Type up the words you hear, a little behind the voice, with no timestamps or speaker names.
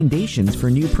recommendations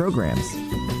for new programs.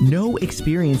 No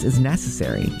experience is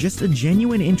necessary, just a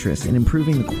genuine interest in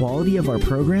improving the quality of our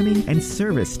programming and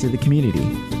service to the community.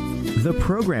 The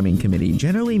Programming Committee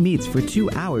generally meets for 2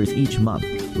 hours each month,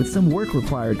 with some work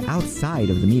required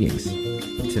outside of the meetings.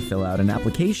 To fill out an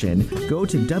application, go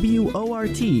to wortfm.org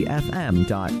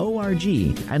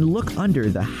and look under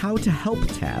the How to Help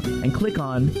tab and click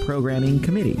on Programming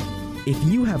Committee. If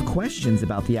you have questions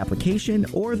about the application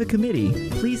or the committee,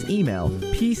 please email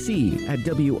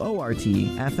pc@wortfm.org.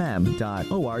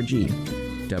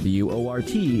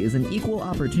 WORT is an equal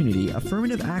opportunity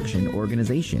affirmative action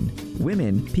organization.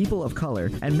 Women, people of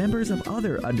color, and members of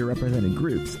other underrepresented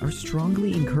groups are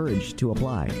strongly encouraged to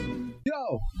apply.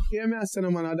 Yo, hear me say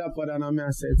no man a dapper than I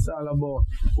say it's all about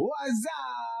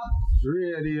Wazzup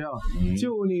Radio.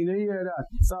 Tune in, you hear that?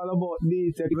 It's all about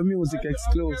D-teck, the music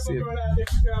exclusive.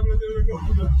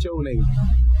 Tuning.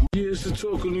 Yeah, it's the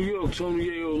Talk of New York. Tony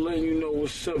Yayo letting you know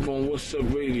what's up on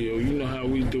Wazzup Radio. You know how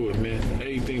we do it, man.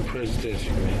 Everything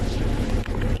presidential, man.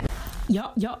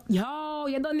 Yo,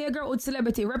 you done there, girl with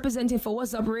celebrity representing for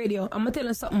Wazzup Radio. I'm gonna tell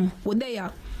you something. What they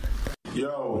are?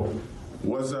 Yo,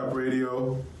 Wazzup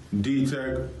Radio,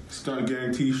 D-teck, Stunt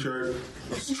Gang T-shirt.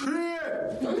 Straight!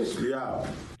 Yeah.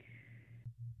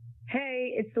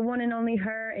 Hey, it's the one and only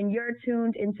her, and you're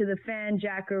tuned into the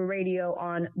Fanjacker Radio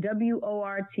on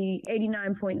WORT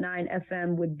 89.9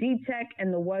 FM with D-teck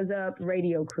and the Wazzup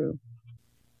Radio Crew.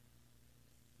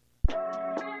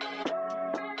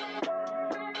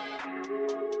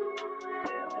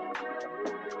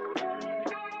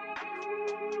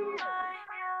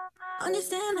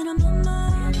 Understand that I'm on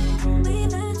my way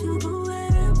back to away.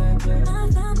 I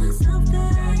found myself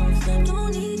there.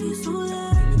 Don't need you so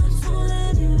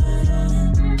anyway.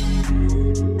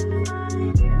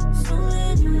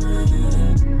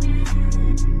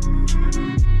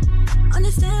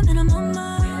 Understand that I'm on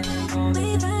my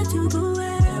way back to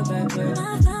away. I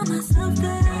found myself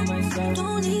there.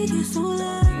 Don't need you so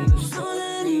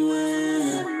anyway.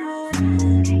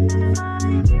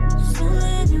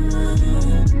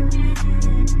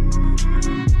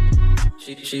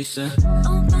 She said,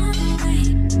 oh, by the way,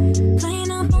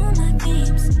 playing up all my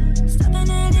games, stopping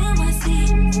at NYC.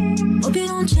 Hope you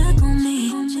don't check on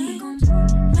me.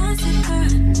 Massacre,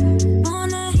 one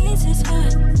that hits his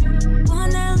hurt, one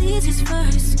that leads his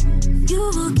first. You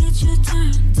will get your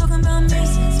turn. Talking about me,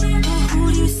 who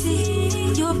do you see?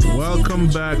 Welcome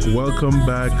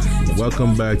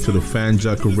back to the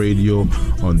Fanjacker Radio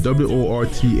on WORT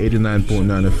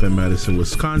 89.9 FM Madison,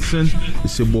 Wisconsin.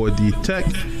 It's your boy D-teck,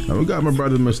 and we got my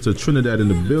brother Mr. Trinidad in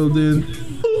the building.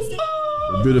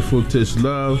 The beautiful Tish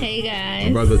Love. Hey guys.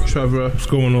 My brother Trevor. What's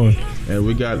going on? And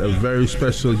we got a very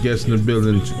special guest in the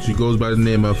building. She goes by the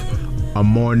name of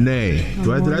Amornay.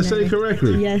 Did I say it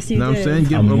correctly? Yes, you did. Know what I'm saying?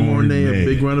 Give Amornay a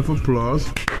big round of applause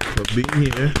for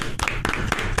being here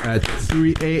at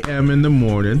 3 a.m. in the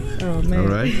morning. Oh, man. All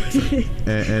right?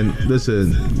 and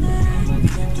listen,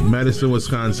 Madison,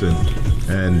 Wisconsin,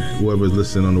 and whoever's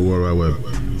listening on the World Wide Web,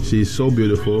 she's so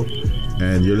beautiful,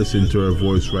 and you're listening to her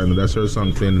voice right now. That's her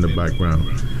song playing in the background.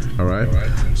 All right?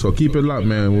 So keep it locked,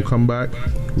 man. We'll come back.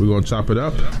 We're going to chop it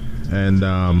up and,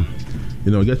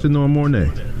 get to know Amornay.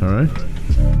 All right?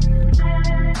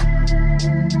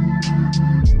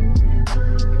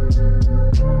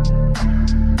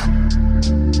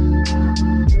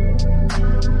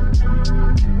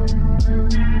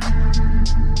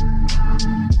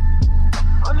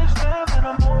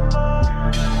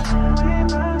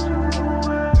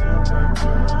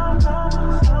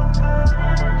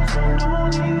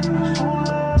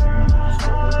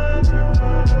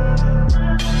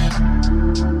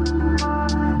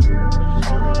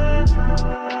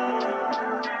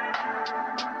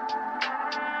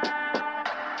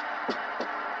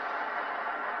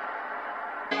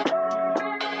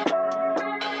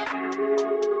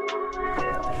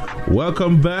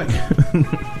 Welcome back.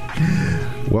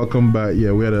 Welcome back.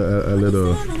 Yeah, we had a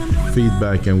little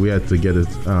feedback and we had to get it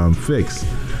fixed.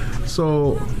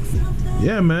 So,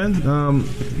 yeah, man.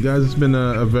 Guys, it's been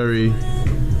a very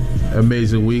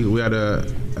amazing week. We had a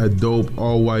dope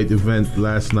all-white event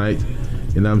last night.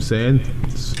 You know what I'm saying?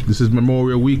 This is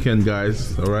Memorial Weekend,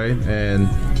 guys. All right? And,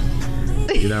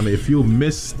 you know what I mean? If you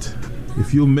missed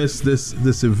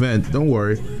this event, don't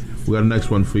worry. We got the next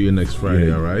one for you next Friday,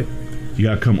 yeah. All right? You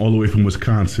gotta come all the way from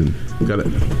Wisconsin.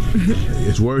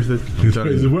 It's worth it. It's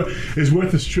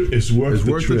worth the trip. It's worth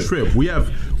the trip. We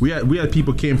had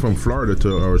people came from Florida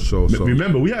to our show. So.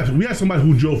 Remember, we had somebody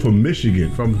who drove from Michigan,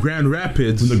 from Grand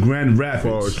Rapids, for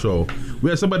our show. We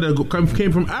had somebody that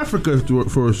came from Africa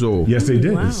for a show. Yes, they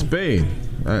did. Wow. Spain.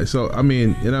 So I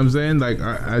mean, you know what I'm saying? Like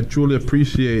I truly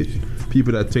appreciate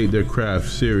people that take their craft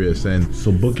serious, and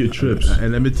so book your trips.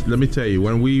 And let me tell you,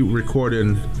 when we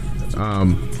recording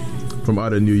from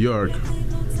out of New York,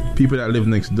 people that live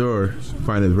next door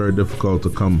find it very difficult to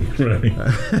come. Right. You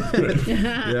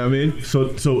know what I mean? So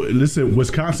listen,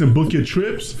 Wisconsin, book your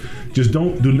trips. Just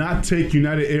do not take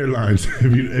United Airlines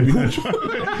if you're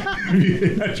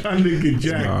not trying to get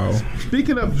jacked. Wow.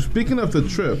 Speaking of the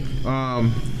trip,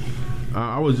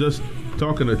 I was just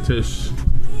talking to Tish.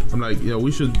 I'm like,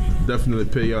 we should definitely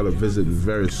pay y'all a visit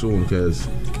very soon because,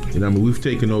 we've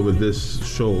taken over this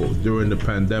show during the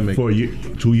pandemic. For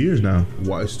 2 years now.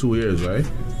 Well, it's 2 years, right?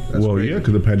 That's well, great. yeah,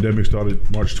 because the pandemic started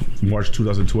March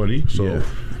 2020. So, yeah.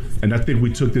 And I think we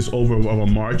took this over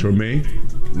on March or May.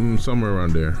 Somewhere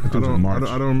around there. I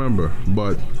don't remember,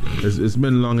 but it's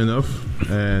been long enough,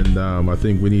 and I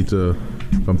think we need to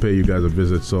come pay you guys a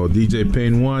visit. So DJ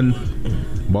Payne 1,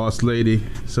 Boss Lady,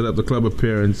 set up the club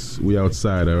appearance. We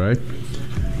outside, all right?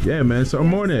 Yeah, man. So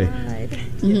Amornay.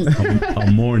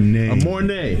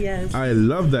 Amornay. Yes. I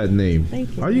love that name.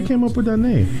 Thank you. How you came up with that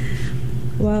name?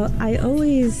 Well, I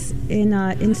always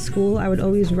in school I would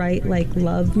always write like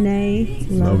love nay.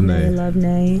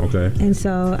 Okay. And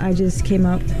so I just came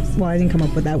up. Well, I didn't come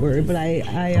up with that word, but I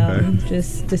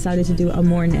just decided to do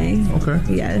Amornay. Okay.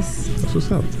 Yes. That's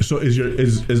what's up. So is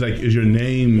your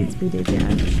name? Yes, we did.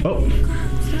 Yeah. Oh.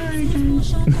 Sorry.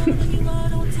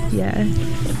 Yeah.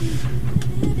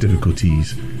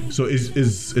 Difficulties. So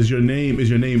is your name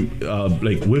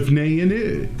like with nay in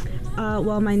it?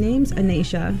 Well, my name's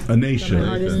Anisha. Anisha. So my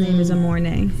artist name is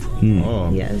Amornay.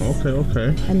 Oh. Yes.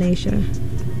 Okay. Anisha.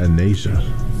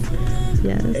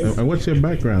 Yes. And what's your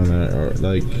background?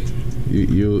 Like,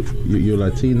 you're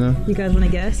Latina? You guys want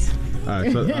to guess? All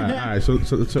right. So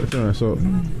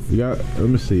you got. Let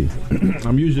me see.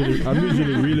 I'm usually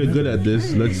really good at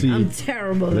this. Let's see. I'm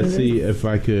terrible. Let's see if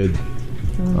I could.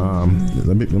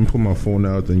 Let me put my phone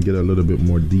out and get a little bit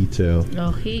more detail.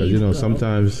 Oh, because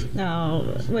sometimes. Oh,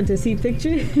 what, to see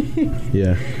picture?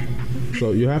 Yeah.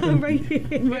 So you happen.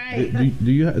 Right.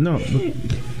 Do you no?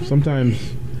 Sometimes,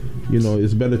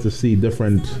 it's better to see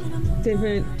different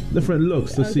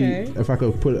looks to see if I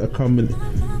could put a comment.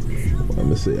 Let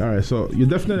me see. All right. So you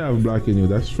definitely have black in you.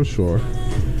 That's for sure.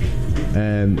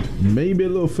 And maybe a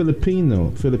little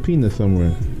Filipino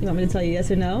somewhere. You want me to tell you yes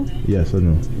or no? Yes or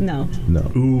no? No.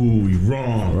 Ooh,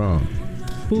 wrong.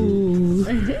 Ooh.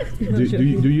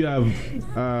 do you have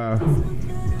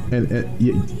and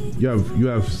you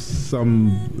have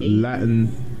some Latin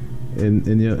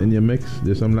in your mix?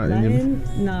 There's some Latin in your mix?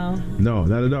 No,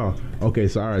 not at all. Okay,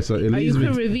 so all right, so it leaves me. Are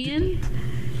you Caribbean?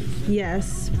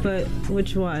 Yes, but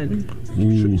which one?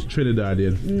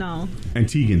 Trinidadian. No.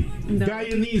 Antiguan. No.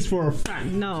 Guyanese for a fact.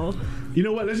 No. You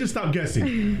know what? Let's just stop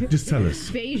guessing. Just tell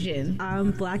us. Bayesian.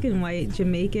 Black and white,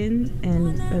 Jamaican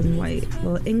and white.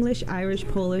 Well, English, Irish,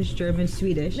 Polish, German,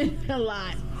 Swedish. A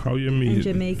lot. How you mean? And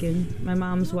Jamaican. My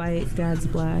mom's white, dad's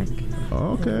black.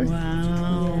 Oh, okay.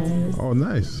 Wow. Yes. Oh,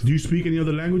 nice. Do you speak any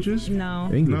other languages? No.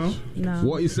 English? No.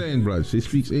 What are you saying, bro? She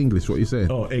speaks English. What are you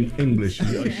saying? Oh, English.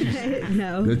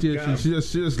 No. She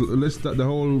just listed the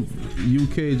whole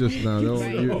UK just now.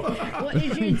 What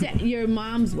is your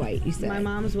mom's white, you said? My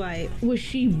mom's white. Was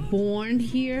she born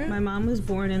here? My mom was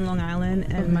born in Long Island,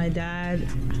 and my dad,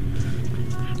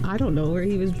 I don't know where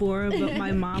he was born, but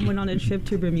my mom went on a trip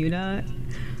to Bermuda.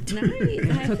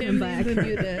 Nice. Took him back. Took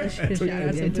him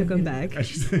back.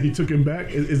 He took him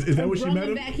back? Is that what she met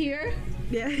him? Back here?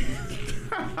 Yeah.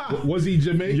 Was he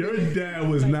Jamaican? Your dad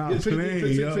was not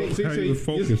playing, yo.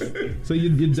 Focused. So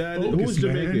your dad, who was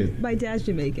Jamaican? My dad's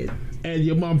Jamaican. And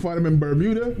your mom found him in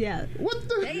Bermuda? Yeah. What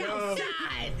the They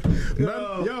outside.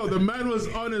 Yo, the man was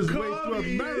on his way to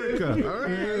America. All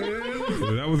right.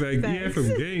 That was he had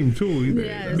some game too.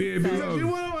 Yes. You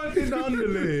want to down the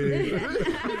leg.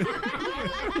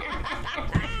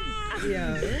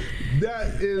 Yeah.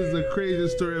 That is the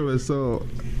craziest story ever. So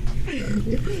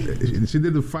she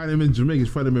didn't find him in Jamaica.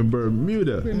 She found him in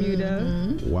Bermuda.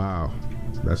 Mm-hmm. Wow,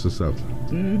 that's what's up.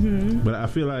 Mm-hmm. But I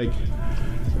feel like,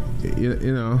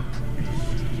 yeah,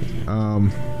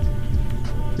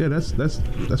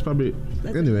 that's probably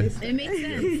anyway. It makes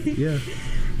sense. Yeah.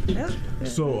 Yep.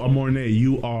 So Amornay,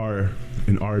 you are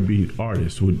an R&B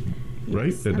artist,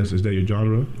 right? Yes, Is that your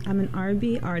genre? I'm an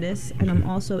R&B artist, and I'm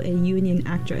also a union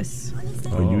actress.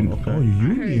 Union. Look at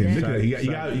that.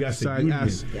 You got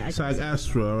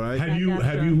SAG-AFTRA, right?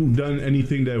 Have you done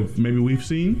anything that maybe we've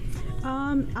seen?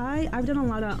 I've done a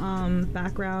lot of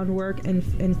background work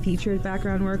and featured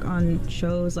background work on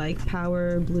shows like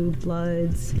Power, Blue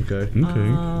Bloods,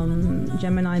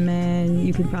 Gemini Man.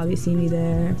 You could probably see me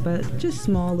there, but just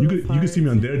small. You could see me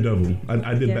on Daredevil.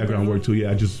 I did background work too.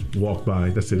 Yeah, I just walked by.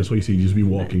 That's it. That's what you see. You just be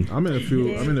walking. I'm in a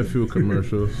few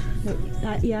commercials.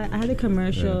 Yeah, I had a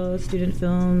commercial, student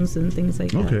films and things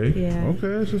like that. Okay. Yeah. Okay,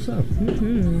 that's what's up.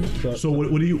 So what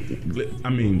do you? I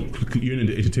mean, you're in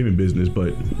the entertainment business,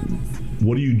 but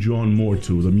what are you drawn more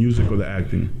to, the music or the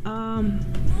acting?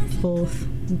 Both.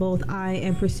 I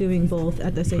am pursuing both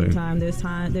at the same time.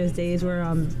 There's days where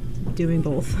I'm doing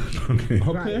both. Okay.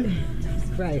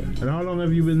 Right. And how long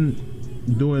have you been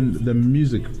doing the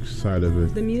music side of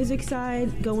it? The music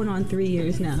side going on 3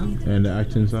 years now. And the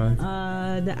acting side?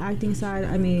 The acting side,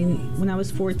 I mean, when I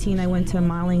was 14, I went to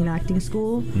modeling and acting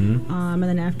school. And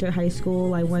then after high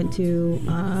school, I went to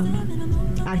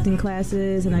acting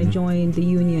classes, and I joined the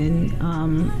union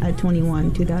at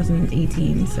 21,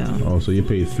 2018. So you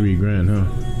paid $3,000, huh?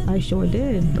 I sure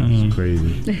did. That's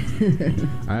crazy.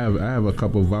 I have a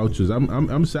couple vouchers.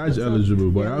 I'm SAG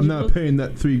eligible, but I'm not paying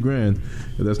that $3,000.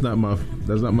 That's not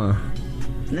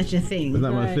your thing. That's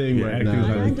not my thing right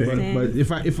now. But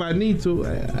if I need to,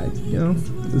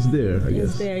 it's there. I guess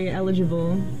it's there. You're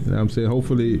eligible. You know what I'm saying?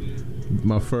 Hopefully,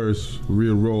 my first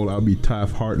real role, I'll be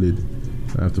Taft-Hartley.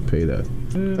 I have to pay that.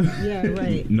 Yeah,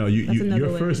 right. No,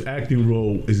 your first acting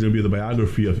role is going to be the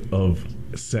biography of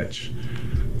Setch,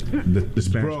 the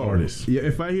Spanish artist. Yeah,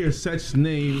 if I hear Setch's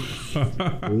name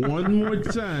one more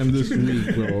time this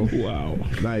week, bro. Wow.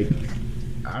 Like,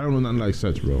 I don't know nothing like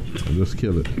Setch, bro. I'll just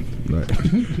kill it. Like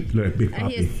Big Papi. I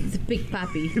hear it's Big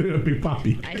Papi. Big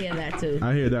Papi. I hear that too.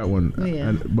 I hear that one.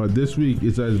 Yeah. But this week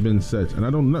it has been Setch, and I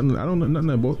don't know nothing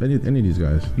about any of these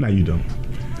guys. No, you don't.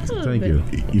 Thank you.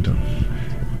 You don't.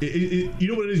 You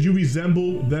know what it is? You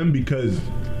resemble them because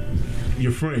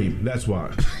your frame. That's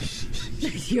why.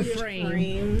 Your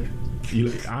frame. You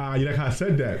like how I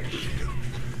said that.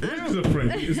 It is a frame.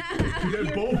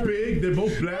 They're both big. They're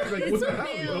both black. Like, what the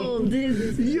hell?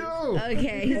 Yo.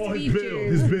 Okay.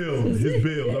 His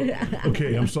build.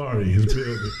 Okay, I'm sorry. His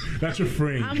build. That's your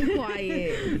frame. I'm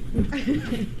quiet.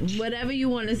 Whatever you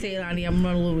want to say, Lonnie, I'm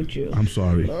rolling with you. I'm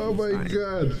sorry. Oh my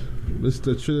God,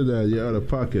 Mr. Trinidad, you're out of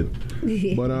pocket.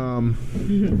 But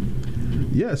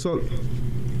yeah. So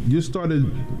you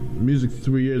started music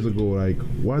 3 years ago. Like,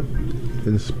 what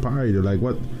inspired you? Like,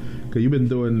 what? Because you've been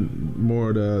doing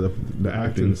more the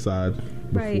acting side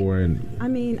before, right. And I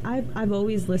mean, I've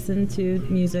always listened to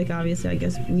music. Obviously, I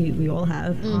guess we all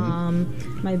have.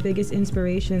 My biggest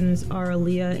inspirations are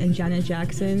Aaliyah and Janet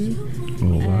Jackson.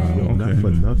 Oh wow! Not for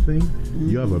nothing.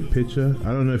 You have a picture. I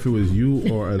don't know if it was you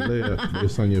or Aaliyah, but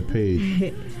it's on your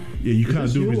page. Yeah, you kind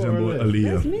of do resemble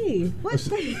Aaliyah. That's me. What?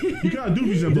 You kind of do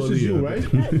resemble Aaliyah. This is you, right?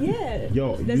 Yeah.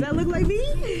 Yo, does that look like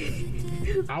me?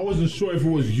 I wasn't sure if it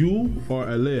was you or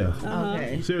Aaliyah.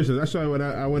 Okay. Seriously, that's why when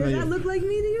I went. Does that look like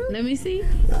me to you? Let me see.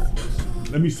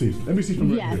 Let me see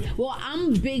from right here. Well,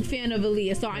 I'm a big fan of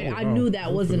Aaliyah, so I knew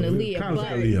that wasn't Aaliyah. Kind of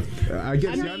but Aaliyah. I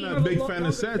guess you're not a big fan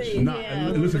of Setch. Nah,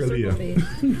 it looks like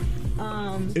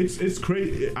Aaliyah. It's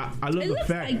crazy. I love it the looks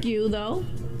fact. like you though.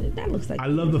 That looks like. I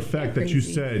love the fact that you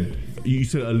said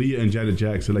Aaliyah and Janet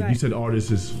Jackson. Like, you said,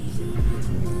 artists is.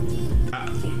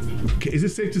 Is it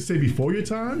safe to say before your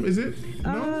time? Is it?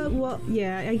 No? Well,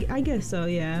 yeah, I guess so.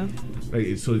 Yeah.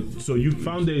 Like, so you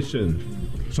foundation.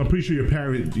 So I'm pretty sure your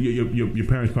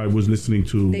parents probably was listening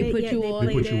to. They put you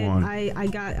on. I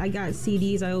got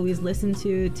CDs. I always listened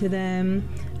to them.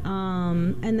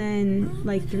 And then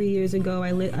like 3 years ago,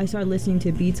 I started listening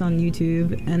to beats on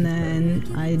YouTube, and then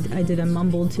I did a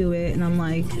mumble to it, and I'm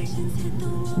like,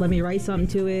 let me write something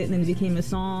to it, and then it became a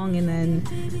song, and then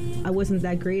I wasn't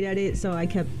that great at it, so I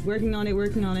kept working on it,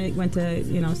 went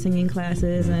to singing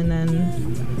classes, and then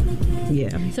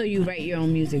yeah. So you write your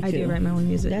own music too? I do write my own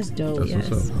music. That's dope. That's yes.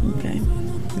 what's up. Okay.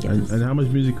 Yes. And how much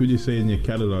music would you say in your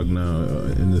catalog now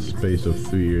in the space of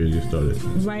 3 years you started?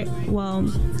 Right. Well,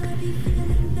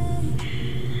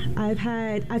 I've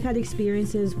had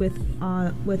experiences with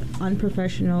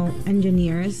unprofessional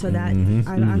engineers, so that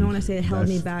I don't want to say it held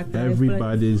me back.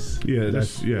 Everybody's in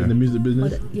the music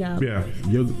business. Yeah.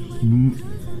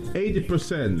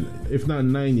 80%, if not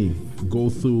 90%, go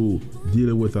through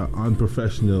dealing with an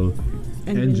unprofessional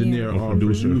engineer or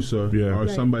producer or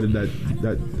somebody that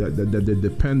they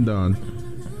depend on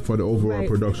for the overall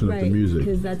production of the music.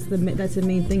 Because that's the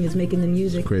main thing, is making the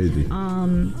music. Crazy.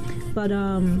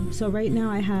 So right now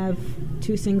I have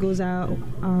 2 singles out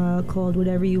called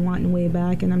Whatever You Want and Way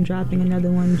Back, and I'm dropping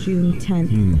another one June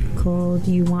 10th called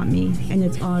You Want Me, and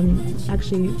it's on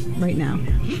actually right now.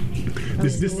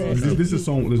 This is a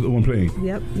song. This is the one playing.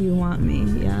 Yep, You Want Me.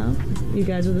 Yeah, you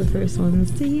guys are the first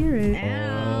ones to hear it.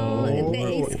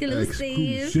 The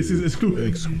exclusive. This is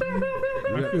exclusive.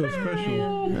 I feel special.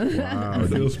 Wow, I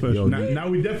feel special. Now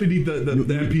we definitely need the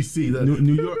NPC.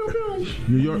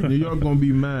 New York gonna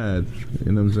be mad.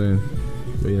 You know what I'm saying?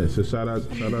 But yeah, so shout out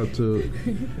to.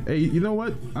 Hey, you know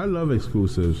what? I love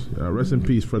exclusives. Rest in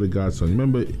peace, Freddie Godson.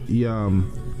 Remember he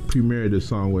premiered the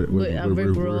song with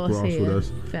Rick Ross with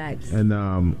us. Facts. And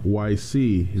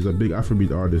YC, he's a big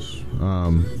Afrobeat artist.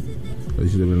 He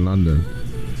lives in London.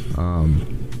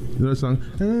 You know the song?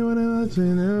 I don't wanna dance with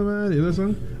nobody. You know the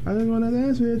song? I just wanna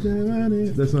dance with everybody.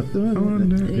 That's not the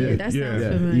one. Yeah, that sounds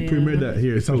familiar. He premiered that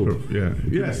here too. Yeah.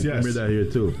 Yes. Premiered that here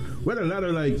too. We had a lot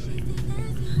of like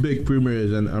big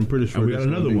premieres, and I'm pretty sure we got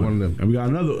another one. And we got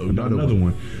another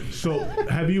one. So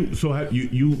have you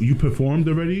performed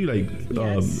already? Like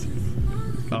yes.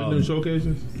 Doing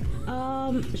showcases?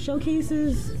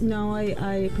 Showcases? No,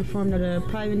 I performed at a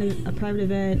private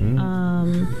event.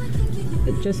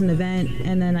 Just an event,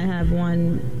 and then I have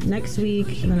one next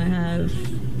week, and then I have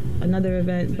another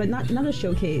event, but not a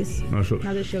showcase. Not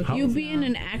a showcase. You being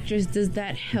an actress, does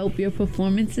that help your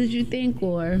performances, you think,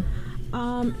 or?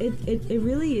 It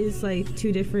really is like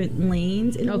 2 different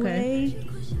lanes in a way.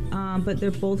 But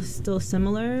they're both still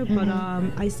similar. But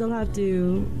I still have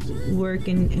to work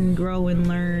and grow and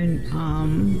learn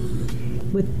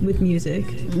with music.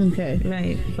 Okay.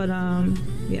 Right. But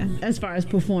yeah. As far as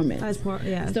performance.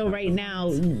 So right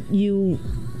now you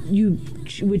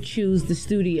would choose the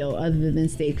studio other than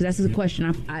stage, because that's the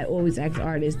question I always ask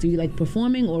artists: do you like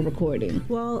performing or recording?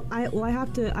 Well, I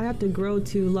have to grow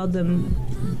to love them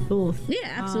both. Yeah,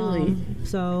 absolutely.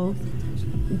 So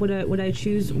would I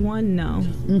choose one? No.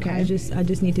 Okay. I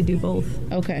just need to do both.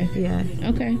 Okay. Yeah.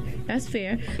 Okay, that's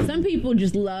fair. Some people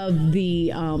just love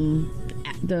the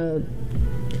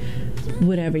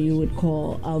whatever you would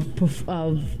call of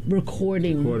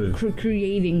recording.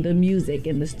 Creating the music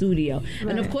in the studio. Right.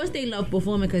 And of course they love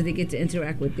performing because they get to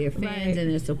interact with their fans and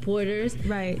their supporters.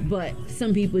 Right. But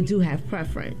some people do have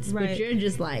preference. Right. But you're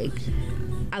just like,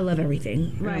 I love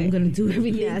everything. Right. I'm gonna do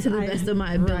everything to the best of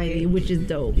my ability, which is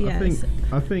dope. Yes.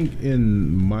 I think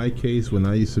in my case, when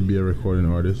I used to be a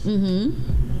recording artist, it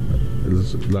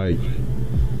was like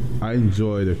I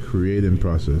enjoy the creating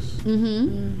process,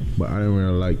 but I don't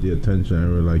really like the attention. I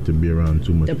really like to be around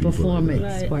too much the people.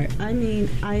 Performance part. I mean,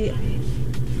 I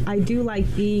do like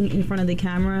being in front of the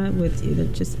camera with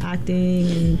just acting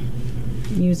and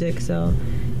music. So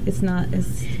it's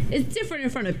different in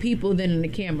front of people than in the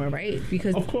camera, right?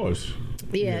 Because of course,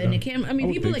 in the camera. I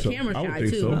mean, people are camera shy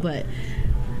too, but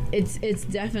it's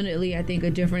definitely, I think, a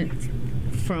different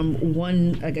from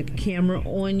one, like a camera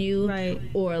on you, right,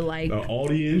 or like an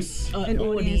audience. An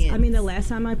audience. I mean, the last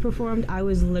time I performed, I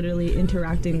was literally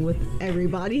interacting with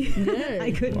everybody. Good.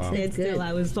 I couldn't stand still.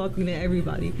 I was talking to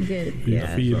everybody. Good.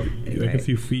 Yeah. I guess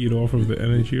you feed off of the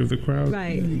energy of the crowd.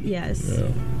 Right. Yes. Yeah.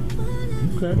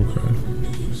 Okay.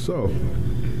 So,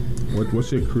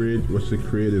 what's your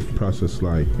creative process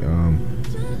like?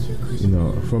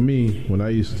 For me, when I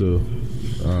used to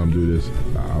do this,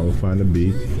 I would find a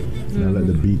beat. And I let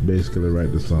the beat basically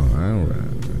write the song. I don't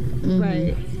write.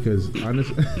 Right. Because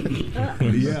honestly,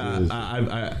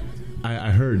 I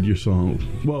heard your song.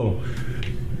 Well,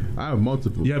 I have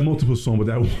multiple. You have multiple songs, but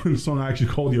that one song I actually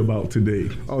called you about today.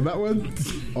 Oh, that one?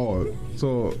 Oh,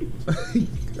 so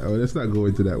let's not go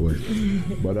into that one.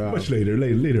 But much later.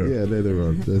 Yeah, later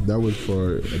on. That was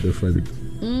for a different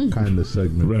kind of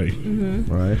segment. Right.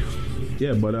 Right.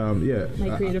 Yeah, but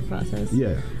my creative process.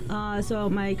 Yeah. So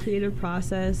my creative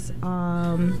process,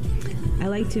 I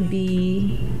like to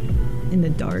be in the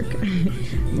dark.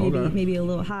 maybe a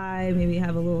little high, maybe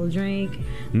have a little drink.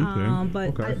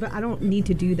 But I don't need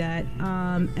to do that.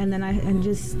 And then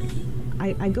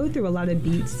I go through a lot of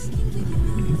beats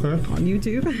on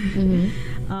YouTube.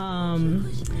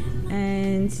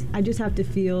 And I just have to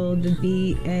feel the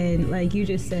beat, and like you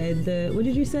just said, what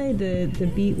did you say? The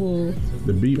beat will...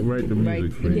 The beat write the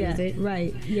music. Yeah,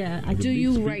 right. Yeah. Do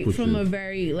you write from a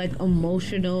very like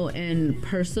emotional and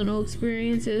personal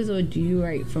experiences, or do you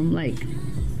write from like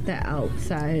the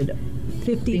outside?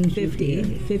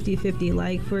 50-50.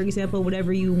 Like, for example,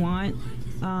 Whatever You Want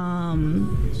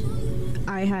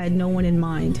I had no one in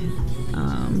mind.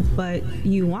 But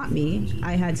You Want Me,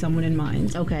 I had someone in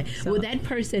mind. Okay. So, will that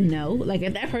person know? Like,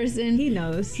 if that person... He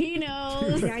knows. He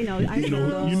knows. Yeah, I know. You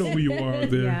know who you are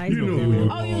there. Yeah, you know who you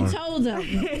are. Oh, you told him.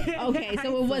 Okay,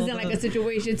 so it wasn't like a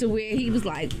situation to where he was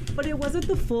like... But it wasn't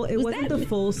the full... It wasn't the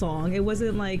full song. It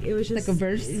wasn't like... It was just... Like a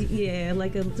verse? Yeah,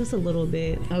 like just a little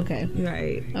bit. Okay.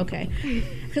 Right. Okay.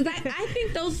 Because I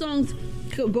think those songs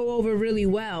could go over really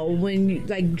well when you...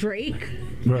 Like, Drake...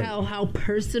 Right. How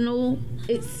personal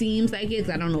it seems like it's.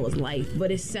 I don't know his life,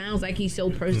 but it sounds like he's so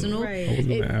personal. Right. I was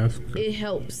going to ask. It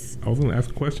helps. I was going to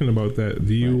ask a question about that.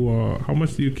 Do you? How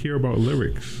much do you care about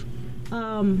lyrics?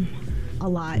 A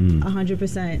lot.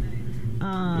 100%.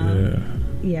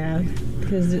 Yeah.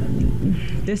 Because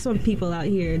there's some people out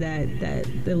here that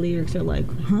the lyrics are like,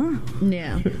 huh?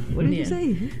 Yeah. What did you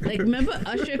say? Like, remember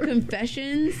Usher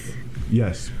Confessions?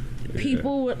 Yes.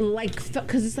 People were like,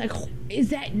 because it's like, is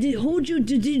that, did you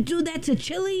do that to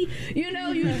Chili? You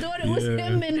know, you thought it was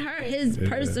him and her, his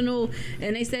personal,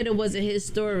 and they said it wasn't his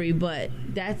story, but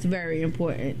that's very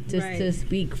important to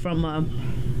speak from a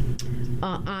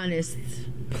honest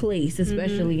place,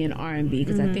 especially in R&B,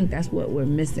 because I think that's what we're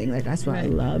missing. Like, that's why I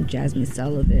love Jasmine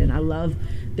Sullivan. I love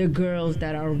the girls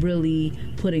that are really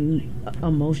putting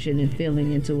emotion and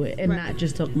feeling into it, and not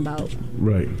just talking about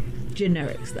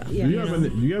generic stuff. Yeah, do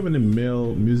you have any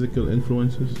male musical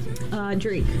influences?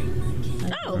 Drake.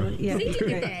 Yeah. See,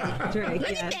 look at that. Drake. Look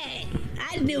at that.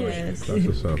 I knew it. That's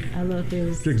what's up. I love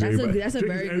his. Drake's That's a Drake's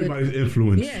very good everybody's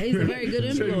influence. Yeah, he's a very good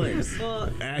influence.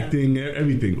 Acting,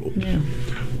 everything. Yeah.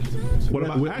 What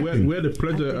about acting? We had the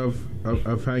pleasure of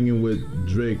hanging with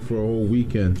Drake for a whole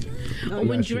weekend.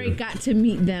 When Drake got to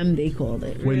meet them, they called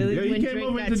it. When When came Drake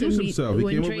over got and introduced himself. He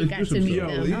when came over Drake and got to introduced meet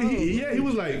himself. them. He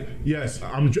was like, yes,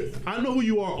 I know who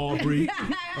you are, Aubrey.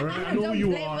 All right, I know who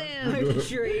you are.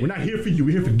 We're not here for you.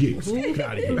 We're here for gigs. Get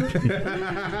out of here.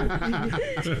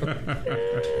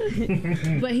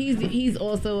 But he's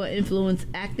also an influence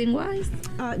acting wise.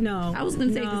 No, I was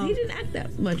gonna say because he didn't act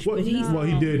that much. Well, but he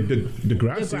did the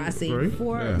Degrassi. right?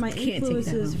 For my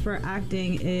influences for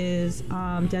acting is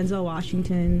Denzel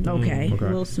Washington,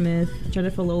 Will Smith,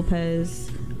 Jennifer Lopez.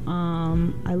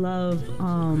 I love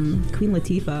Queen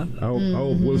Latifah. I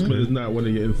hope Will Smith is not one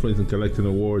of your influences in collecting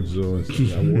awards or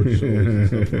award shows and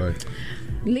stuff like.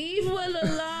 Leave Will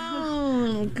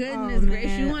alone. Goodness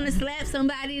gracious, you want to slap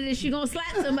somebody, then she gonna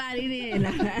slap somebody then.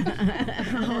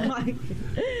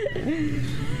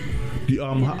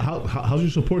 How's your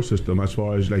support system as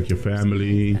far as like your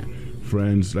family,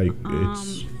 friends? Like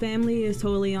it's family is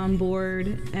totally on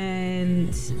board,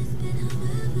 and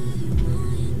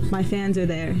my fans are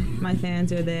there.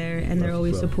 And they're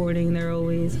always supporting. They're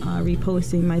always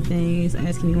reposting my things,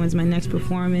 asking me when's my next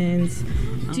performance.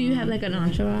 Do you have like an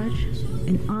entourage?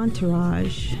 An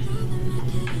entourage.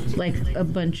 Like a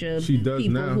bunch of people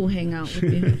who hang out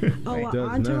with you.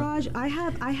 Entourage. I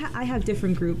have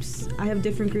different groups. And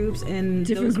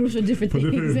different groups for different things.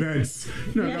 For different events.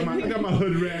 No, I got my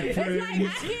hood rat friends. It's like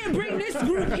I can't bring this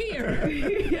group here.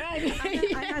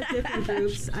 I have different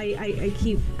groups. I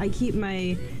keep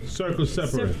my circle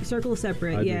separate. Circle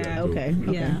separate. Yeah. Okay.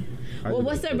 Yeah. Well,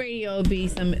 What's Up Radio will be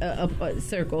a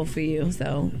circle for you.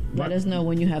 So let us know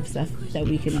when you have stuff that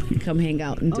we can come hang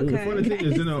out and do. The funny thing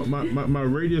is, my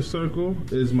radio circle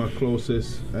is my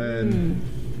closest, and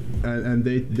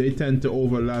they tend to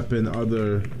overlap in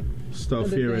other stuff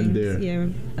here and there. Yeah.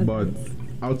 But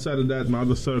outside of that, my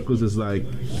other circles is like.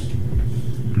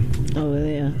 Oh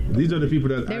yeah. These are the people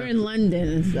that they're in London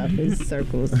and stuff. His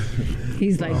circles.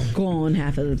 He's like gone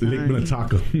half of the time. Lake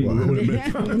Minnetonka. Yeah.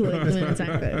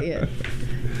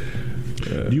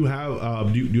 Do you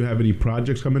have any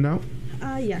projects coming out?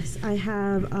 Yes, I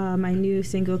have my new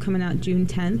single coming out June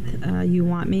 10th, You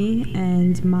Want Me,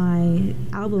 and my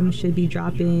album should be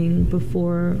dropping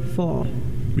before fall.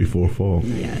 Before fall?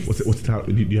 Yes. What's the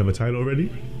title? Do you have a title already?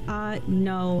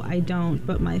 No, I don't,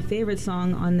 but my favorite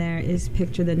song on there is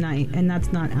Picture the Night, and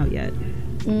that's not out yet.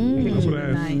 Picture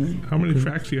the Night. How many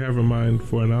tracks do you have in mind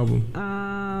for an album?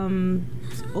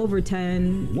 Over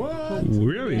 10. What?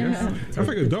 Really? Yeah. That's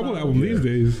like a double album these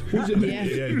days. Yeah,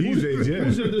 these days, yeah.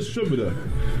 Who's your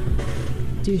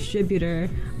distributor?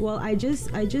 Well, I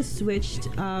just switched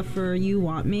for You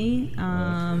Want Me.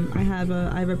 I have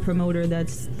a promoter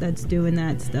that's doing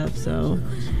that stuff. So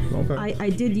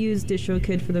I did use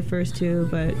DistroKid for the first two,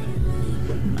 but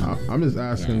I'm just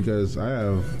asking because I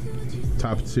have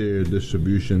top tier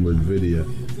distribution with Vidya,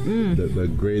 the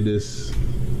greatest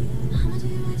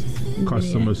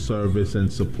customer service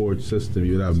and support system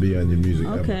you'd have beyond your music.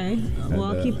 Okay. Well,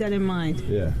 I'll keep that in mind.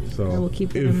 Yeah. So I will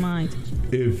keep that in mind.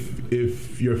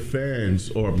 If your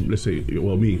fans, or let's say,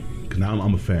 well, me, because now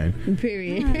I'm a fan.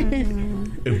 Period.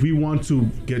 If we want to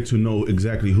get to know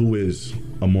exactly who is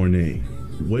Amornay,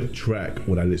 what track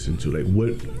would I listen to? Like,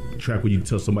 what track would you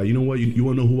tell somebody, you know what, you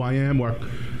want to know who I am? Or,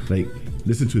 like,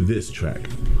 listen to this track.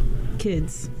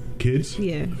 Kids. Kids?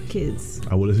 Yeah, Kids.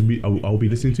 I will be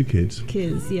listening to Kids.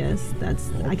 Kids, yes. That's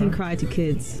okay. I can cry to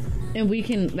Kids. And we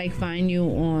can like find you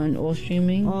on all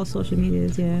streaming, all social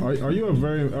medias. Yeah. Are you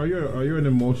an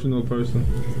emotional person?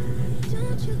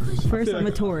 First, I'm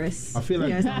a Taurus. I feel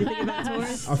like you think about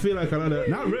Taurus? I feel like a lot of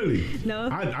not really. No,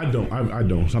 I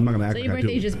don't. So I'm not gonna act. So your like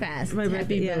birthday I do. just passed. My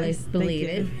birthday, Happy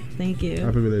belated. Thank you.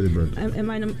 Happy belated birthday. Am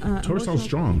I Taurus sounds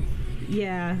strong.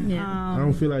 Yeah. I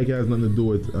don't feel like it has nothing to do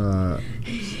with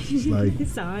like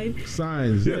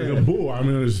signs. Yeah, like a bull. I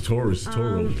mean, it's Taurus.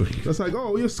 That's like,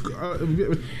 oh, you're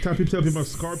tell people about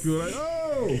Scorpio, like,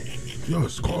 oh, you're a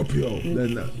Scorpio.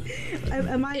 Then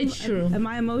it's true. Am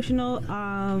I emotional?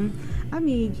 I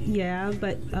mean, yeah,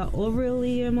 but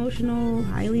overly emotional,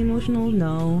 highly emotional?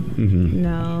 No,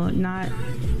 no,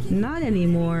 not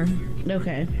anymore.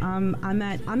 Okay. I'm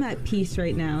at peace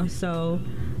right now. So.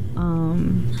 How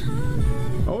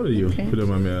old are you? If you don't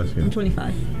mind me asking. I'm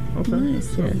 25. Okay.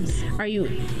 Nice. Yes. Are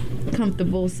you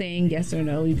comfortable saying yes or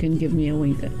no? You can give me a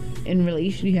wink. In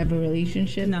relation, you have a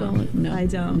relationship? No, I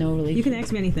don't. No relationship. You can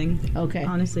ask me anything. Okay.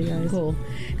 Honestly, guys. Cool.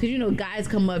 Because you know, guys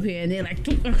come up here and they're like,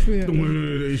 camera's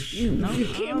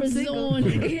on,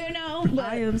 you know. But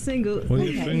I am single. When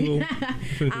you're single,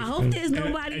 I hope there's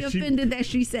nobody offended that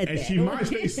she said that.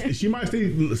 And she might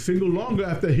stay single longer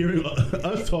after hearing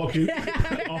us talking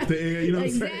off the air. You know what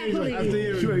I'm saying? Exactly. After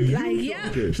hearing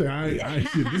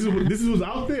she's like, this is what's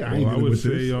out there. I would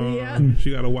say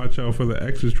she got to watch out for the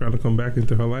exes trying to come back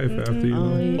into her life after you.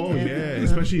 Oh yeah,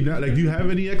 especially now. Like, do you have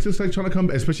any exes like trying to come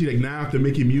back? Especially like now after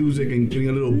making music and getting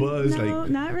a little buzz. No, like,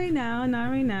 not right now.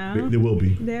 Not right now. There will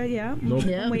be. There, yeah. Nope.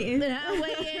 I'm waiting.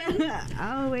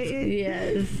 I'll wait.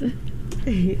 Yes.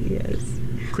 Yes.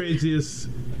 Craziest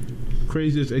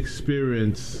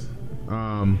experience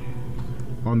on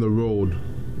the road,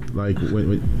 like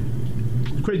when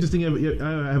craziest thing ever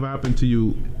happened to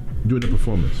you during the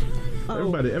performance.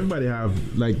 Everybody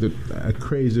have like a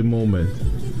crazy moment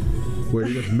where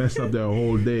they just mess up their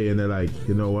whole day and they're like,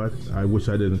 you know what? I wish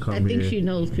I didn't come here. I think she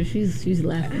knows because she's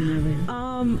laughing already.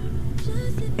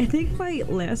 I think my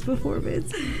last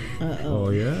performance.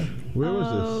 Oh yeah, where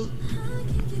was this?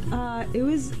 It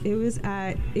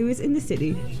was in the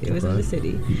city. It was in the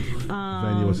city.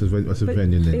 Venue. What's the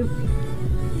venue name?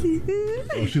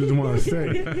 She doesn't want to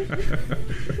say.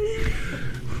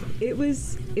 It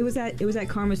was at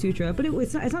Karma Sutra, but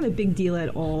it's not a big deal at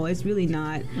all. It's really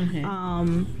not. Okay.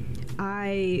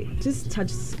 I just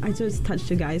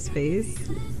touched a guy's face.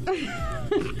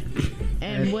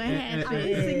 And what happened? I was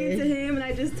singing to him, and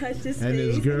I just touched his face. And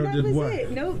this girl and that did was what? It.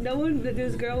 Nope, no one.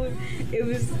 This girl. It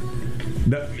was.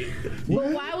 But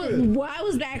why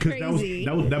was that crazy?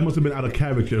 That must have been out of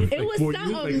character. It was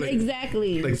something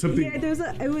exactly. Like something. Yeah,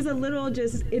 it was a little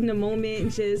just in the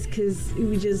moment, just because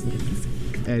we just.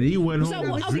 And he went home. So,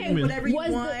 whatever you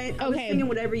want. I was singing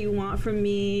whatever you want from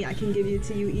me. I can give it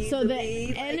to you easily. So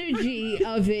the energy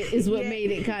of it is what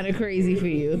made it kind of crazy for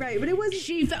you. Right, but it wasn't.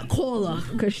 She felt caller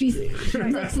because she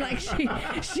looks like she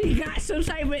got some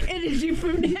type of energy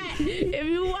from that. If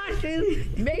you watching,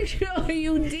 make sure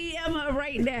you DM her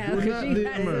right now. Do not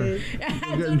DM her.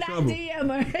 Do not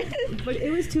DM her. But it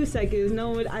was 2 seconds.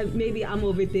 No, maybe I'm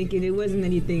overthinking. It wasn't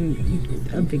anything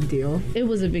a big deal. It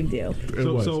was a big deal. It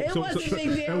was a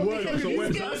big deal. Because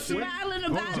you're still smiling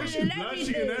about it and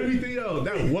everything. And everything else.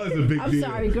 That was a big deal. I'm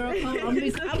sorry, girl. So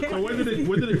when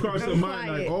did it cross your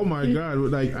mind? Like, oh my God!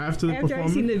 Like after the performance.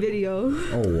 After I seen the video.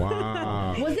 Oh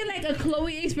wow. Was it like a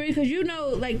Chloe experience? Because you know,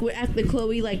 like after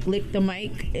Chloe like licked the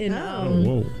mic and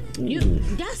whoa.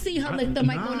 Y'all see her lick the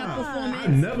mic on her performance? I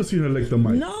never seen her lick the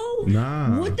mic. No.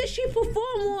 Nah. What did she perform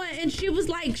on? And she was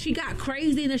like, she got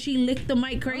crazy and then she licked the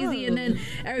mic crazy and then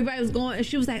everybody was going and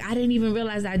she was like, I didn't even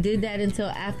realize I did that until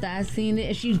after I seen it.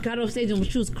 And she got off stage and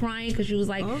she was crying because she was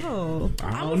like, I will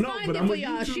find it for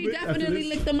y'all. She definitely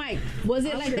licked the mic. Was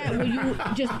it like that where you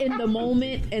just in the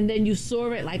moment and then you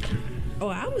saw it like, oh,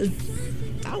 I was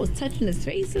touching his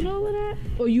face and all of that?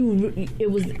 Or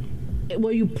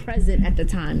were you present at the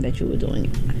time that you were doing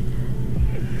it?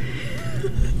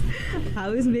 I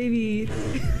was maybe.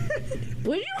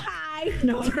 Were you high?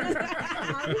 No.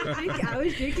 I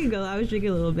was drinking a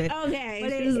little bit. Okay.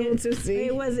 But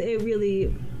it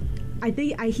really. I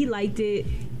think he liked it.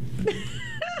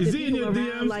 the he in people your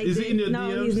around DMs? liked Is he in it. your No,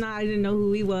 DMs? he's not. I didn't know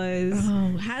who he was.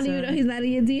 Oh, how do you know he's not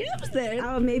in your DMs then?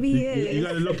 Oh, maybe he is. You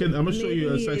gotta look at. I'm gonna show you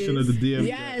a Maybe he section is. of the DMs.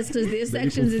 Yes, because there's that you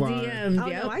sections of can find. DMs. Oh,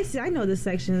 Yep. no, I see. I know the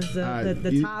sections.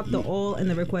 The top, the all, and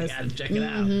the request. Gotta check it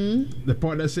out. The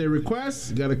part that say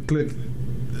request, you gotta click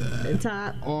The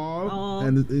top, all.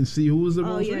 And see who's the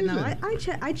Oh most yeah, recent. no,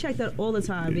 I check that all the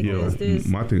time Yo, because there's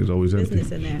my thing is always empty.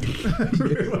 business in there.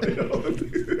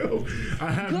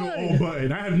 I have no all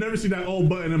button. I have never seen that all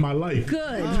button in my life.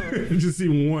 Good. Just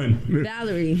seen one.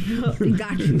 Valerie,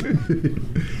 got you.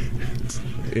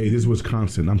 Hey, this is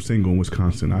Wisconsin. I'm single in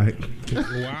Wisconsin.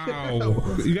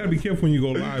 Wow. You gotta be careful when you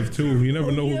go live too. You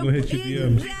never know who's gonna hit your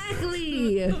DMs. Exactly.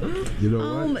 You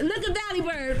know what? Look at Valley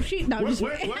Bird. She, no, just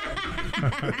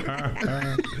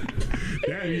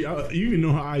Yeah, you even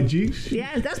know her IG?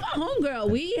 Yes, that's my homegirl.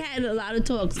 We had a lot of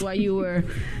talks while you were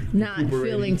not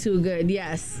feeling too good.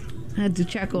 Yes, I had to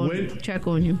check on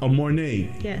you.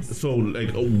 Amornay. Yes. So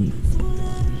like,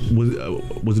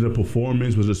 was it a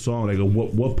performance? Was it a song? Like, at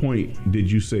what point did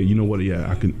you say, you know what? Yeah,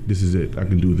 I can. This is it. I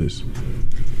can do this.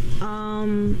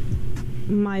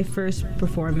 My first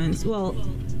performance. Well,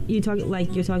 you're talking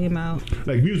about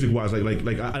like music wise.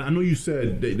 Like I know you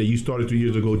said that you started 3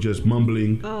 years ago just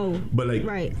mumbling. Oh, but like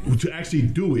right. To actually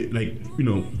do it, like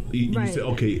you Right. said,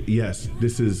 okay, yes,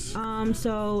 this is.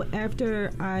 So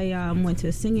after I went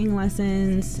to singing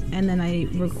lessons and then I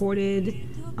recorded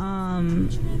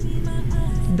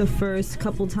the first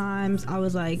couple times, I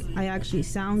was like, I actually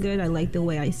sound good. I like the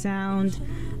way I sound.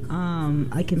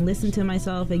 I can listen to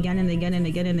myself again and again and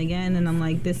again and again, and I'm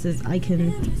like, I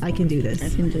can do this. I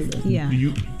can do this. Yeah.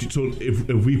 So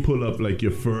if we pull up like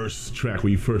your first track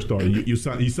when you first started, you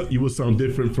will sound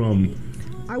different from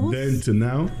then to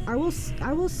now. I will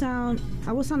sound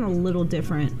a little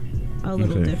different. A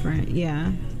little different.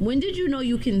 Yeah. When did you know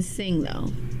you can sing though?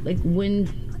 Like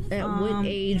at what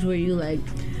age were you like,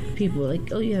 people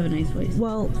like, oh, you have a nice voice?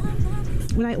 Well,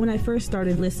 when I first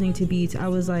started listening to beats, I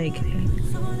was like,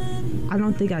 I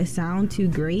don't think I sound too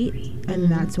great, and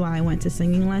that's why I went to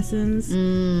singing lessons.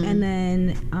 And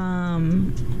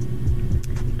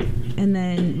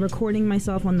then recording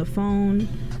myself on the phone.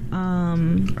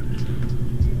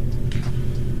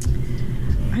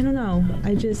 I don't know.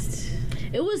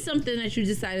 It was something that you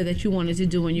decided that you wanted to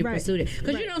do when you pursued it.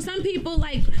 Because you know, some people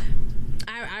like.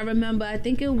 I remember, I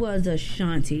think it was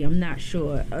Ashanti, I'm not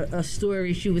sure, a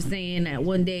story she was saying that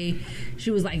one day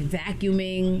she was like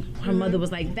vacuuming, her mother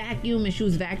was like vacuum, and she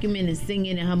was vacuuming and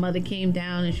singing, and her mother came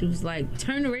down and she was like,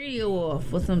 turn the radio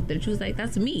off or something. She was like,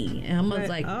 that's me. And her mother's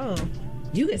like, oh,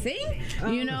 you can sing?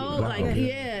 You know, like,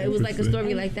 yeah, it was like a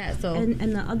story like that. So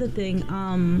and the other thing,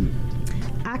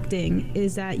 acting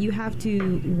is that you have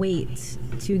to wait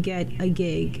to get a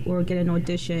gig or get an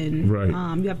audition. Right.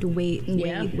 You have to wait,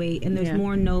 and there's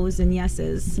more no's than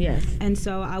yeses. Yes. And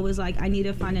so I was like, I need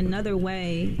to find another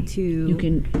way to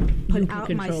put out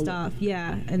my stuff.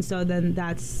 Yeah. And so then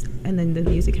then the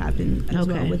music happened as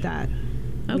well with that.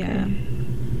 Okay. Yeah.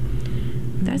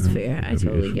 That's fair. I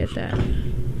totally get that.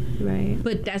 Right.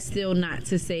 But that's still not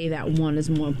to say that one is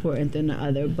more important than the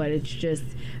other, but it's just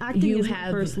acting is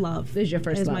my first love. Is your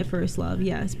first love. My first love,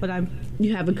 yes. But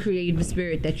you have a creative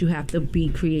spirit that you have to be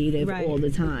creative all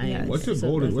the time. Yes. What's your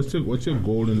golden? What's your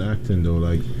golden acting though?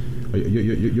 Like,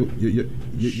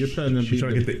 you're planning on being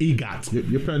trying to get the EGOT.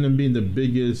 You're planning on being the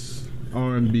biggest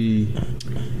R&B.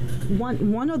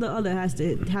 One or the other has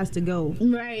to go.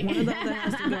 Right. One or the other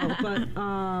has to go. But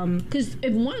because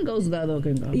if one goes, the other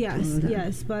can go.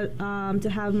 Yes. But to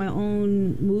have my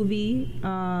own movie, to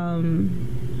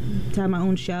have my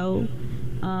own show.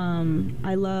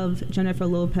 I love Jennifer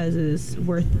Lopez's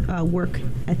work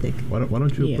ethic. Why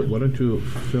don't you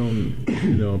film?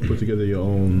 Put together your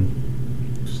own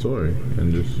story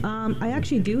and just. I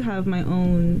actually do have my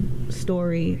own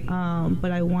story,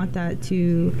 but I want that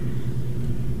to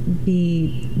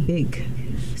be big.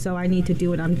 So I need to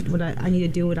do I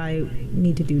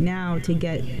need to do now to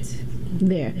get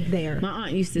there. My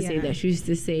aunt used to say that. She used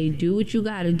to say, "Do what you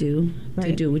got to do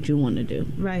to do what you want to do."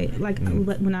 Right. Like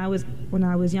when I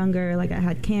was younger, like I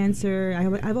had cancer. I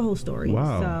have a whole story.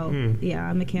 Wow. So yeah,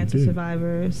 I'm a cancer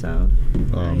survivor. So.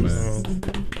 Oh man.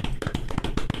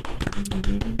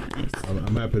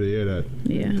 I'm happy to hear that.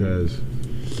 Yeah. Because,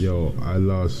 I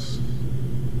lost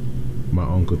my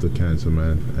uncle to cancer,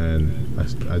 man, and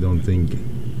I don't think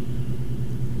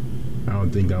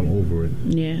I'm over it.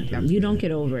 Yeah, you don't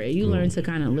get over it. You learn to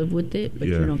kind of live with it, but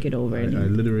you don't get over it. I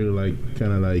literally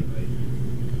kind of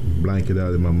blank it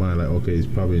out in my mind, like, okay, it's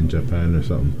probably in Japan or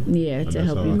something. Yeah, to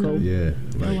help you cope. Yeah.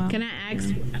 Can I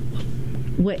ask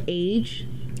what age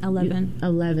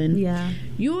 11. Yeah.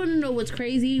 You want to know what's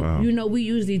crazy? Wow. You know, we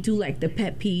usually do like the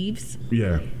pet peeves.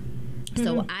 Yeah.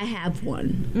 So I have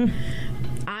one.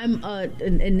 I'm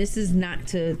and this is not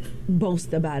to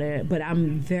boast about it, but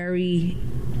I'm very,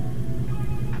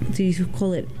 do you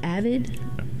call it adamant?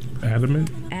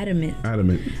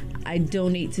 Adamant. I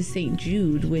donate to St.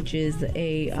 Jude, which is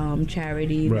a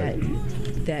charity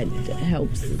that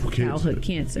helps childhood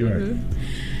cancer. Right.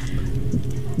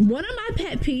 One of my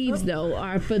pet peeves, though,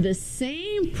 are for the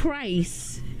same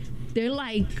price. They're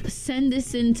like, send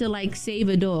this into like Save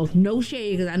a Dog. No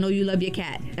shade, because I know you love your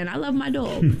cat, and I love my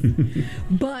dog.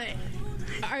 But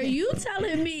are you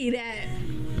telling me that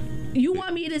you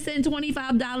want me to send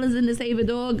 $25 in to Save a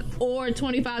Dog, or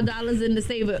 $25 in to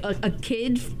save a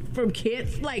kid from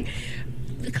kids? Like,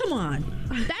 come on.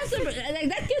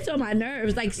 That gets on my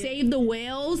nerves. Like, Save the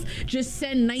Whales, just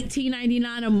send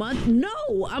 $19.99 a month.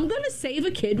 No, I'm gonna save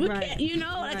a kid with kids. You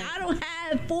know, like I don't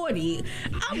have 40.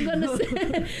 I'm gonna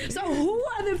send. So who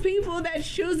are the people that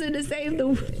choosing to save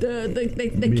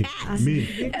the cats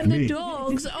and the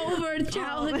dogs over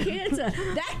childhood cancer?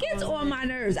 That gets on my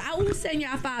nerves. I will send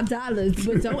y'all $5,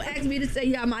 but don't ask me to send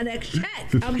y'all my next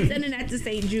check. I'm sending that to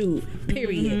St. Jude.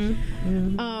 Period.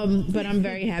 But I'm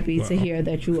very happy to hear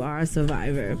that you are a survivor.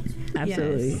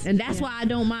 Absolutely. Yes. And that's why I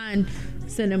don't mind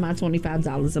sending my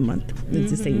 $25 a month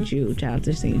to St. Jude, child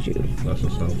to St. Jude. That's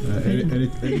what's up.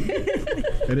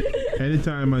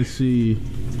 Anytime I see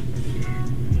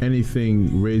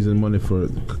anything raising money for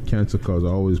cancer cause, I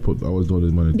always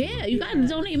donate money. Yeah, you gotta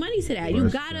donate money to that. You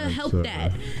gotta help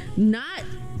that. Not,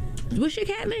 what's your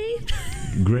cat name?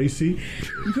 Gracie,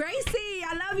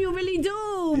 I love you, really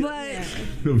do, but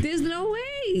there's no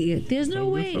way. There's no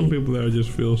way. Some people that just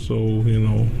feel so,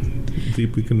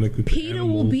 deeply connected to Peter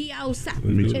animals. will be outside.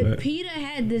 If Peter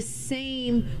had the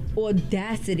same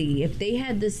audacity, if they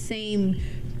had the same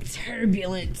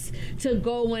turbulence to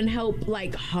go and help,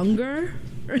 like, hunger,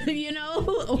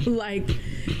 or like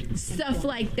stuff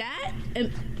like that,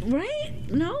 right?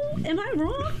 No? Am I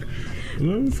wrong?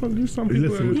 There's some people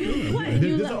there's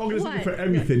an organization for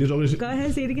everything. Go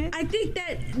ahead, say it again. I think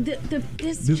that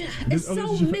it's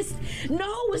so missed. No,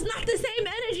 it's not the same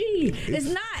energy.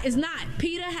 It's not.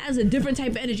 Peter has a different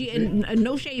type of energy, and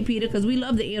no shade, Peter, because we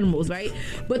love the animals, right?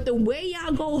 But the way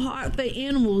y'all go hard for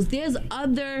animals, there's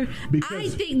other. I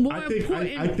think more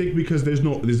important. I think because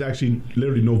there's actually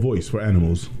literally no voice for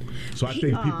animals, so I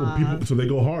think people so they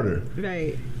go harder.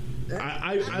 Right.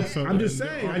 I'm just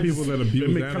saying. People that abuse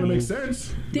animals. It kind of makes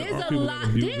sense. There's a lot.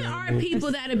 There are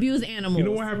people that abuse animals. You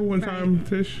know what happened one time,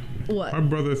 Tish? What? Our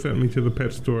brother sent me to the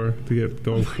pet store to get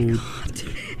dog food.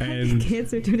 And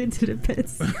kids are turned into the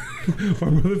pets. My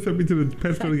brother sent me to the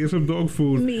pet store to get some dog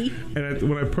food. Me. And at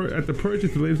the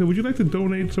purchase, the lady said, "Would you like to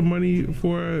donate some money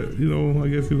for, I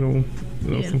guess,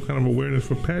 some kind of awareness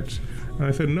for pets?" And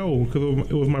I said no, because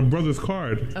it was my brother's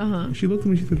card. She looked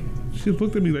at me. She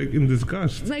looked at me like in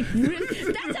disgust. Like,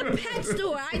 that's a pet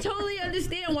store. I totally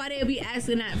understand why they'd be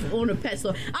asking that on a pet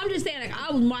store. I'm just saying, like,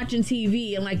 I was watching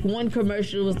TV and like one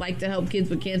commercial was like to help kids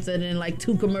with cancer, and then like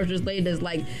two commercials later is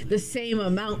like the same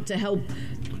amount to help.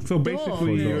 So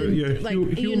basically,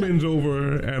 humans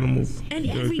over animals. And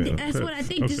everything. That's what I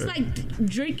think. Okay. Just like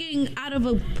drinking out of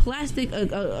a plastic,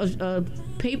 a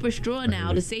paper straw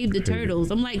now to save the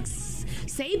turtles. I'm like,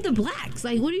 save the blacks.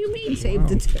 Like, what do you mean save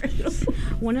the turtles?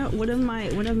 One of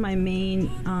my main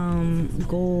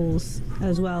goals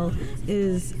as well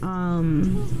is I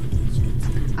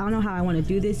don't know how I want to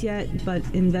do this yet, but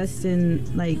invest in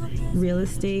like real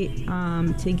estate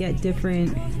to get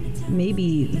different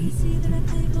maybe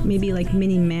like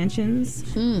mini mansions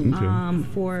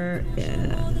for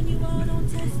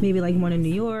maybe like one in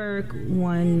New York,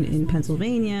 one in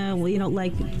Pennsylvania. Well,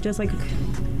 like just like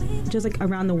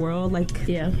around the world, like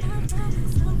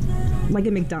like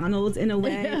a McDonald's in a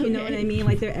way. Okay. You know what I mean?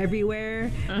 Like they're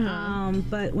everywhere.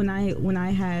 But when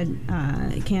I had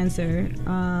cancer,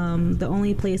 the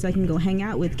only place I can go hang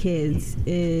out with kids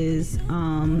is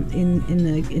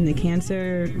in the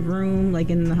cancer room, like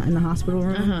in the hospital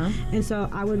room. And so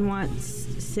I would want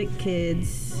sick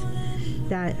kids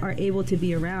that are able to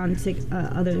be around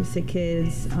other sick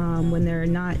kids when they're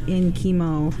not in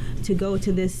chemo to go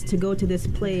to this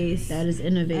place that is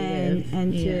innovative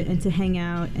and to hang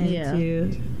out and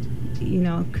to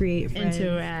create friends.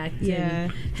 Interact,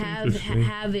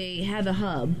 have a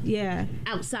hub,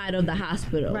 outside of the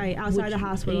hospital, right outside the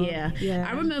hospital.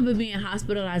 I remember being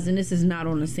hospitalized, and this is not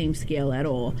on the same scale at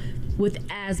all, with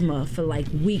asthma for like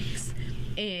weeks,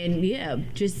 and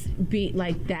just be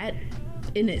like that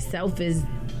in itself is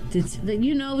just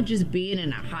being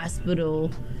in a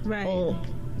hospital, right?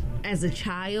 as a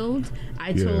child,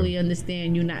 I totally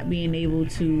understand you not being able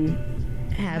to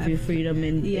have your freedom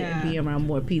and be around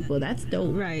more people. That's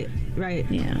dope. Right.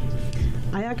 Yeah.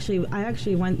 I actually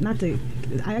went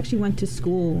to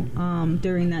school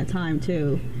during that time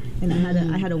too, and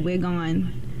I had a wig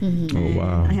on. Mm-hmm. Oh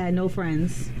wow! I had no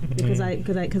friends because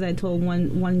I told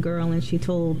one girl and she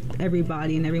told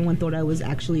everybody, and everyone thought I was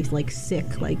actually like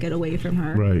sick. Like, get away from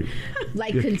her. Right.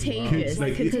 Like contagious.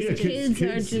 Kids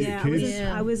are just.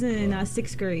 I was in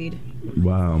 6th grade.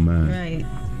 Wow, man. Right.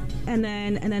 And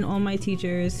then all my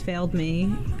teachers failed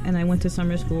me, and I went to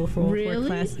summer school for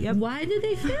class. Yep. Why did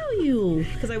they fail you?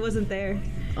 Because I wasn't there.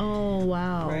 Oh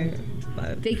wow. Right.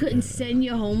 But they couldn't send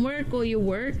your homework or your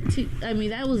work to, I mean,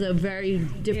 that was a very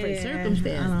different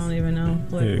circumstance. I don't even know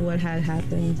what had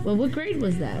happened. Well, what grade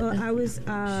was that? Well, I was she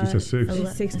said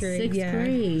 6th grade. 6th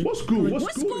grade. What school?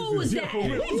 What school was that?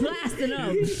 Who's blasting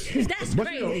them? That's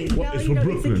crazy. It's from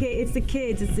Brooklyn. It's the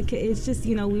kids. It's just,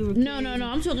 we were kids. No.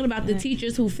 I'm talking about the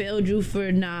teachers who failed you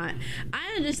for not.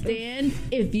 I understand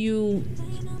if you,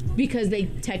 because they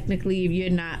technically, if you're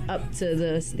not up to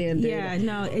the standard. Yeah,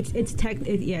 no, it's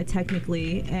technically,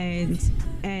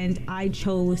 and I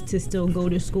chose to still go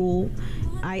to school.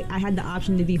 I had the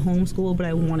option to be homeschooled, but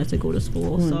I wanted to go to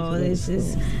school. So it's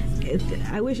just,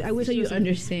 I wish. So you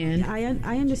understand?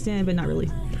 I understand, but not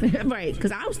really. Right,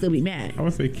 because I would still be mad. I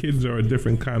would say kids are a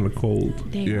different kind of cold.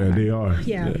 They are.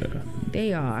 Yeah.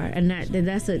 They are, and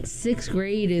that's at 6th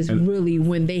grade is really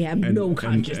when they have no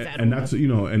conscience at all. And that's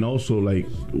and also like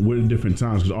we're in different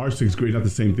times because our 6th grade is not the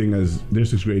same thing as their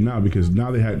 6th grade now, because now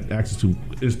they had access to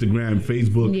Instagram,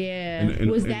 Facebook. Yeah,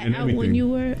 was that out everything. When you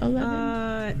were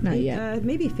 11? Not yet.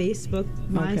 Maybe Facebook,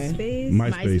 MySpace.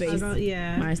 MySpace.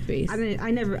 Yeah, MySpace.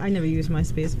 I never used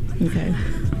MySpace.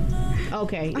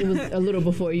 Okay, it was a little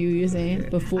before you're saying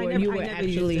before you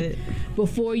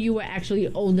were actually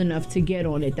old enough to get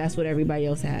on it. That's what everybody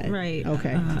else had. Right.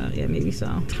 Okay. Yeah, maybe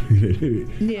so. Yeah, she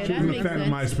that was makes a fan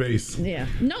sense. of MySpace. Yeah.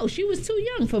 No, she was too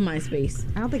young for MySpace.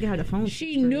 I don't think I had a phone.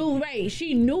 She knew, right?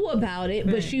 She knew about it,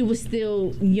 but she was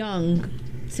still young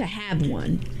to have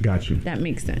one. Got you. That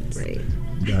makes sense. Right.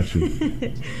 Got you.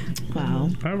 Wow.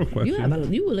 I have a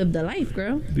question. You lived a life,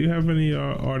 girl. Do you have any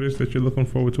artists that you're looking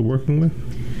forward to working with?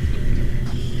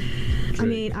 I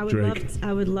mean, I would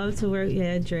love to work.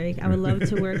 Yeah, Drake. I would love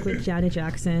to work with Janet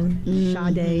Jackson,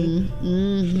 Sade.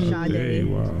 Sade.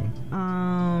 Wow.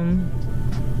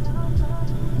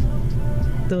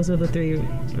 Those are the three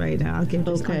right now. I'll give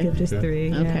just 3.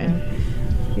 Yeah. Okay.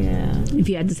 Yeah. If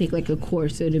you had to take like a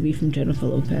course, it'd be from Jennifer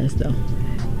Lopez, though.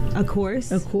 A course?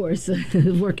 A course.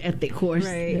 Work ethic course.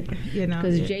 Right.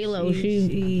 Because J-Lo,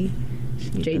 Jenny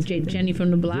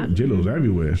from the block. J-Lo's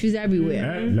everywhere. She's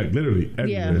everywhere. Like literally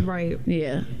everywhere. Yeah, right.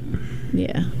 Yeah.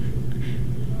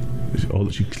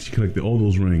 She collected all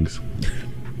those rings.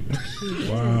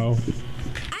 Wow.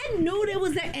 I knew there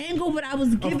was an angle, but I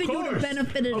was giving you the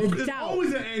benefit of the There's doubt.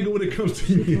 always an angle when it comes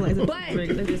to me. But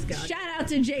shout out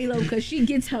to J-Lo because she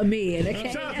gets her man.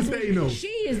 Okay, shout out to Thanos. She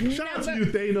is shout out to you,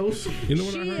 Thanos. You know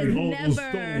what I heard? All those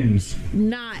stones.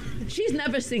 She's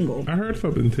never single. I heard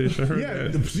something, Tish. I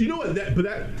heard that. You know what?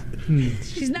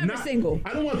 She's never single.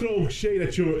 I don't want to throw shade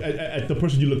at at the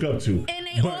person you look up to. And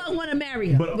they all want to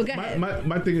marry her. But go ahead.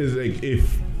 My thing is like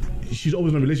if she's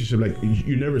always in a relationship, like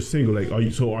you're never single. Like are you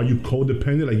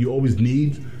codependent? Like you always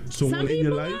need someone in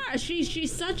your life? Are.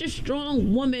 She's such a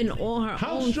strong woman on her own.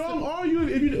 How strong are you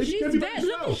if you can't be by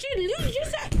yourself? Look, you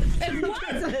said what?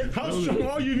 How strong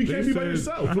are you if you can't be by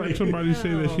yourself? I heard somebody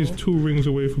say that she's 2 rings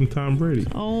away from Tom Brady.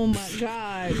 Oh my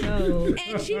God. No.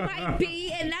 And she might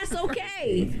be, and that's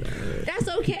okay. That's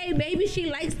okay. Maybe she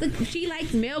likes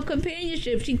male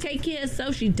companionship. She take care of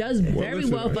herself. She does very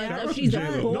well for herself. She's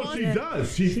a boss. No, she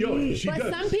does. She but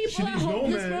does. Some people are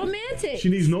hopeless romantic. She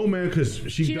needs no man because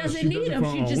she doesn't need him.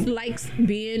 She just likes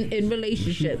being in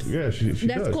relationships. She that's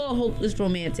does. called hopeless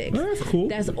romantic. Well, that's cool.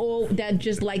 That's all. That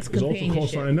just likes companionship. It's also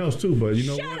called something else too, but you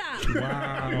know Shut what?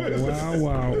 up!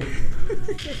 Wow.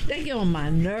 They get on my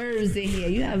nerves in here.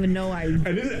 You have no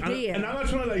idea. And I'm not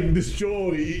trying to like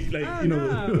destroy, like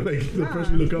the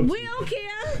person you look up to. We don't care.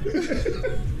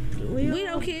 We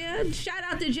don't care. Shout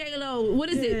out to J-Lo. What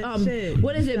is it?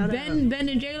 What is it? Ben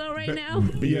and J-Lo right now?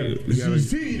 Yeah.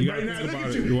 See, right now. Look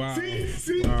at you. Wow.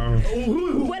 See? Wow.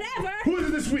 Whatever. Who is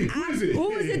it this week?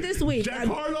 Who is it this week? Jack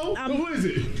Harlow? Who is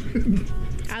it?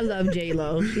 I love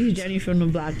J-Lo. She's Jenny from the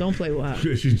block. Don't play with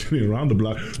her. She's Jenny around the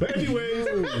block. But anyways,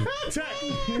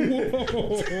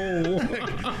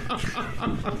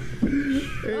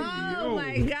 Oh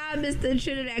my God, Mr.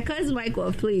 Trinidad. Cut his mic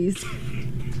off, please.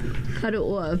 Cut it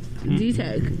off.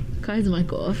 D-teck. Cut his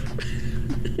mic off.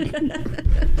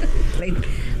 Like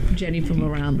Jenny from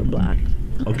around the block.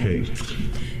 Okay.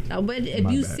 But if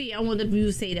My you bad. see, I wonder if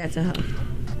you say that to her.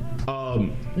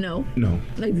 No.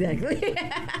 Exactly.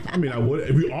 I mean, I would.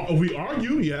 If we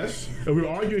argue, yes. If we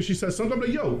argue and she says something, I'm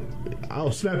like, yo,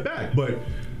 I'll snap back. But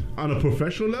on a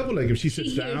professional level, like if she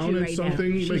sits down and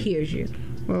something, she like, hears you.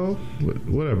 well,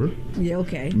 whatever. Yeah,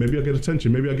 okay. Maybe I'll get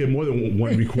attention. Maybe I'll get more than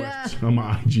one request on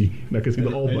my IG. I can see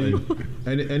the all button.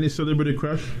 Any celebrity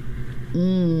crush?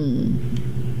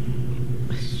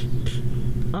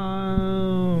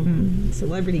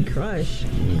 Celebrity crush.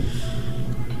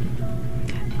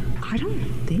 I don't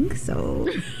think so.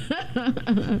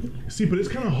 See, but it's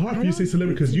kind of hard for you to say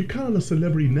celebrity because you're kind of a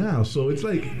celebrity now. So it's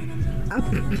like,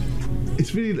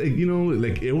 it's really like, you know,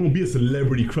 like it won't be a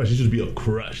celebrity crush. It just be a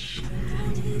crush.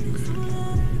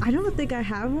 I don't think I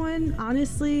have one,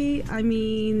 honestly. I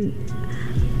mean,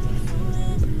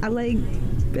 I like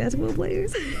basketball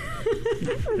players.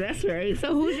 That's right.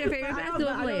 So who's your favorite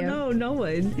basketball player? I don't know, no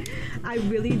one. I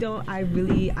really don't. I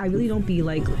really don't be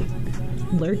like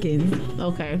lurking.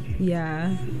 Okay.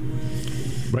 Yeah.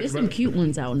 There's some cute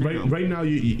ones out now. Right now,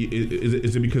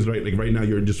 is it because right now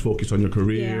you're just focused on your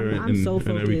career I'm so focused.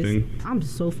 and everything? I'm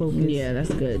so focused. Yeah,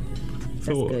 that's good.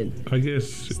 That's good. I guess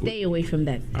stay away from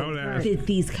that. I would ask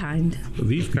these kind.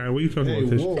 These kind. What are you talking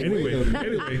about? whoa, Anyway.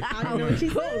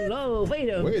 Wait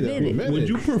a minute. Would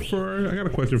you prefer? I got a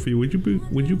question for you.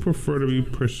 Would you prefer to be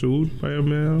pursued by a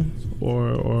male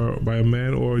or by a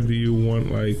man, or do you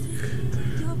want like?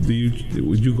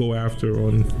 Would you go after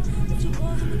on?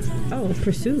 Oh,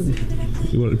 pursued.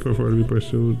 You want to prefer to be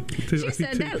pursued?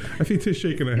 I see Tish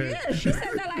shaking her head. Yeah, she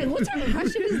said that like, what type of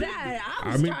question is that?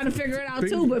 I was trying to figure it out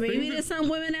too, but maybe there's some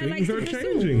women that like to pursue.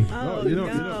 Changing. Oh, you know,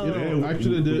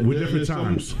 actually, with different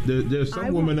times. There's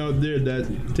some women out there that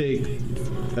take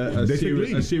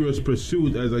a serious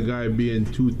pursuit as a guy being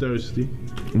too thirsty.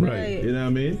 Right. You know what I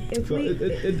mean?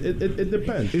 It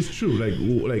depends. It's true. Like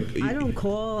I don't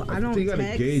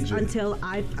text until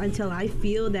I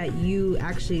feel that you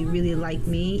actually really like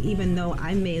me, even though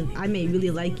I may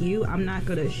really like you. I'm not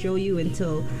gonna show you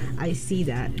until I see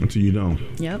that. Until you know.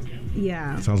 Yep.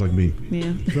 Yeah. Sounds like me.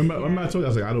 Yeah. Remember I told you, I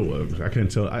was like, I can't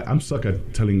tell. I'm stuck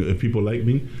at telling if people like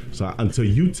me. So until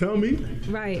you tell me,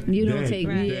 right? You don't take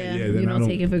you don't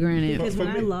take it for granted. Because when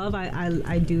I love,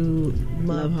 I do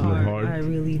love hard. I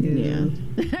really do. Yeah.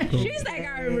 She's like,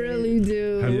 I really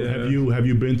do. Have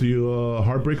you been through your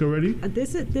heartbreak already?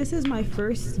 This is my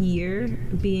first year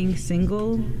being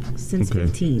single since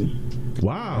 15.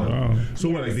 Wow. So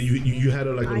what? Like you had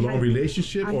a long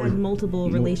relationship? I had multiple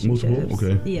relationships. Multiple?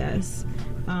 Okay. Yes.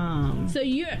 So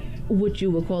you're what you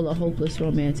would call a hopeless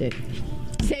romantic.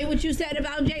 Say what you said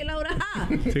about J-Lo to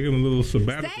her. Taking a little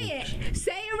sabbatical.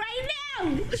 Say it right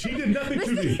now. She did nothing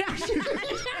to me.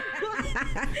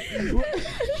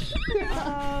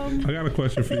 I got a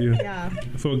question for you. Yeah.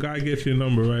 So a guy gets your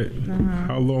number, right? Uh-huh.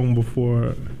 How long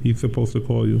before he's supposed to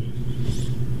call you?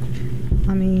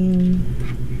 I mean,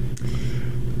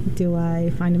 do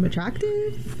I find him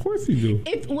attractive? Of course you do.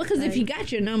 Because if he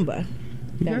got your number,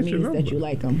 that means that you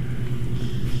like him.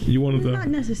 You wanted to... Not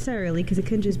necessarily, because it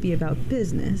could just be about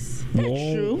business. That's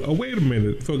true. Oh, wait a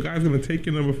minute. So a guy's going to take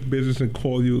your number for business and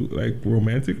call you, like,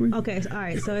 romantically? Okay, all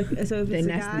right. So if it's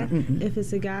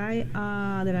a guy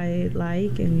that I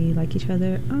like and we like each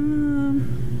other,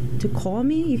 to call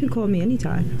me, you can call me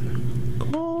anytime.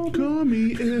 Call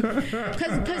me.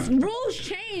 Because rules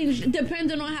change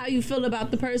depending on how you feel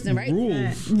about the person, right?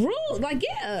 Rules, like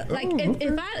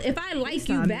if I like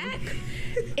you back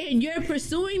and you're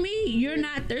pursuing me, you're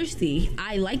not thirsty.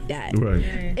 I like that. Right.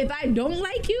 If I don't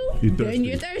like you, then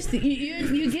you're thirsty.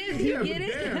 You get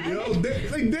it. Damn, yo,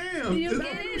 damn. You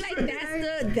get it. Like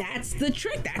that's the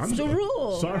trick. That's the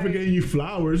rule. Sorry for getting you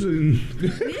flowers and.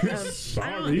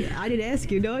 Sorry. I didn't ask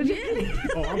you, don't you?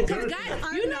 Oh, I'm thirsty.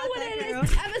 You know what it is.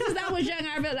 Ever since I was young,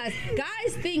 I realized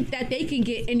guys think that they can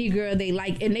get any girl they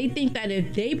like, and they think that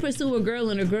if they pursue a girl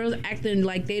and a girl's acting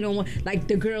like they don't want, like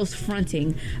the girl's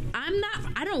fronting. I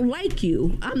don't like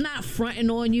you. I'm not fronting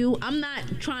on you. I'm not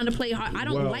trying to play hard. I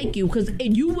don't like you because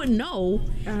you would know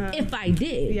if I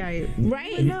did. Yeah,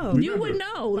 right? You would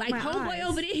know. Like homeboy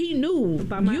over there, he knew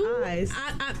by my eyes.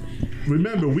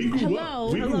 Remember, we grew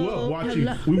up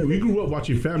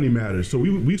watching Family Matters, so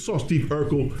we saw Steve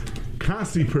Urkel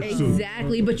constantly pursue.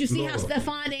 Exactly, but you see how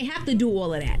Stefan didn't have to do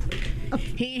all of that.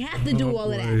 He didn't have to do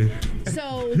all of that.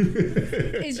 So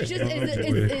it's just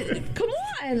come on.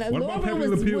 What about Laura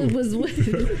was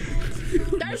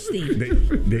thirsty. They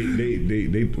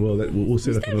we'll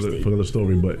say that for another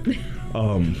story, but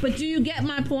but do you get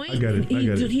my point? I get it.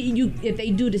 If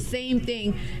they do the same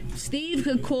thing, Steve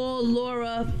could call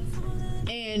Laura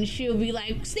and she'll be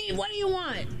like, Steve, what do you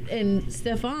want? And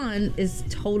Stefan is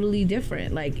totally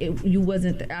different. Like you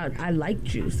wasn't. I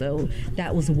liked you, so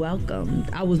that was welcome.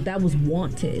 That was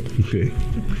wanted. Okay.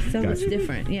 So it's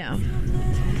different. Yeah.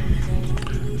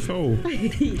 So,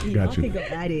 got you. Go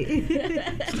at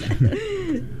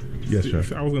it. Yes, sir.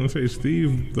 I was gonna say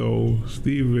Steve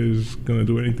is gonna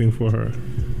do anything for her.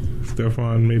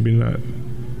 Stefan, maybe not.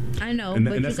 I know,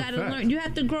 but you gotta learn. You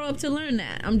have to grow up to learn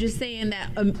that. I'm just saying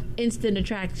that instant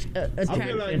attraction. I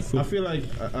feel like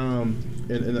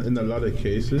in a lot of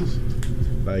cases,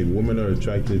 like women are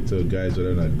attracted to guys that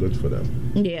are not good for them.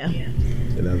 Yeah.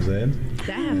 You know what I'm saying?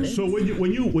 That happens. So when you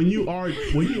are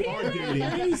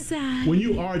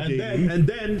dating, and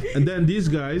then these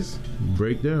guys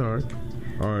break their heart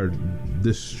or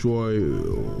destroy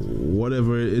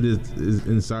whatever it is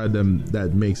inside them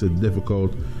that makes it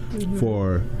difficult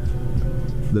for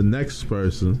the next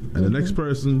person, and the next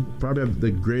person probably have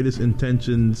the greatest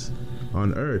intentions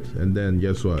on earth, and then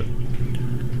guess what?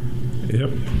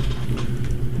 Yep.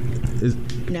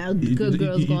 Now good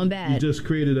girls going bad. You just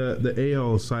created the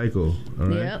a-hole cycle, all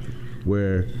right? Yep.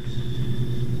 Where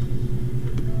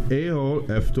a-hole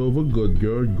effed over good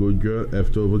girl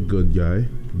effed over good guy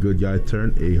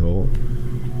turned a-hole.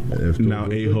 Now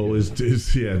a-hole is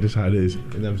yeah, this how it is. You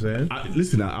know what I'm saying?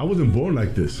 Listen, I wasn't born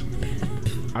like this.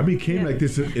 I became like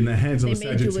this in the hands of a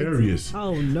Sagittarius.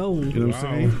 Oh no! You know what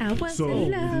I'm saying? I was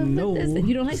in love with this.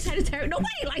 You don't like Sagittarius?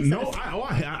 Nobody likes us.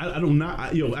 I do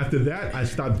not. After that, I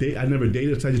stopped dating. I never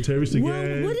dated a Sagittarius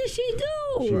again. What did she do?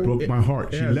 She broke my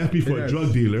heart. She left me for a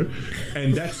drug dealer,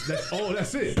 and that's it.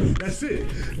 That's it.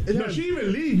 No, she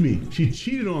even leave me. She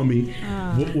cheated on me.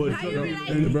 How you like,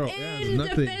 in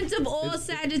defense of all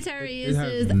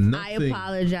Sagittariuses, I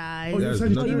apologize.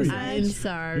 I'm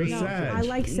sorry. No, I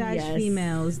like Sag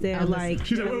females. They're like.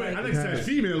 She's like, wait, I like Sag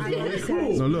females.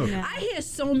 Cool. No, look. I hear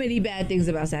so many bad things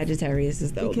about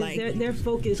Sagittariuses, though. Because they're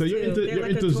focused. So you're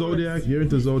into Zodiac. You're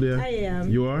into Zodiac. I am.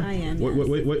 You are. I am.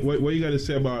 What you got to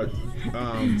say about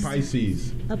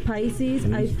Pisces? A Pisces,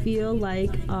 I feel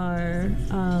like are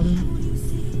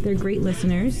they're great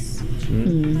listeners.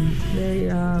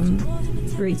 They're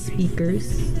great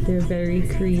speakers. They're very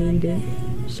creative.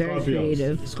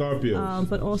 Scorpios.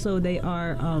 But also they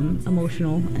are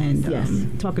emotional and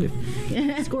talkative.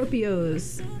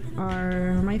 Scorpios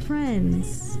are my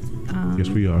friends. Yes,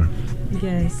 we are.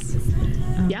 Yes.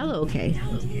 Y'all okay?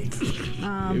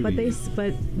 My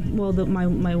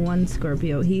one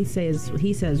Scorpio, he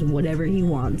says whatever he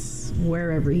wants,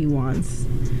 wherever he wants.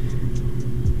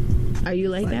 Are you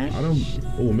like that? I don't.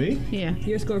 Oh, me? Yeah.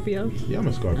 You're a Scorpio? Yeah, I'm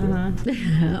a Scorpio. I'm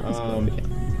a Scorpio.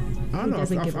 I don't know. I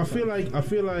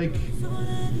feel like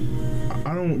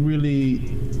I don't really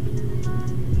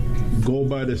go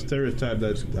by the stereotype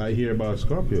that I hear about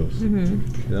Scorpios. You know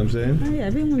what I'm saying? Oh, yeah,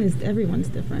 everyone's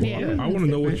different. Yeah. I want to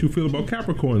know what you feel about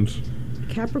Capricorns.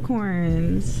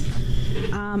 Capricorns.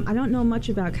 I don't know much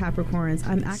about Capricorns.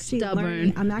 I'm actually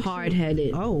stubborn,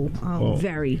 hard-headed. Oh,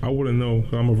 very. I wouldn't know.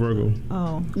 I'm a Virgo.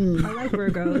 Oh, I like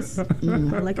Virgos.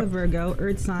 I like a Virgo.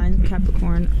 Earth sign,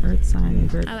 Capricorn, Earth sign, and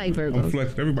Virgo. I like Virgos. I'm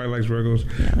flexed. Everybody likes Virgos.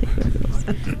 Yeah, I like Virgos.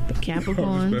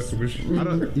 Capricorns.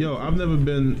 I've never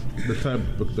been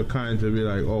the kind to be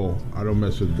like, oh, I don't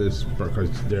mess with this because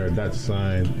they're that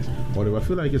sign. Whatever. I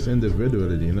feel like it's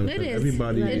individuality. You know, it is.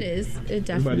 Everybody. It is. It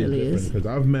definitely is. Because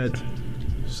I've met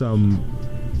some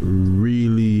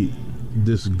really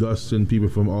disgusting people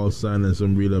from all signs and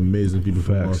some really amazing people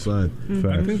from all signs.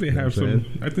 I think they have some.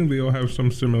 I think they all have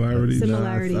some similarities.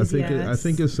 I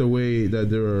think it's a way that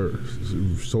they are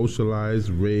socialized,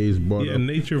 raised, brought up.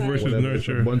 Nature versus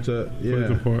nurture. It's a bunch of plays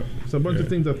a part. It's a bunch of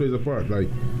things that plays a part. Like,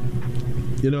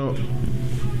 you know,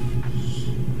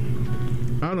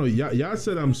 I don't know. Y'all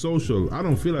said I'm social. I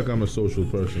don't feel like I'm a social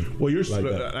person. Well, you're. Like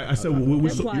I said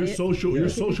you're social. You're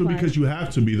social because you have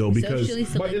to be though. Because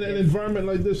but in an environment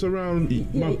like this around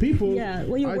my people,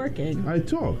 when you're working, I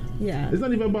talk. Yeah, it's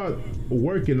not even about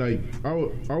working. Like I'm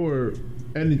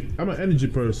an energy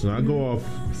person. I go off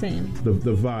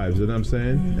the vibes. You know what I'm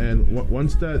saying? And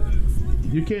once that.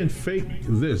 You can't fake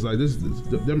this. Like this,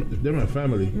 they're my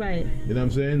family. Right. You know what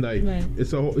I'm saying? Like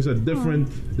it's a different.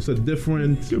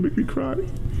 You'll make me cry.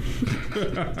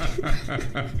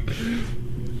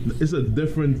 It's a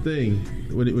different thing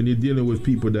when you're dealing with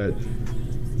people that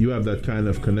you have that kind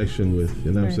of connection with.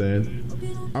 You know what I'm saying?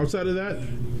 Outside of that,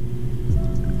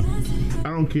 I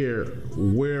don't care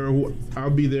where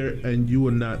I'll be there, and you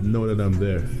will not know that I'm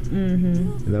there. You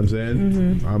know what I'm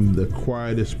saying? I'm the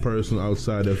quietest person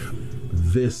outside of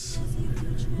this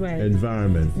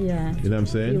environment. Yeah. You know what I'm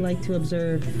saying? You like to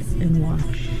observe and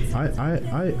watch.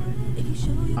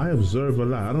 I observe a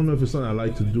lot. I don't know if it's something I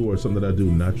like to do or something that I do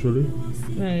naturally.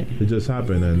 Right. It just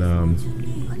happened,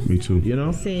 and me too. You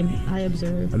know. Same. I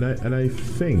observe. And I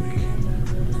think.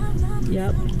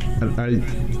 Yep. And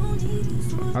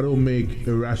I don't make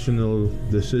irrational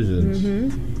decisions.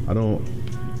 Mm-hmm. I don't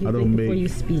think make before you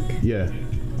speak. Yeah,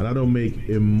 and I don't make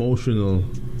emotional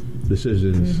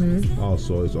decisions. Mm-hmm.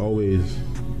 Also, it's always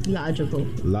logical.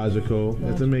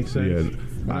 Does that make sense?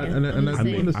 Yeah.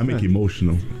 I make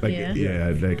emotional. Like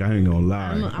Yeah. like I ain't gonna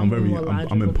lie.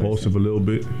 I'm impulsive a little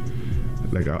bit.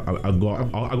 Like I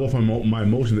go from my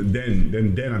emotions, then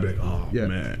I be like, oh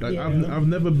man. Like I've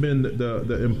never been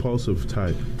the impulsive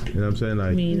type. You know what I'm saying?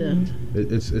 Like me either.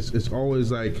 It's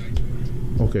always like,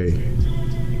 okay.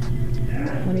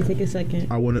 Let me take a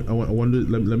second. I want to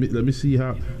let me see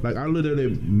how. Like I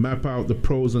literally map out the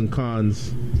pros and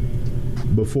cons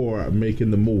before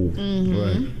making the move. Mm-hmm.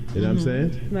 Right. You know what I'm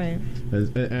saying? Right.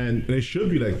 And it should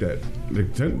be like that.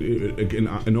 Like in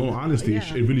all honesty,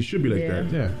 it really should be like that.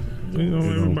 Yeah. You know,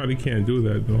 everybody can't do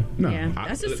that though. No, yeah,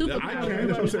 that's a superpower. I can.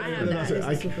 That's what I'm saying. I have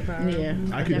that. Yeah,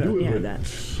 I can do it. Have that.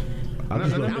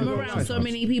 I'm around so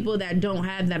many people that don't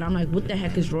have that. I'm like, what the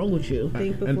heck is wrong with you?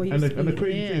 Think before you speak. And the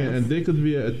crazy thing, and they could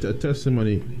be a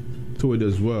testimony to it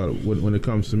as well when it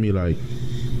comes to me. Like,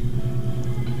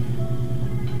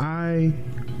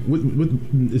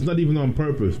 it's not even on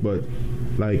purpose, but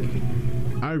like,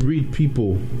 I read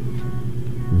people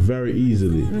very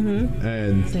easily,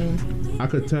 and Same. I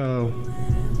could tell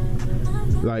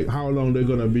like how long they're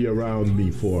gonna be around me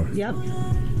for. Yep.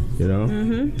 You know,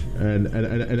 and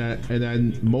I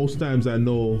most times I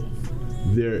know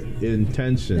their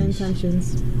intentions.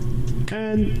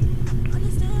 And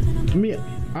me,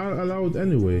 I'll allow it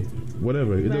anyway.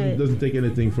 Whatever, it doesn't take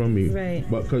anything from me. Right.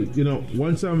 But cause you know,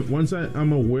 once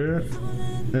I'm aware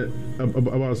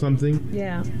about something,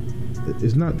 yeah,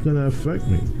 it's not gonna affect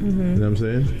me. You know what I'm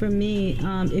saying? For me,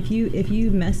 if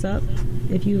you mess up,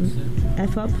 if you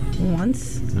F up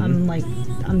once,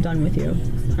 I'm done with you.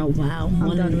 Oh wow,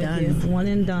 One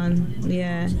and done.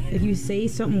 Yeah. If you say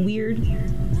something weird,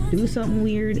 do something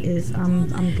weird, I'm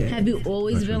good. Have you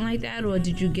always been like that, or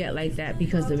did you get like that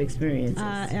because of experiences?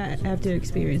 After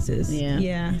experiences. Yeah.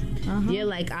 Yeah. You're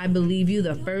like, I believe you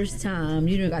the first time.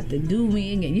 You didn't got to do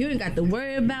me, and you didn't got to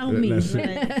worry about me.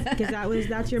 Because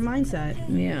that's your mindset.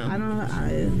 Yeah. I don't know.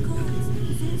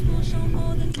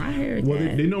 I heard well,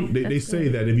 that. They say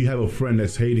that if you have a friend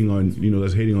that's hating on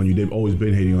you, they've always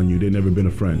been hating on you. They've never been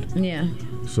a friend. Yeah.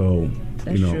 So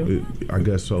That's true. I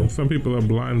guess so. Some people are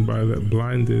blind to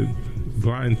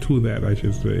that, I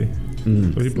should say.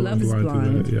 Some people Love is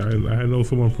blind. To that. Yeah, I know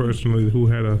someone personally who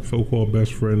had a so-called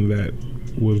best friend that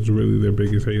was really their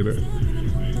biggest hater.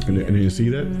 And they didn't see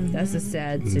that? That's a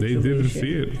sad situation. They didn't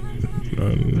see it.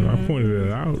 I pointed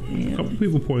it out. A couple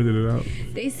people pointed it out.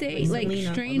 They say like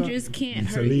strangers can't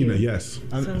hurt Selena, you. yes.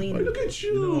 Selena. Look at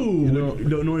you.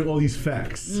 Knowing all these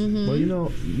facts. But you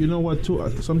know what too?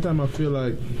 Sometimes I feel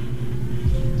like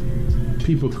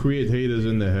people create haters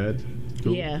in their head.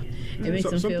 Too. Yeah, it makes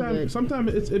them feel good.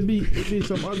 Sometimes it be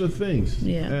some other things.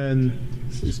 Yeah. And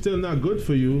it's still not good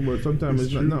for you, but sometimes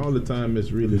it's not all the time.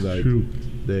 It's really like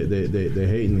they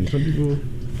hating. Some people.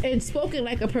 It's spoken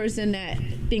like a person that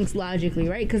thinks logically,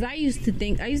 right? Because I used to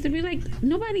be like,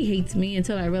 nobody hates me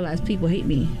until I realized people hate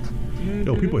me.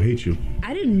 Yo, people hate you.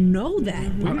 I didn't know that.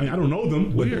 I don't know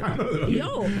them.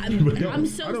 Yo, I'm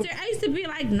so serious. I used to be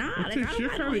like, nah, like,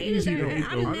 I don't hate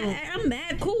it. I'm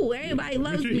mad cool. Everybody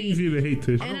loves me. Easy to hate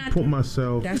Tish. I don't put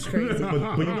myself. That's crazy.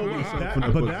 but you know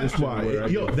what? That's why.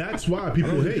 That's why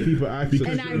people hate. People actually.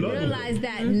 And I realize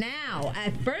that now.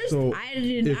 At first,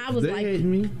 I was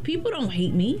like, people don't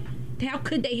hate me. How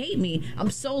could they hate me? I'm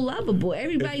so lovable.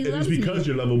 Everybody loves me. It's because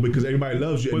you're lovable, because everybody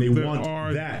loves you, and they want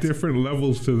that. There are different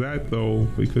levels to that, though,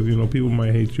 because people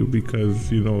might hate you because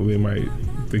they might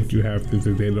think you have things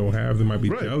that they don't have. They might be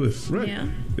jealous. Right. Yeah.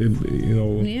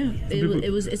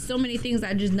 It's It's so many things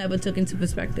I just never took into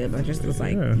perspective. I just was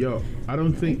like, yo, I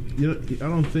don't think. Look at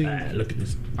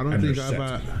this. I don't think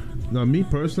I've. Now, me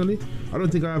personally, I don't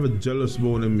think I have a jealous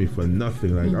bone in me for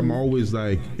nothing. Like, I'm always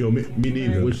like, me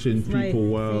neither. Wishing people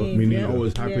well. Me neither.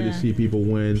 Always happy to see people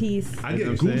win. Peace. I get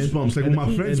goosebumps. Like, when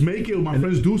my friends make it, when my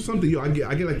friends do something, I get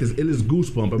like this illest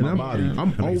goosebump in my body.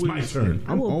 I'm always, it's my turn.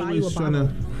 I'm always trying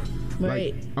to,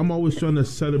 right. I'm always trying to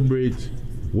celebrate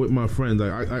with my friends.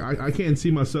 Like, I can't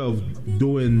see myself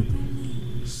doing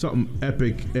something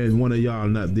epic and one of y'all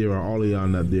not there or all of y'all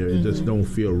not there. It just don't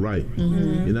feel right. You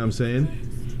know what I'm saying?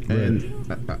 And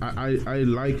I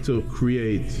like to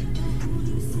create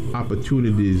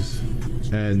opportunities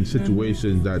and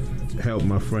situations that help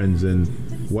my friends and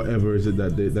whatever is it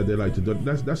that they like to do.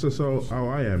 That's just how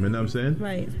I am, you know what I'm saying?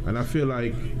 Right. And I feel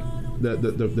like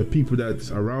the people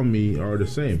that's around me are the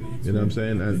same, you know what I'm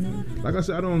saying? And like I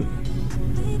said,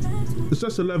 it's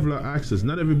just a level of access.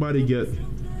 Not everybody get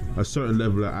a certain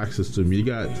level of access to me. You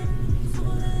got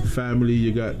family,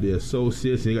 you got the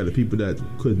associates, and you got the people that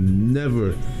could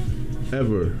never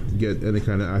ever get any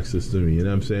kind of access to me, you know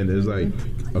what I'm saying? There's like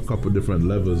a couple different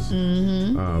levels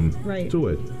to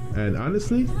it. And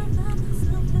honestly,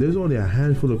 there's only a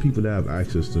handful of people that have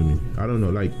access to me. I don't know,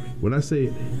 like when I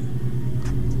say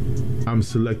I'm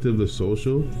selective to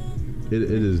social, it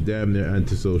is damn near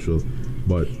antisocial.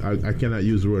 But I cannot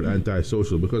use the word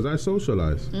antisocial because I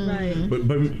socialize. Right. But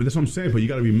that's what I'm saying. But you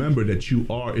got to remember that you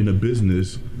are in a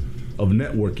business of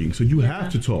networking, so you have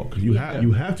to talk. You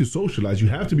have to socialize. You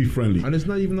have to be friendly. And it's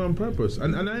not even on purpose.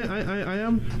 And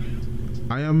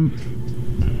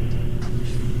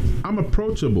I'm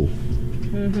approachable.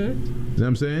 You know what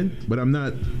I'm saying? But I'm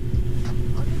not.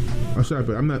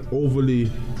 I'm not overly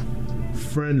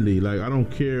friendly. Like I don't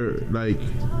care like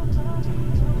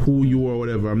who you are or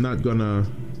whatever. I'm not gonna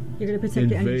protect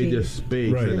your invade energy. your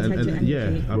space. Right. And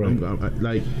yeah, I'm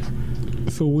like.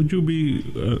 So would you be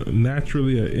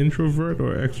naturally an introvert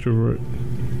or extrovert?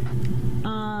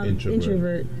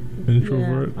 Introvert.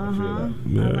 Introvert.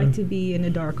 Yeah, I like to be in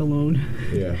the dark alone.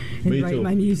 Yeah. And write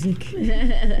my music.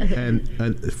 and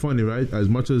it's funny, right? As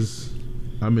much as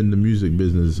I'm in the music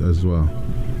business as well,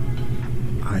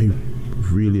 I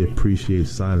really appreciate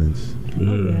silence.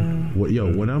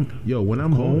 When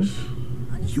I'm home,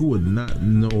 you would not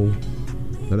know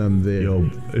that I'm there.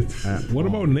 What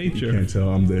about nature? You can't tell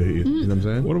I'm there. You know what I'm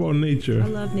saying? What about nature? I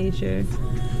love nature.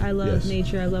 I love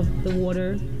nature. I love the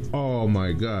water. Oh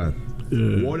my God.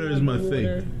 Water is my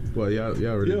thing. Well, y'all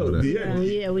already know that.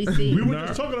 Yeah, we see. We were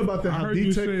just talking about that. I How heard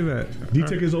you say that.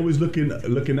 D-teck is always looking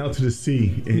out to the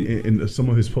sea in some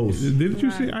of his posts. Didn't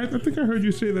you say? I think I heard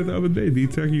you say that the other day.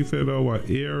 D-teck, you said, "Oh, what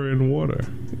air and water?"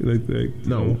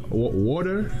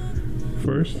 Water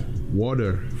first.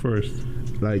 Water first.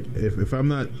 Like if I'm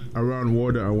not around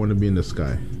water, I want to be in the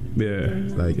sky. Yeah.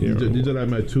 Like these are like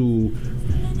my two.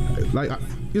 Like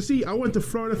you see, I went to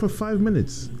Florida for 5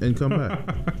 minutes and come back.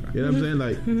 You know what I'm saying?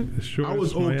 Like I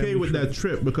was okay with that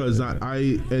trip because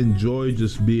I enjoy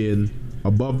just being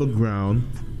above the ground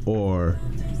or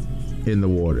in the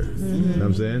water. You know what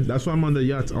I'm saying? That's why I'm on the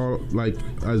yachts all like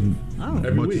as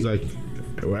much as I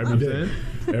every day.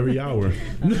 Every hour.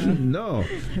 No,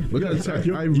 because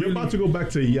you're about to go back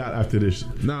to a yacht after this.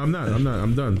 No, I'm not.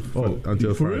 I'm done.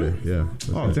 Until Friday. Real? Yeah.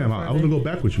 Oh damn! I was gonna go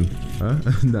back with you. Huh?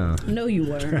 Nah. No, you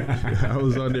were. I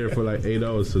was on there for like 8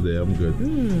 hours today. I'm good.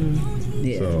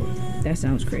 Yeah. So that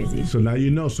sounds crazy. So now you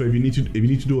know. So if you need to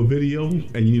do a video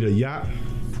and you need a yacht,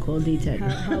 call D-teck.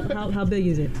 How big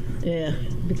is it? Yeah.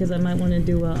 Because I might want to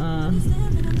do a.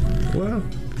 Well.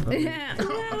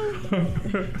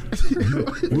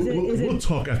 We'll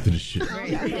talk after the shit.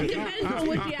 It depends on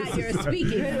what yacht you're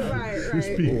speaking of. Right.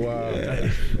 Wow.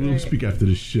 We'll speak after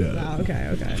the shit.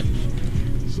 Okay.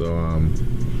 So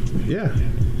yeah.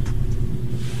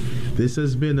 This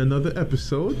has been another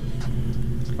episode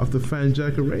of the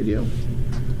Fanjacker Radio,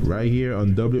 right here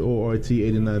on WORT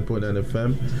 89.9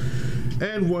 FM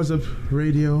and Wazzup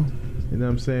Radio. You know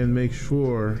what I'm saying? Make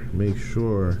sure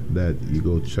that you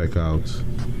go check out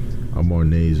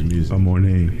Amornay's music.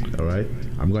 Amornay. All right?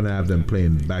 I'm going to have them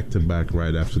playing back to back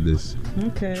right after this.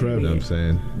 Okay. You know what I'm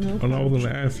saying? And I was going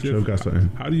to ask you, Trev got something.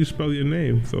 How do you spell your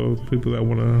name so people that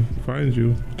want to find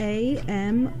you?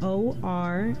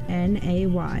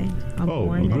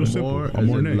 Amornay. Real simple. Amor as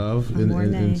Amornay. in love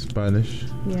in Spanish.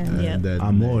 Yeah. And then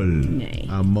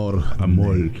Amor. That's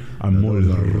amor.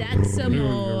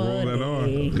 Roll that R.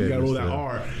 You gotta roll that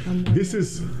R. This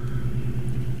is.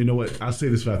 You know what? I'll say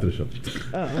this after the show.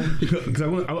 Because I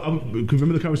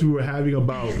remember the conversation we were having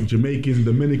about Jamaicans and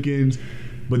Dominicans,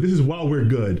 but this is while we're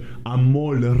good.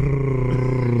 Amor. I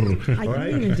can't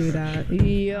even do that.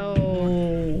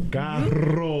 Yo.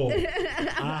 Carro.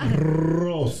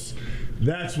 Arroz.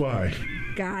 That's why.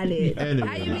 Got it. Anyway.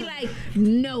 How you be like,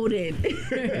 noted.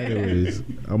 Anyways,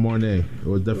 Amornay, it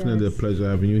was definitely a pleasure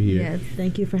having you here. Yes,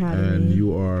 thank you for having me. And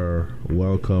you are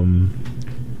welcome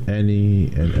any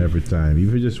and every time.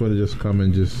 If you just want to just come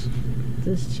and just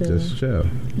chill.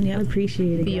 Yeah, I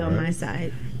appreciate it. Be on my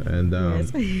side. And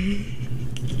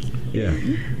yeah,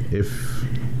 if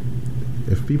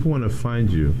people want to find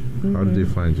you, how do they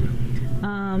find you?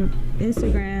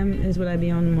 Instagram is what I be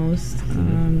on the most.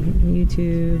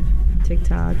 YouTube,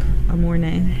 TikTok,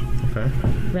 Amornay. Okay.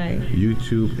 Right.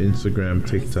 YouTube, Instagram,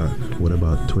 TikTok. What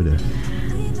about Twitter?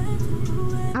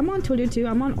 I'm on Twitter too.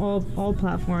 I'm on all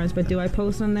platforms, but do I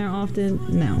post on there often?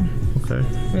 No. Okay.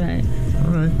 Right.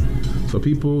 All right. So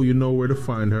people, you know where to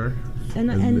find her. And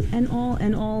all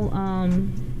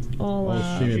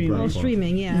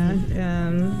streaming, yeah.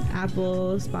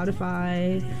 Apple,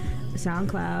 Spotify,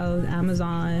 SoundCloud,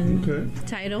 Amazon. Okay.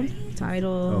 Tidal.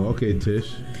 Oh, okay,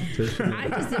 Tish. I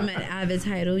just am an avid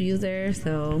Tidal user,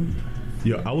 so.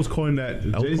 Yo, I was calling that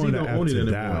app to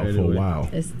dial for a while.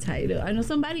 It's Tidal. I know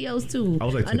somebody else too. I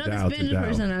was like, another Spanish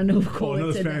person I know called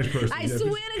another Spanish person. I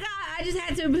swear to God, I just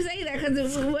had to say that because it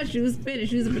was what she was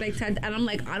Spanish. She was like, and I'm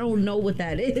like, I don't know what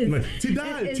that is. Like,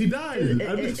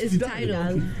 it's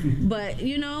Tidal. But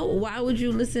you know, why would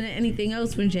you listen to anything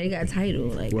else when Jay got Tidal?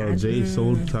 Like, well, Jay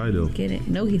sold Tidal. Get it?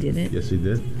 No, he didn't. Yes, he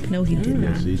did. No, he did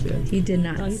not. Yes, he did. He did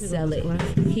not sell it.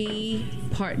 He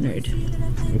partnered.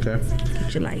 Okay.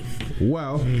 Get your life.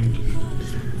 Well,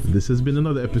 this has been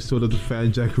another episode of the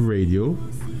Fanjacker Radio.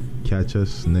 Catch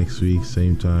us next week,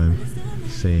 same time,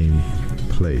 same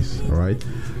place. All right.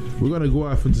 We're gonna go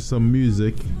off into some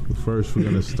music. First, we're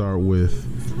gonna start with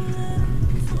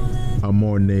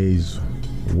Amornay's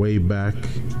 "Way Back,"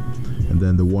 and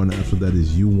then the one after that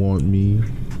is "You Want Me,"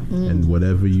 and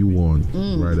 "Whatever You Want."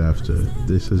 Right after.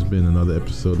 This has been another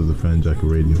episode of the Fanjacker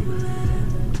Radio.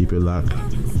 Keep it locked.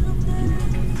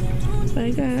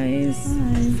 Bye, guys.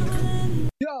 Bye.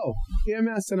 Yo, hear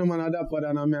me say no man a dapper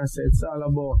than a me I say it's all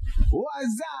about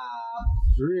Wazzup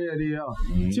Radio.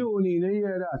 Tune in, you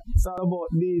hear that? It's all about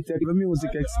D-teck, the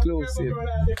music exclusive.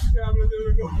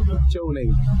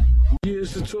 Tuning. Yeah,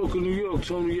 it's the talk of New York.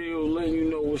 Tony Yayo letting you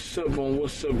know what's up on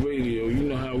Wazzup Radio. You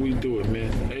know how we do it, man.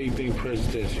 Everything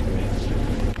presidential,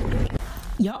 man.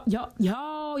 Yo,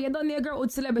 you done the girl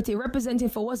with celebrity representing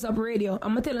for Wazzup Radio. I'm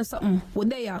gonna tell you something. What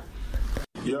they are?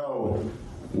 Yo,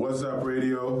 Wazzup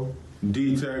Radio,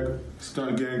 D-teck,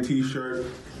 Stunt Gang T-shirt,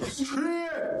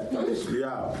 straight.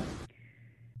 Yeah.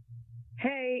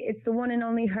 Hey, it's the one and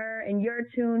only her, and you're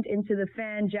tuned into the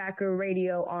Fanjacker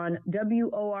Radio on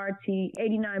WORT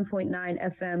 89.9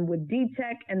 FM with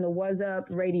D-teck and the Wazzup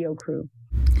Radio Crew.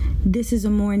 This is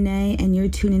Amornay, and you're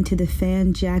tuned into the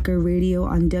Fanjacker Radio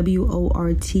on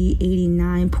WORT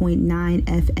 89.9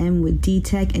 FM with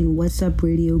D-teck and Wazzup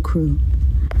Radio Crew.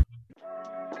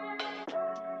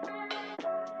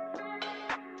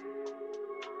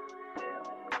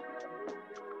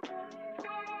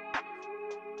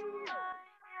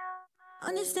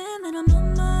 Understand that I'm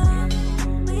on my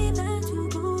way back to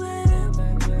go where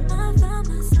I found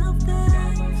myself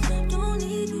there. Don't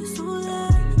need you so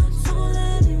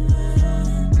anywhere.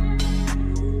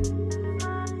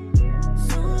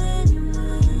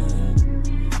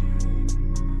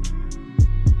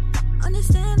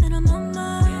 Understand that I'm on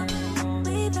my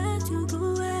way back to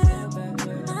go where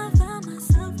I found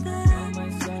myself there.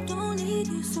 Don't need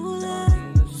you so anywhere.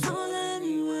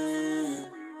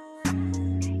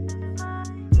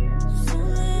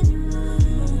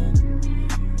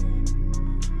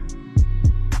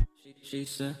 She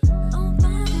said, oh, by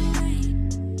the way,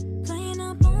 playing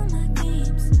up all my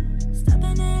games,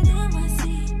 stopping at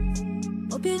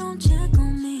NYC. Hope you don't check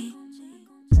on me.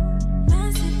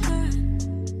 Massacre,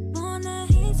 one that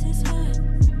hates his hurt,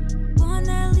 one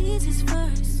that leads his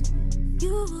first.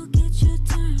 You will get your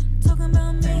turn. Talking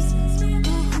about me,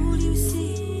 but who do you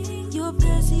see? Your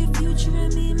past and your future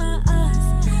and me, my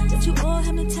eyes. That you all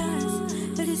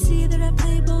hypnotized. Better see that I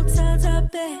play both sides, I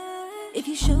bet. If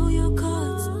you show your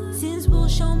cards, sins will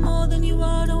show more than you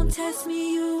are. Don't test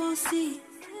me, you will see.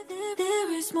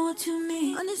 There is more to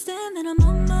me. Understand that I'm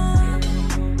on my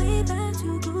way back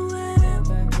to go where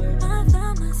I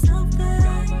found myself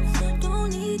there. Don't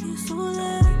need you so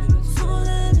anywhere.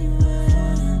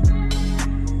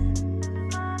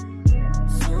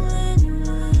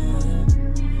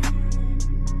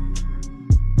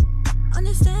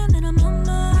 Understand that I'm on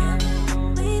my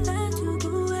way back to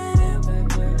go where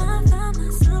I found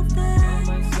myself there.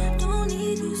 Don't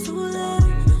need you so anywhere.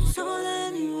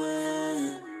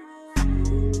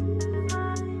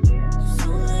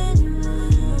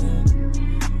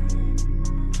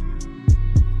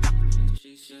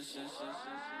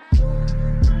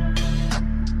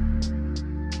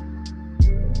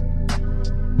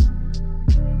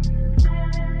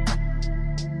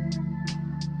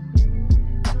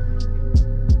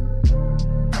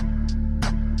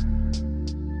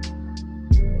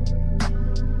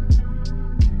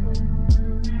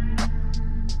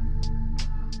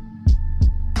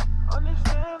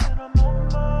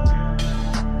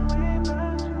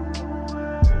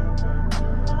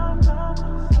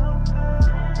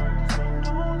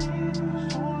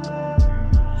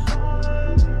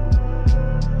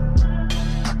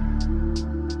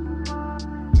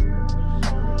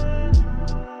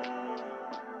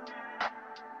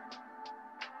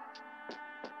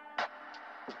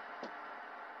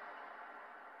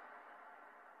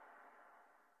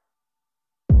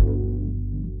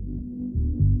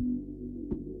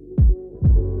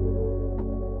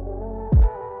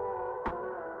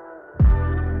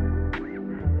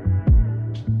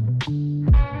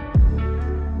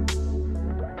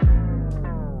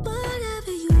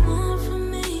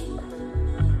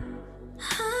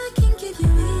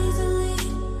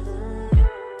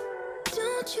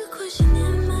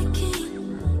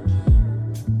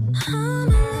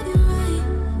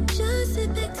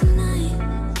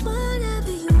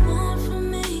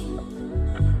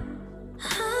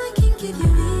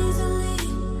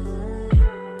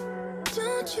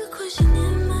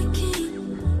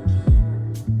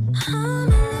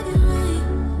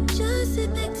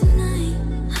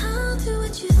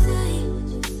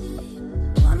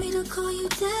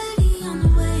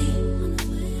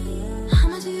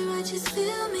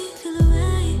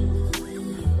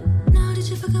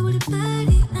 you fuck out with a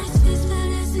baddie. Nice face,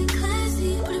 badass and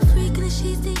classy. Put a freak in the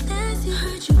sheets, they nasty.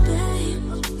 Heard you, babe.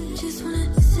 Just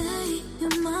wanna say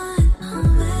you're mine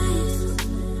always.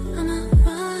 I'ma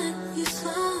ride you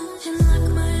slow and lock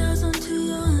my eyes onto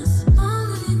yours.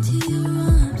 Falling into your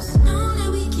arms. Know that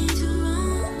we can't do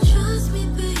wrong. Trust me,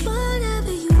 babe.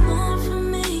 Whatever you want from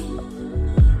me,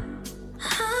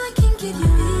 I can give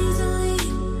you easily.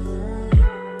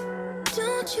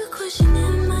 Don't you question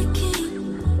in my king.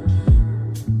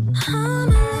 I'ma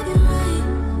love you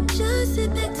right. Just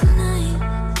sit back tonight.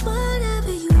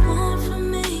 Whatever you want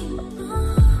from me,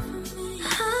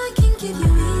 I can give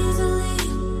you easily.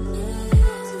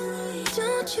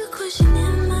 Don't you question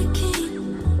in my king.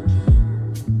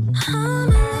 I'ma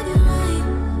love you right.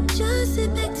 Just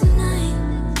sit back tonight.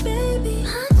 Baby, I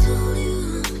told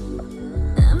you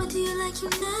I'ma do you like you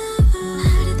never.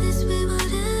 Had it this way,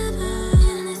 whatever.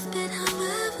 In this bed,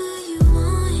 however you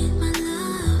want. My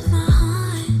love, my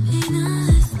heart, ain't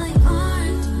us like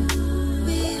art.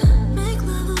 We make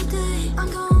love all day. I'm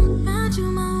gon' ride you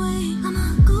my way. I'ma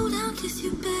go down, kiss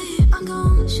you, babe. I'm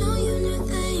gon' show you new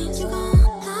things. You gon'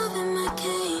 love in my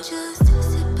cage. Just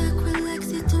sit back,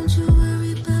 relax it. Don't you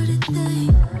worry about a thing.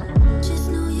 Just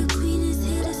know your queen is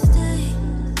here to stay.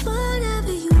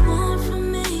 Whatever you want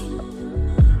from me,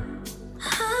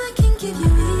 I can give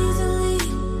you easily.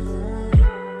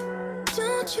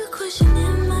 Don't you question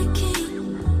in my king.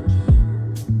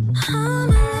 I'ma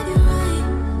love you right.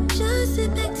 Just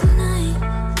sit back tonight.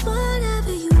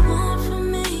 Whatever you want from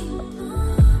me,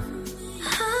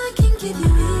 I can give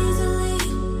you easily.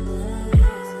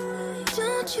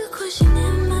 Don't you question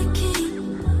in my king.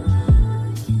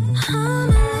 I'ma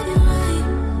love you right.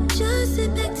 Just sit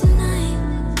back tonight.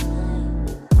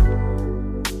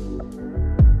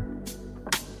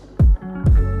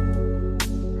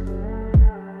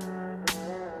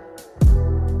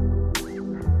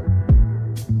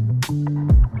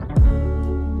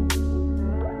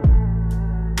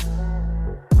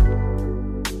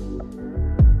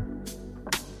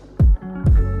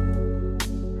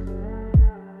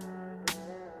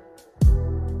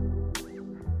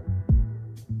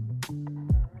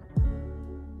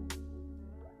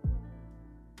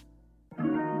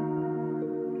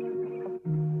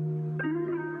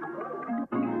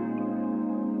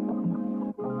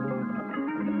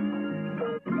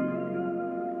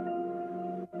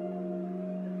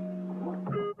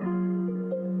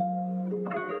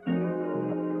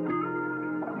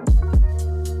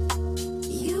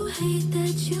 You hate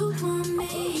that you want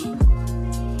me.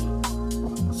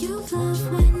 You love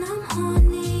when I'm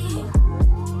horny.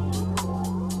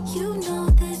 You know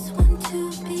this one to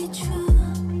be true.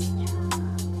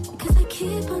 'Cause I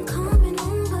keep on coming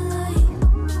over like,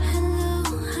 hello,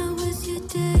 how was your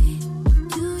day?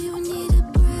 Do you need a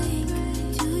break?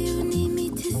 Do you need me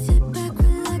to sit back,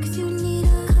 relax? You need a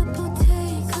couple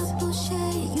takes, couple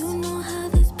shakes. You know how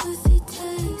this pussy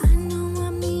tastes. I know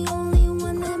I'm the only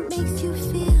one that makes you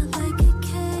feel like a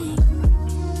king.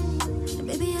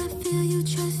 Baby, I feel you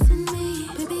trusting me.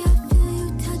 Baby, I feel you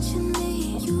touching me.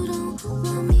 You don't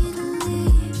want me to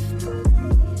leave.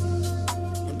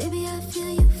 Baby, I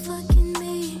feel you fucking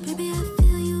me. Baby, I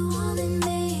feel you all in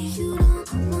me. You don't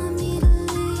want me to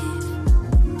leave.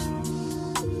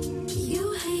 You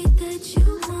hate that you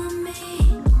want me.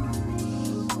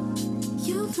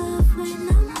 You love when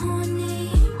I'm horny.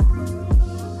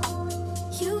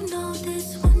 You know this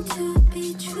one to be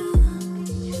true.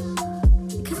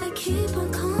 'Cause I keep on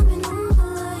coming over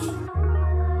like,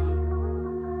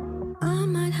 I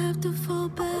might have to fall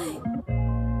back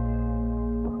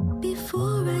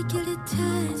before I get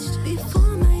attached.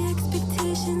 Before my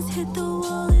expectations hit the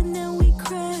wall and then we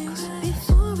crash.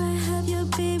 Before I have your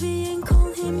baby and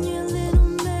call him your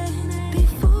little man.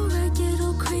 Before I get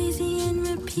all crazy and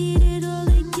repeat it all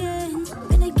again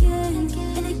and again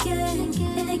and again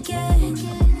and again.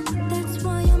 That's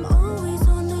why I'm always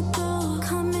on the go,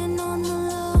 coming on the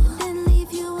low, then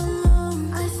leave you alone.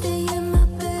 I stay in my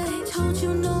bed, told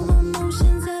you no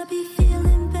emotions I be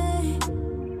feeling, babe.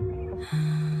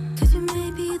 'Cause you may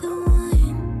be the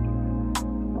one.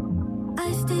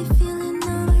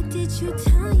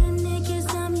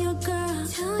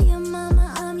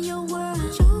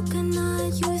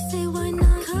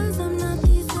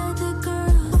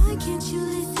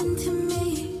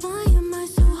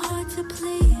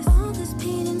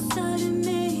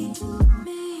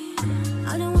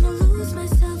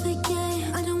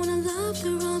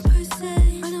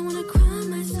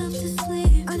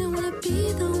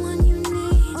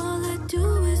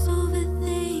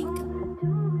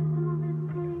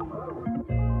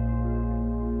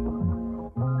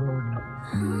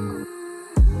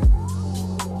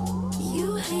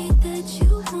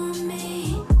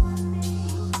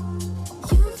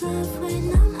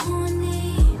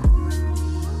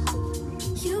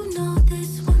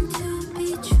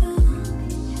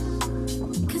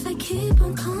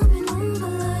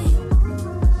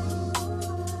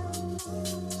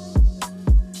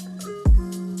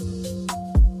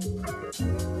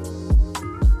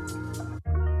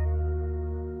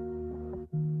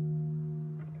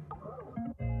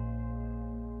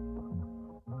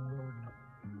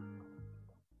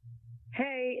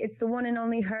 it's the one and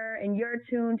only her, and you're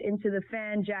tuned into the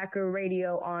Fanjacker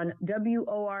Radio on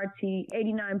WORT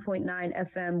 89.9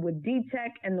 FM with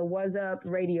D-teck and the Wazzup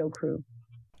Radio Crew.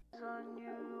 On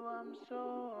you, I'm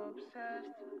so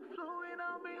obsessed. Flowing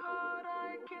on me hard,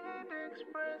 I can't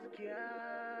express.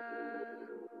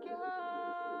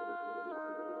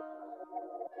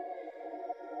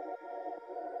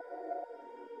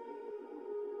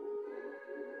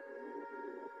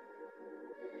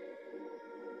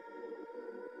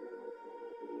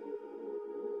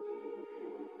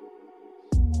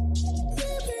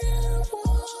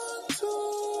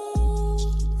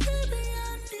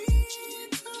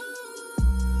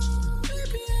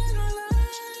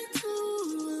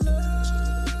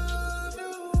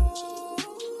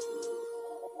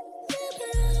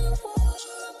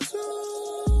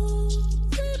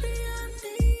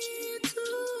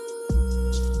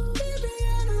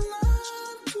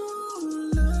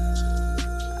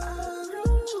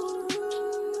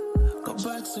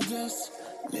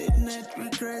 Late night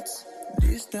regrets,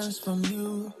 distance from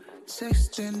you,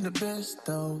 sexting the best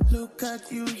though. Look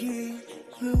at you here,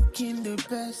 looking the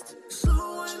best.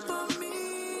 Slow and for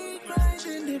me,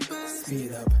 grinding the best.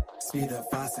 Speed up,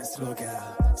 fast and slow,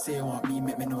 gal. Say you want me,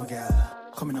 make me know,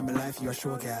 gal. Coming on my life, you a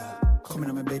show, gal. Coming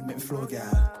on my bed, make me flow,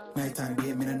 gal. Nighttime,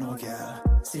 babe, me no know,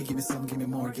 gal. Say give me some, give me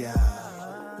more,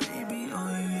 gal. Baby, oh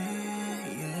yeah.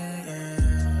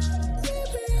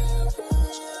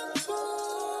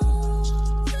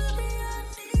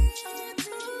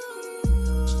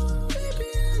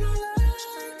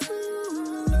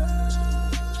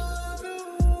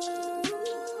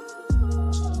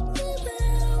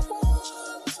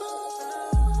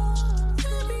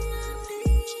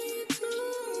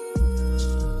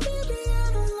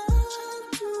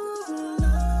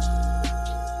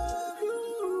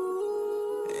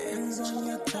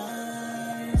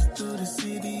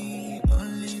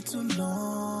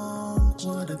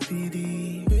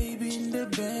 Baby in the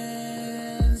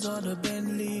Benz or the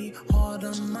Bentley, hard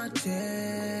on my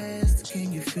chest.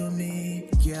 Can you feel me?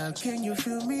 Yeah, can you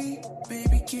feel me?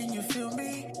 Baby, can you feel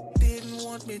me? Didn't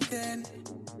want me then,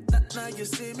 now you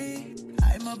see me.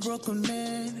 I'm a broken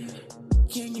man.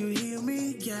 Can you hear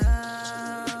me?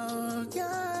 Yeah,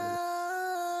 yeah.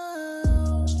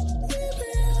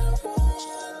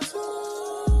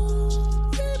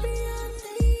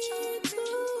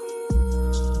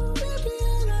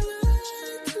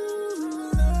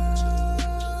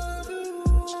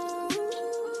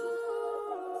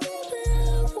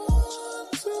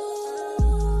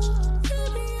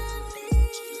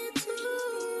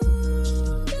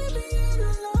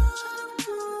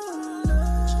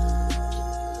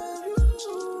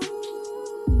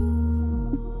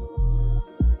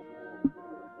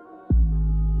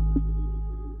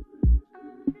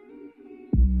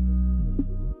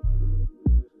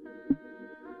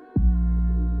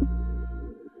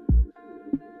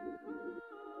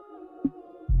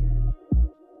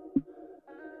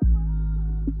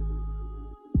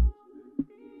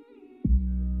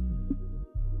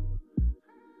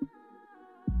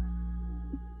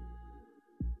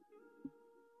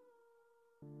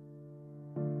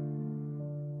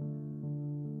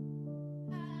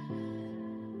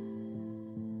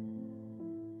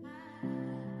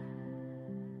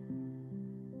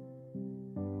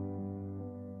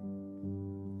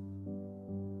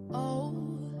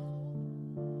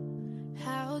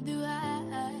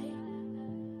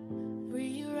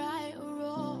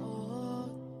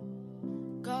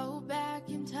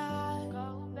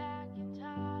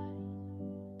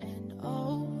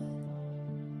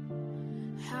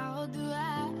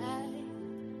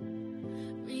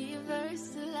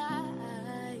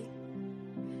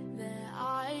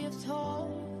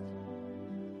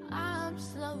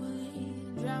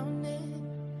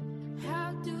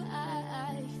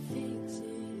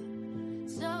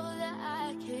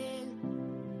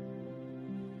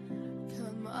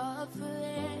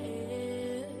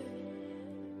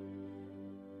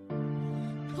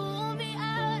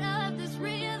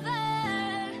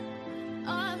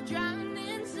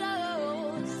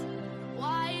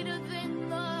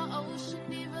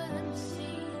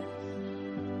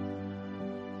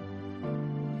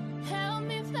 Help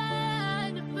me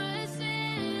find a person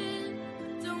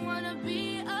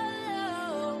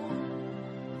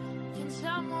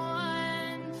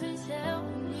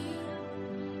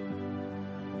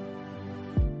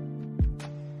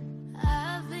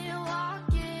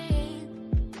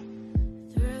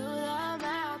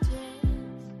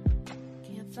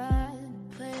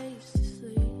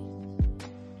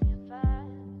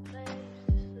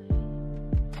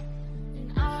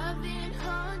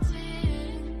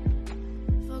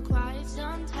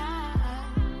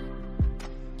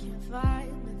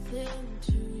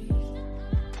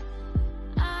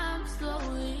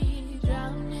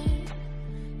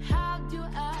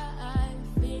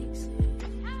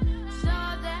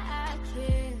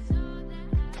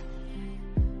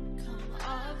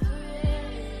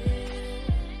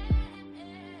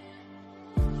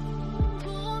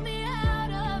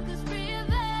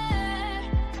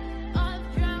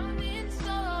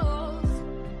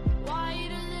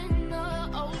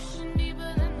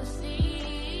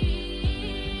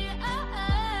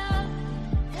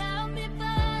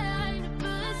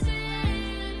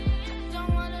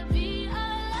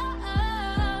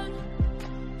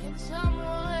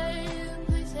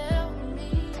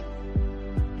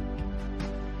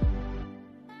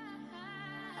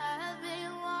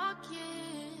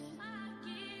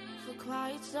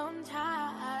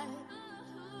sometimes.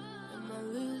 Am I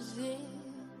losing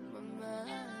my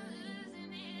mind?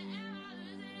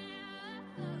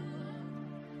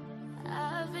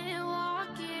 I've been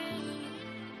walking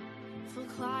for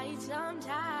quite some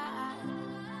time.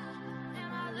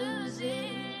 Am I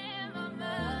losing my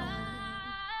mind?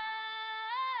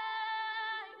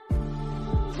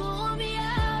 Pull me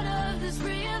out of this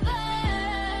river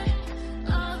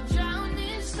of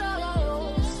drowning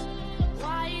souls,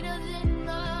 wider than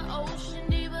the ocean,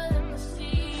 deeper than the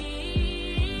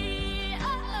sea.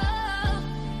 Oh,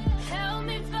 help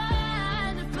me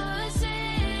find a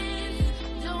person.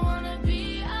 Don't wanna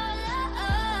be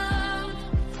alone.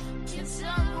 Can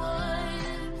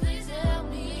someone please help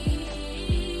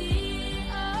me?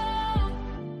 Oh,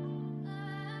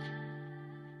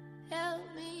 help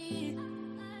me.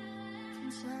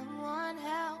 Can someone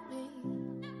help me?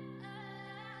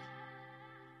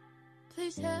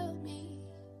 Please help me.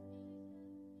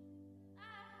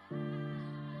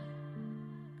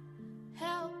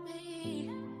 Help me.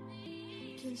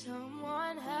 Can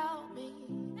someone help me?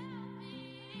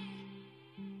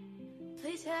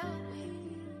 Please help me.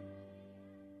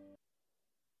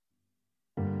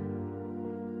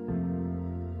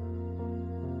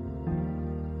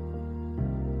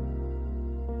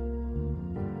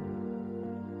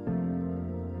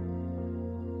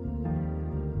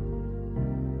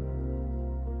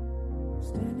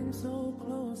 Standing so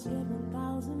close,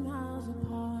 7,000 miles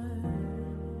apart.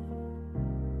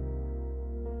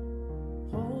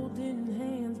 Holding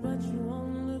hands, but you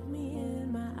won't look me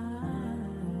in my eyes.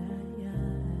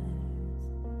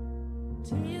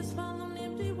 Tears fall on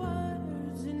empty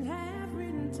words and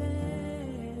half-written text.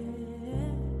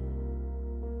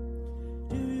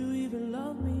 Do you even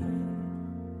love me?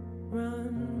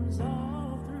 Runs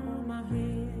all through my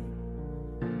head.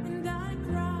 And I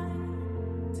cry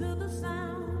to the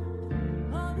sound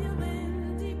of your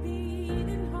empty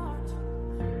beating heart.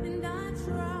 And I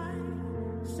try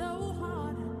so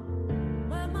hard,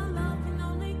 but my love can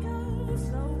only go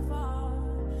so far.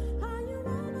 Are you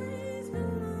always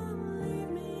gonna leave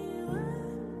me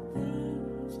when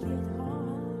things get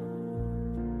hard?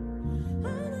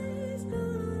 Always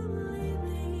gonna leave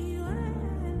me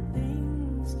when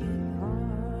things get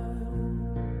hard.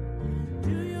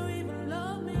 Do you even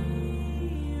love me?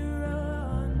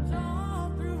 Runs all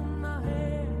through my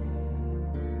head.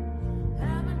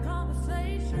 Having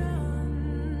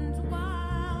conversations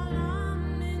while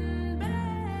I'm in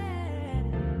bed.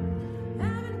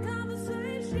 Having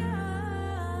conversations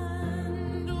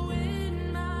with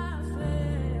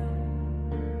myself.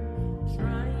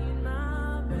 Trying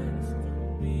my best to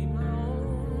be my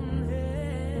own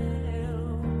hell.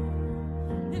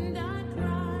 And I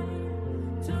cry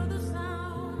to the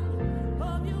sound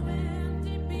of your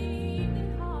empty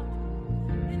beating heart.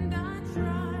 And I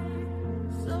try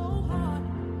so hard,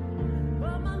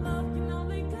 but my love can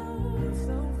only go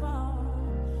so far.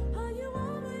 Are you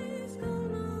always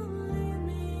gonna leave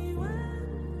me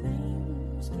when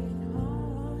things get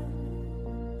hard?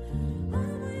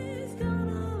 Always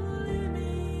gonna leave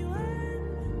me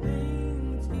when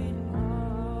things get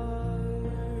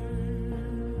hard.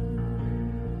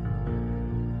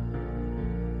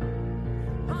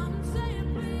 I'm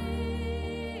saying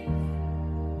please,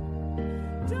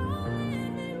 don't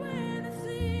leave me when it's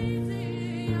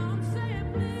easy. I'm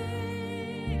saying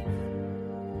please,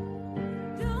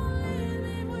 don't leave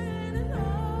me when it's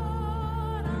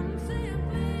hard. I'm saying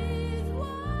please,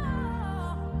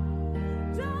 whoa,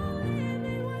 don't leave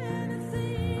me when it's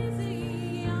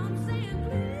easy. I'm saying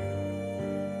please.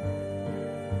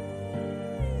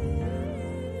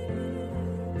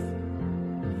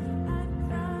 I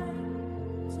cry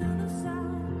to the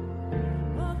sound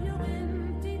of your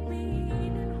empty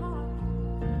beating heart.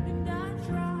 And I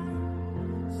try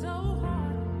so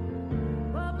hard,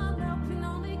 but my love can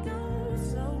only go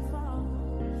so far.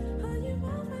 Are you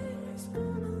always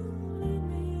gonna leave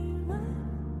me when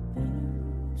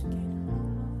things get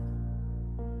hard?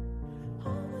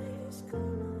 Always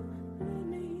gonna leave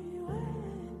me when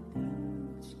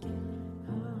things get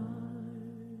hard.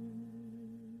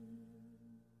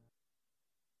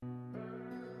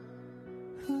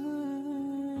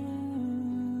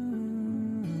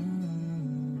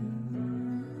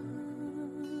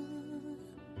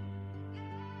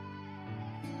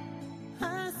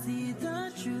 I see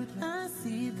the truth, I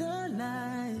see the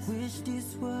lies. Wish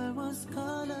this world was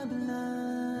colorblind.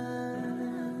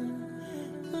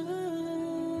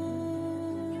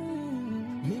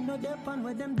 Me no dep on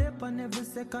where them dep on every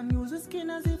second. Use the skin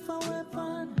as if a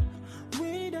weapon.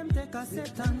 We them take a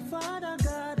set on Father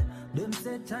God. Them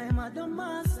say time at the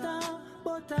master,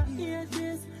 but I hear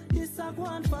this a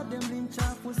one for them lynch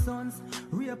off with sons,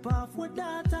 rape off with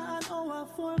daughter and our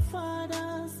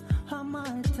forefathers.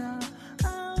 Martha,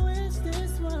 I wish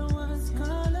this world was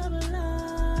colorblind.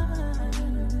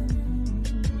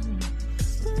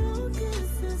 Broken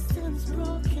systems,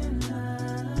 broken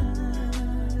lives.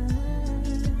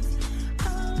 I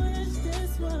wish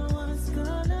this world was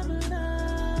colorblind.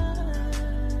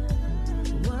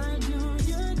 Why do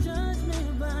you judge me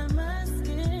by my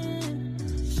skin?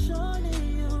 Surely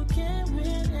you can't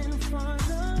win, and for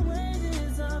the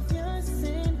wages of your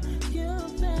sin you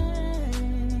pay.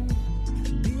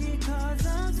 Because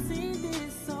I've seen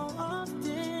this so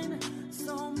often,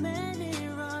 so many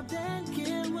robbed and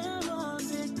killed. We're all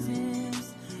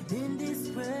victims in this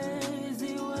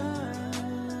crazy world.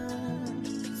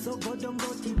 So go down,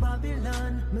 go to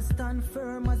Babylon. Me stand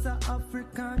firm as an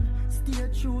African. Stay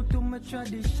true to my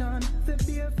tradition. For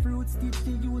bear fruits, teach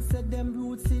the youth, say them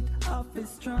roots, it off is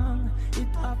strong. It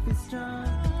off is strong.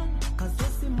 Cause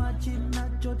just imagine,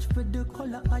 not judge for the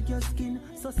color of your skin.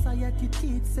 Society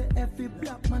teach, say every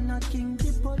black man a king.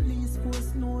 The police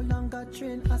force no longer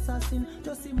train assassin.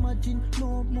 Just imagine,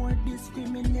 no more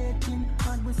discriminating.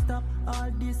 And we stop all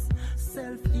this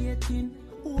self-hating.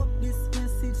 Hope this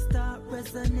message start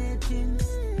resonating.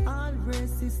 All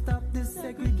races stop the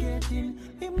segregating.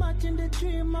 Imagine the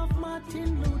dream of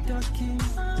Martin Luther King.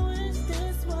 I wish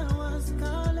this one was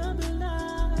colorblind.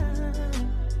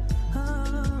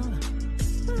 Oh,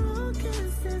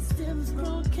 broken systems,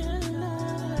 broken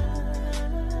lives.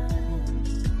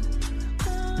 I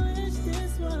wish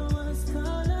this one was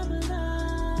colorblind.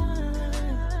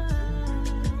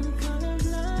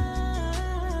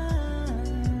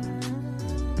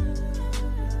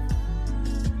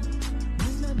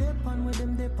 With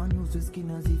them depan, use the skin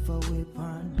as if a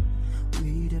weapon.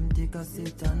 We them take a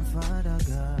Satan, Father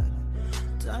God.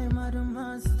 Time of the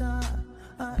master,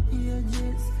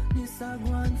 ages, this a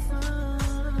one son.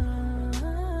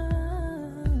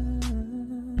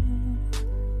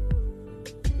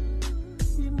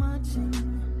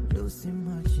 Imagine, just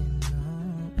imagine now.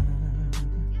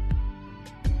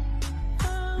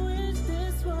 I wish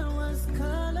this one was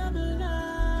colorblind.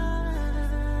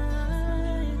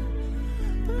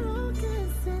 Broken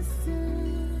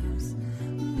systems,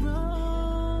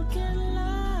 broken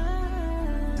lives.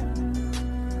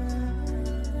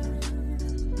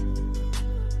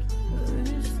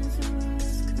 Wish this was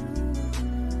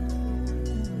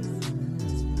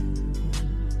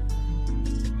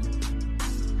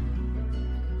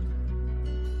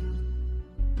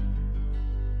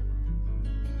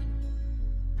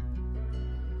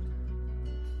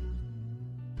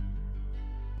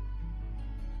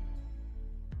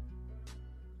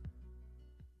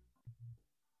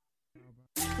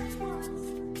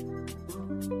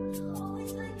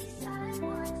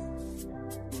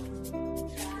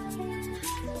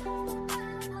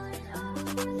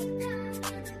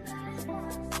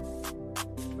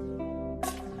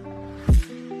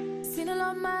Seen a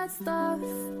lot of mad stuff.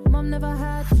 Mom never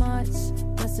had much.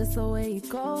 That's just the way it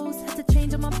goes. Had to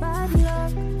change up my bad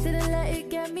luck. Didn't let it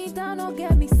get me down or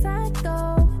get me sad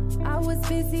though. I was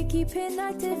busy keeping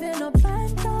active in a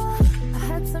band though. I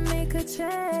had to make a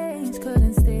change,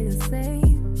 couldn't stay the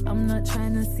same. I'm not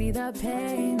trying to see that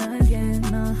pain again,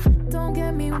 no. Don't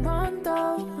get me wrong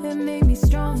though, it made me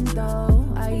strong though.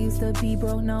 I used to be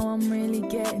broke, now I'm really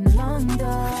getting along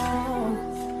though.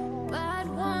 Bad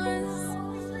ones,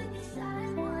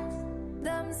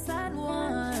 them sad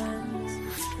ones.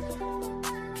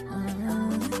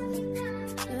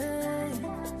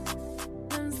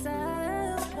 Them sad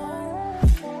ones.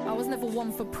 I was never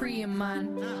one for preying,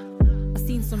 man. I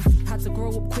seen some had to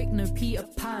grow up quick, no Peter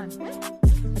Pan.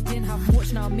 I didn't have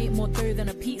much, now I make more dough than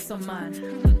a pizza man.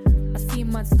 I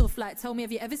seen mad stuff like, tell me,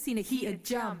 have you ever seen a heated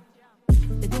jam?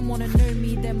 They didn't wanna know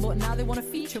me then, but now they wanna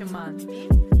feature man.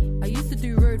 I used to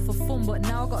do road for fun, but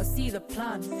now I gotta see the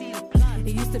plan.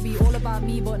 It used to be all about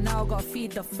me, but now I gotta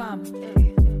feed the fam.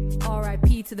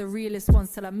 R.I.P. to the realest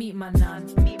ones till I meet my nan.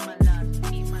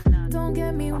 Don't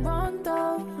get me wrong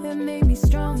though, it made me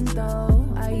strong though.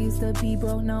 I used to be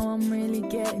broke, now I'm really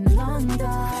getting along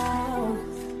though.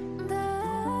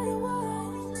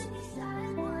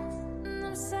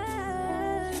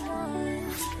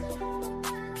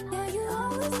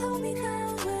 Hold me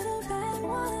down with a bad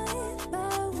one,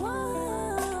 bad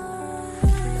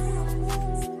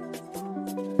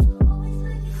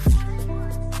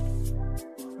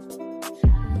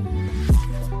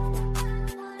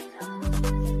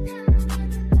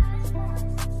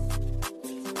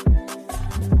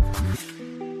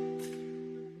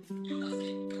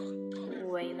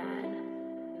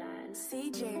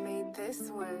CJ made This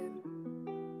one.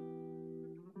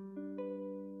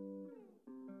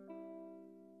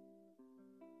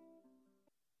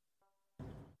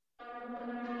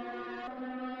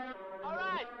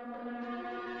 Alright.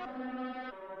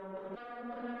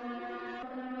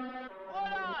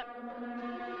 Hold on.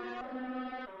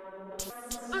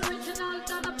 Original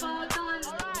to the ball done.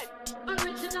 Alright.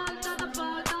 Original to the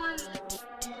ball done.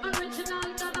 Original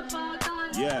to the ball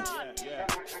done. Yeah.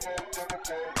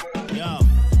 Yo.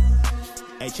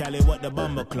 Hey Charlie, what the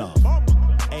bumper club?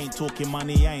 Ain't talking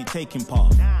money, I ain't taking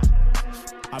part.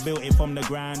 I built it from the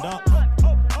ground up.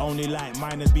 Only like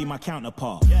miners be my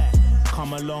counterpart.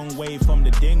 Come a long way from the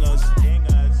dingers.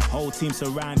 Whole team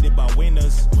surrounded by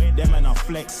winners. Them men are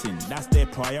flexing, that's their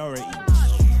priority.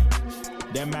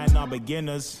 Them man are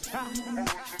beginners.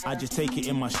 I just take it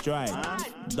in my stride.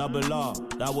 Double R,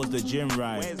 that was the gym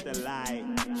ride. Where's the light?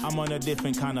 I'm on a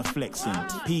different kind of flexing.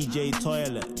 PJ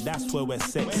toilet, that's where we're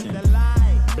sexing.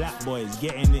 Black boys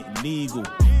getting it legal.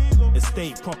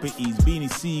 Estate properties, Beanie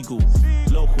Siegel.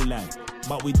 Local land,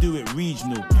 but we do it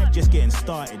regional. Just getting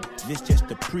started, this just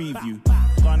a preview.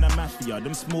 Ghana Mafia,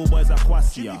 them small boys are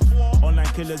quasia. Online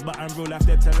killers, but I'm real life,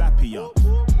 they're tilapia.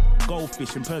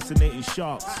 Goldfish impersonating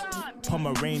sharks.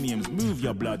 Pomeranians, move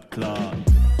your blood clot.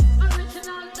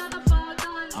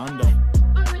 Under.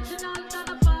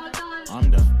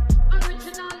 Under.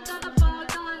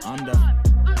 Under.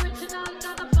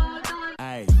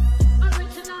 Aye.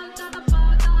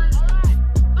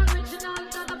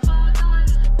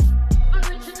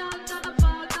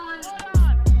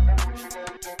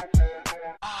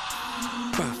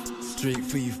 Straight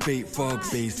for you fake fog,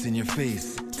 bass in your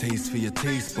face. Taste for your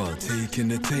taste bud, taking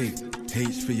the tape.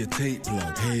 H for your tape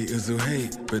plug. Haters who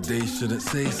hate, but they shouldn't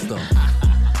say stuff.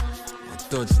 I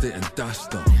dodged it and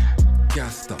dashed up.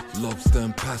 Gassed up, lobster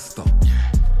and pasta.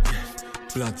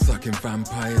 Blood sucking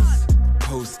vampires.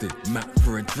 Posted, map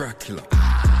for a Dracula.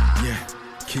 Yeah,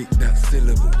 kick that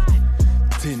syllable.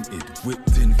 Tinted,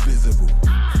 whipped invisible.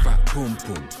 Fat pum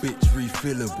pum, bitch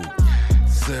refillable.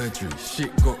 Surgery,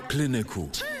 shit got clinical.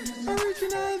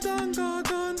 Original done,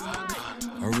 garden.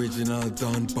 Original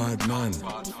done, bad man.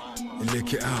 You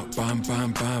lick it out, bam,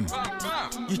 bam, bam.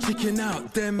 You chicken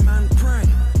out, them man prank.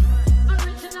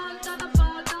 Original to the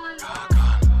ball done.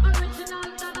 Original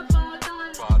to the ball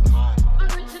done.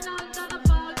 Original to the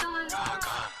ball done.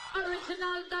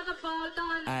 Original to the ball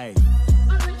done. Aye.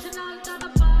 Original to the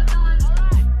ball done.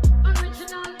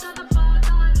 Original to the ball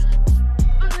done.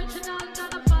 Original to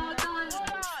the ball done.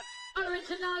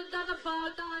 Original to the ball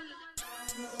done.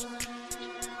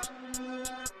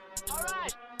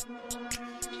 Alright.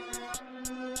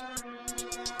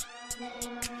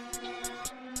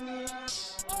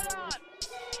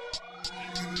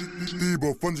 Debo,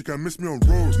 Fungi can't miss me on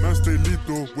road. Man stay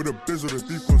lethal with a bizzle, the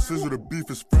beef on sizzle, the beef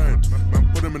is frying. Man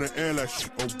put him in the air like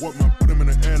shit, or what? Man put him in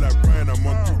the air like Ryan. I'm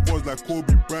on 2 balls like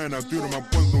Kobe Bryant. I do them, my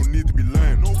buns don't need to be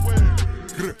lying. No way.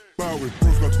 Grip, bow with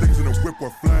bros, got things in the whip,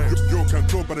 we're flying. Yo, can't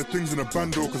talk about the things in the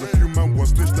bando, cause a few man want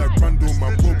snitch like Brando.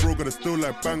 My bro gotta steal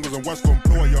like bangles, and watch come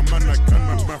blow at your man like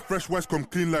Canman. My fresh whites come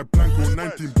clean like Blanco.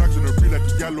 19 bags in a reel like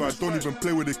Diallo. I don't even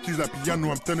play with the keys like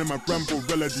piano. I'm telling my Rambo,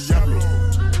 Rella Diablo.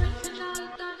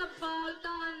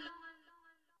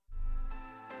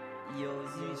 Yo,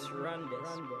 Zeus, run this.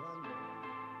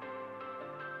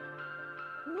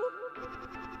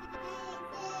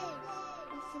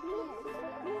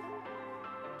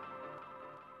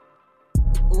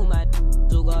 Ooh, my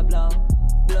do got blow.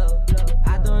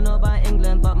 I don't know about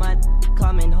England, but my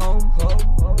coming home.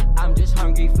 I'm just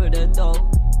hungry for the dough.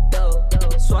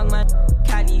 Swung my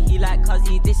Cali, he like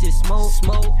cuzzy, this is smoke.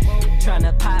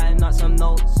 Tryna pattern out some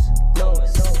notes.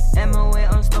 MOA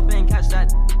on stop and catch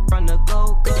that from the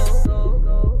go.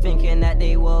 Thinking that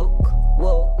they woke.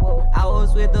 I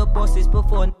was with the bosses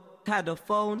before had a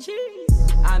phone.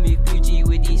 I moved Fuji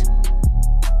with these.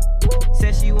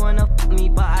 Said she wanna f me,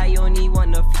 but I only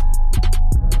wanna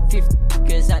 50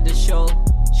 cause at the show.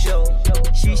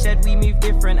 She said we move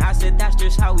different, I said that's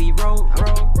just how we roll.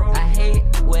 I hate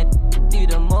when do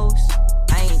the most.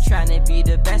 I ain't tryna be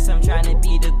the best, I'm tryna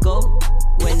be the GOAT.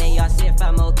 When they ask if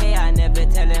I'm okay, I never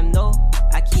tell them no.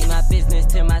 I keep my business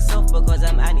to myself because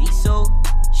I'm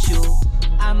anti-social.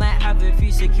 I might have a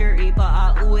few security, but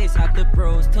I always have the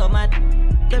bros. Tell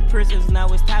the prisons now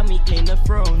it's time we claim the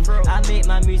throne. I make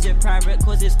my music private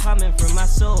cause it's coming from my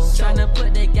soul. Tryna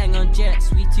put the gang on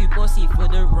jets, we too bossy for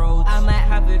the road. I might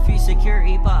have a few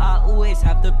security, but I always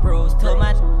have the bros. Tell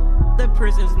the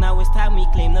prisons now it's time we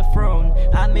claim the throne.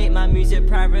 I make my music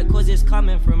private cause it's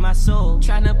coming from my soul.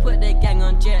 Tryna put the gang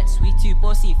on jets, we too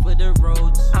bossy for the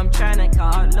roads. I'm tryna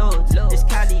cut out loads, this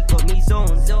Cali got me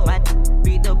zoned. My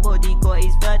beat the body, got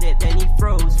his verdict, then he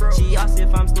froze. She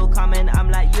I'm still coming. I'm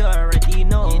like, you already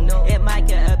know. It might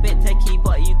get a bit techie,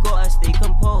 but you gotta stay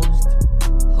composed.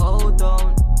 Hold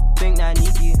on, think that I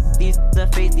need you. These the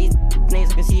face, these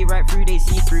snakes I can see right through, they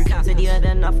see through. Said you had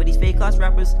enough of these fake ass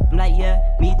rappers. I'm like, yeah,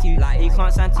 me too. Like, you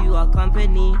can't stand to our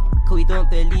company, cause we don't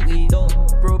believe you.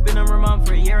 Bro, been on remand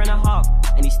for 1.5 years,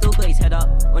 and he still got his head up.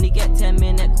 Only get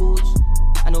 10-minute calls.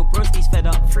 I know broski's fed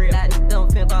up. Like,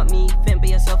 don't think about me, think about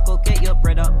yourself, go get your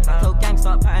bread up. Tell gang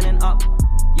start patterning up.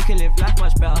 You can live life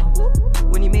much better.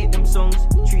 When you make them songs,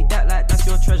 treat that like that's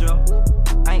your treasure.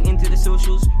 I ain't into the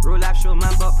socials, real life show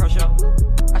man but pressure.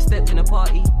 I stepped in a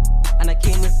party, and I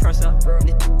came with pressure. And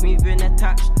it's moving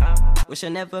attached, wish I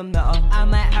never met her. I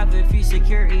might have a few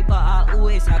security, but I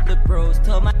always have the bros.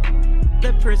 Tell my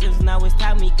the prisons, now it's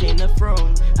time we claim the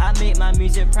throne. I make my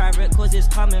music private cause it's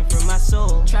coming from my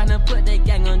soul. Tryna put the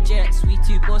gang on jets, we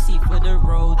too bossy for the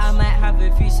road. I might have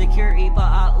a few security, but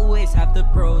I always have the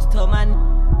bros. Tell my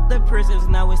the prisons,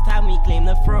 now it's time we claim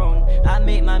the throne. I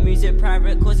make my music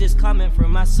private cause it's coming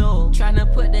from my soul.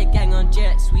 Tryna put the gang on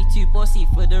jets, we too bossy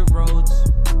for the roads.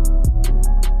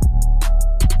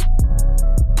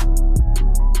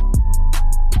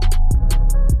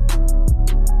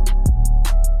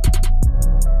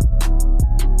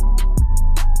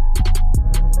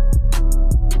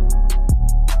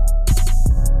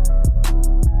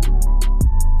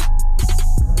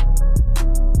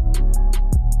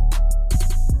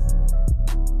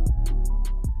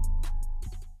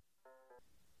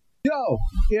 Yo,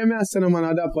 hear me say no man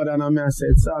a dapper than me say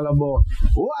it's all about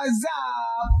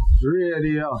Wazzup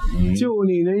Radio. Tune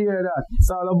in, you hear that? It's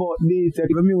all about D-teck,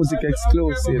 the music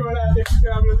exclusive.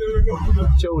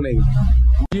 Tune in.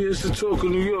 Yeah, it's the talk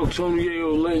of New York. Tony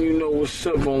Yayo letting you know what's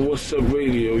up on Wazzup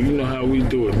Radio. You know how we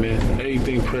do it, man.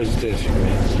 Everything presidential,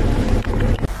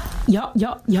 man. Yo,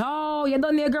 you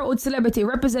done the girl with celebrity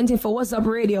representing for Wazzup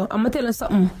Radio. I'ma tell you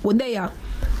something. What they are?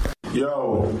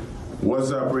 Yo,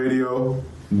 Wazzup Radio,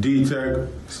 D-teck,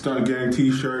 Stunt Gang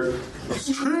T-shirt.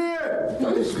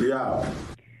 Yeah.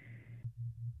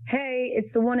 Hey,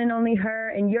 it's the one and only her,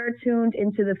 and you're tuned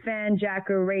into the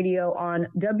Fanjacker Radio on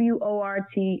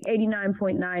WORT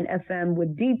 89.9 FM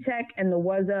with D-teck and the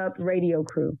Wazzup Radio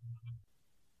Crew.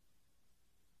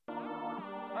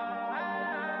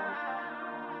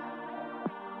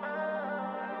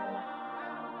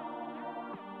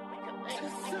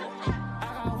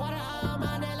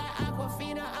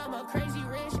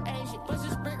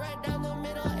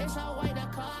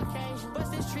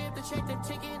 Check the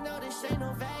ticket, no, this ain't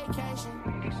no vacation.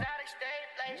 Exotic stay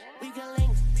blazing. We can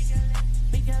link.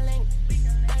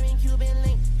 Diamond Cuban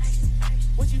link.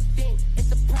 What you think? It's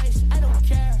the price. I don't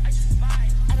care.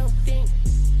 I don't think.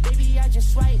 Baby, I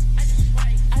just swipe.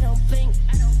 I don't blink.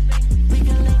 We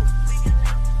can link.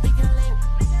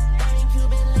 Diamond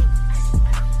Cuban link.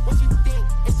 What you think?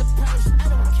 It's the price. I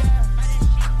don't care.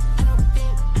 I don't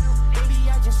think. Baby,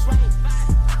 I just swipe.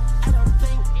 I don't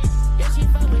blink. Yeah, she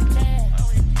fuck with Ted.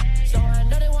 So I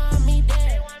know they want me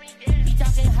dead. He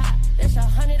talking hot, there's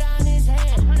 100 on his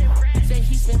head. Say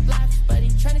he spin blocks, but he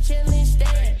tryna chill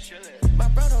instead. My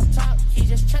bro don't talk, he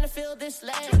just tryna fill this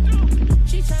leg.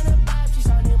 She tryna bob, she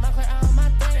saw new marker on my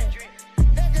thread.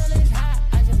 That girl is hot,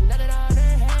 I just nutted on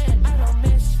her head. I don't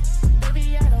miss,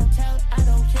 baby I don't tell, I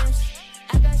don't kiss.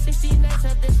 I got 60 nights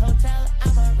at this hotel,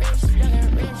 I'm a rich, young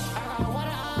and rich. I got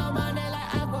water on my neck like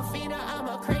Aquafina, I'm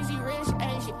a crazy rich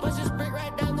Asian. Push this brick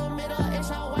right down the middle,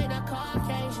 it's all white.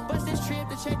 Bust this trip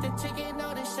to check the ticket,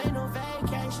 no, this ain't no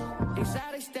vacation.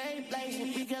 Exotic stay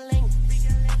blazing, we can link.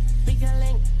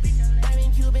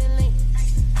 Diamond Cuban link.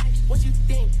 What you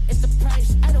think? It's the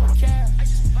price, I don't care.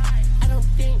 I don't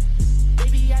think,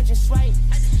 baby, I just swipe.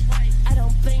 I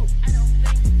don't blink.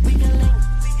 We can link.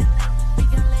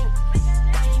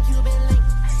 Diamond Cuban link.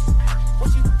 What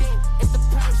you think? It's the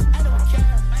price, I don't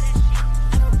care.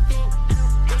 I don't think,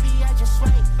 baby, I just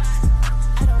swipe.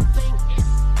 I don't blink.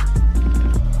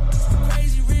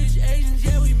 Crazy rich Asians,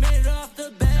 yeah, we made it off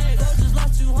the bag. I just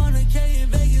lost 200K in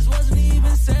Vegas, wasn't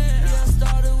even sad. Yeah, I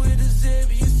started with a zip,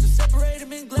 used to separate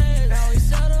them in glass. Now we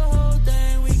sell the whole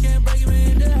thing, we can't break them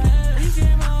into half. We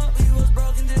came out, we was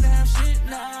broken, didn't have shit,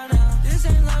 nah. This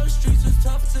ain't low, streets was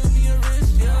tough, it took me a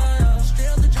risk, yeah. Straight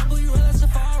out the jungle, you realize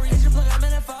safari. Asian plug, I'm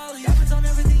in that folly. Diamonds on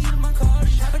everything, even my car.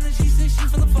 Trapping the G6, she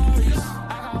from the Far East.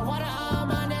 I got water on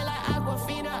my neck like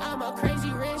Aquafina, I'm a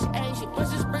crazy rich Asian.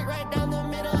 Bust this brick right down the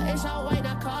middle, it's all white,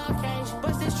 not Caucasian.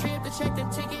 Bust this trip to check the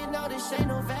ticket, no, this ain't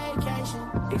no vacation.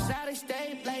 Exotic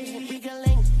stay blazing, we can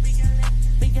link.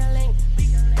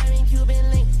 Diamond Cuban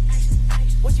link.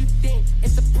 What you think?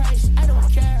 It's the price, I don't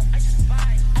care.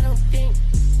 I don't think,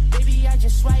 baby, I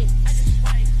just swipe.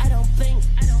 I don't blink.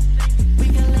 We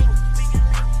can link.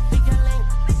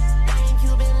 Diamond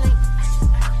Cuban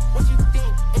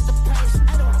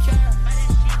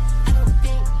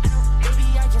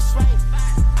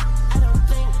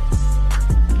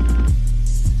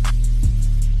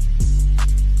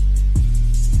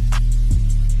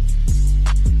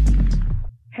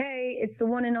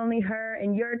one and only Her,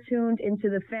 and you're tuned into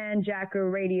the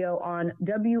Fanjacker Radio on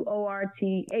WORT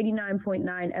 89.9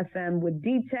 FM with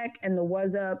D-teck and the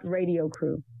Wazzup Radio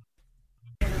Crew.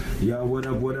 Yo, what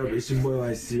up, what up? It's your boy,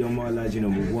 I see I'm all like,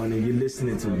 number one, and you're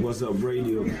listening to Wazzup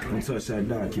Radio. Don't touch that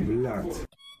dot, keep it locked.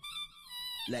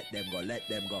 Let them go, let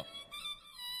them go.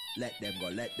 Let them go,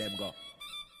 let them go.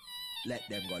 Let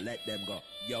them go, let them go.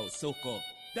 Yo, Soko.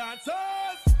 Dancers!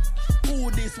 Who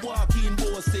this walking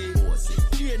bossy?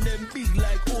 Chain them big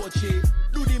like Oche.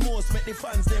 Do the most, make the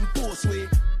fans them post way.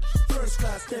 First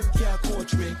class, them can't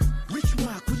coach me. Rich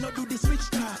mark, we not do the switch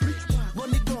talk.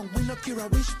 Run the gun, we not care a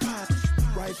wish part.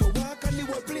 Rifle walk and the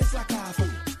whole place like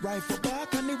half. Rifle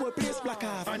back and the whole place black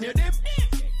half. On your dip,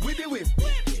 with the whip.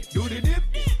 Do the dip,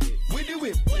 with the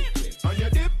whip. On your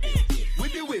dip,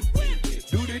 with the whip.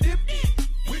 Do the dip,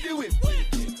 with the whip.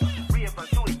 We ever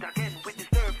do it again with the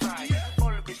stir fry.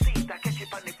 All the seeds I catch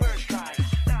it on the first try.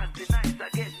 Dance the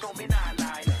nice again, no me not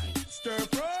lie. Stir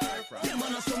fry. Yeah,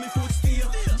 man, I saw me foot steer.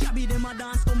 Jabby them a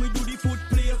dance, come we do the foot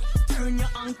play. Turn your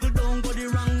ankle down, go the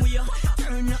wrong way.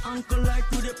 Turn your ankle like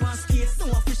to the past case.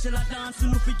 No official a dance,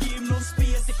 no fi give no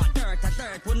space. If a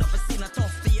dirt, we never seen a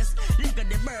tough face. Leg of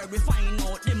the bird, we find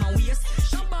out them a waste.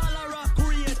 Shot ball a rock,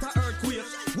 create a earthquake.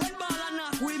 When ball a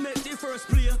knock, we make the first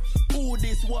play. Who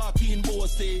this walking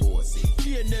bossy?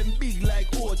 Chain them big like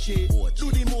Oche.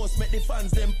 Do the most, make the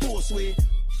fans them post way.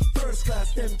 First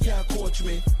class, them can't coach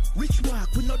me. Rich walk,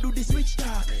 we not do the switch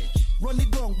talk. Run the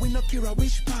gun, we not care a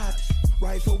wish part.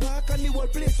 Rifle walk and the whole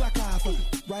place like half.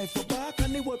 Rifle back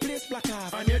and the whole place black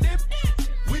half. On your dip,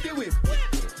 with the whip.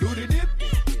 Do the dip,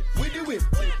 with the whip.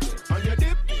 On your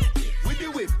dip, with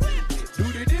the whip. Do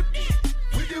the dip,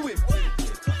 with the whip.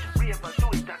 We ever do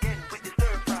it again with the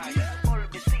stir fry. All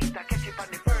the seeds I catch it on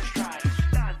the first try.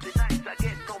 Dance the nice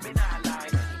again, no me not lie.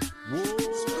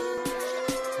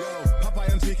 Yo,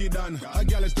 Papa and Vicky done. A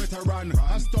girl is better run.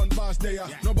 A stunt boss there,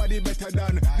 nobody better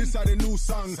than. This are the new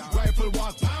song. Rifle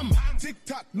walk, bam. Tick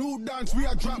tock, new dance, we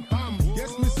are drop, bam.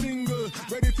 Yes, me single,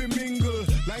 ready to mingle.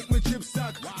 Like me chip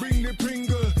stack, bring the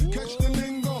Pringle. Catch the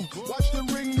lingo, watch the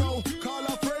ring now. Call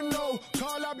a friend now,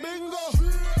 call a bingo.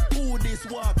 Who this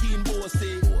walking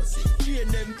bossy? Chain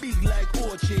them big like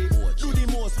Oche. Do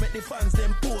the most, make the fans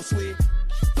them post way.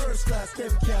 First class,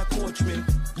 them can't coach me.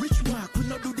 Rich mark, we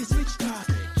not do the switch talk.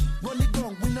 Run the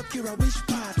gun, we not care a wish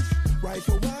part.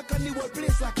 Rifle walk and the whole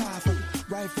place like half.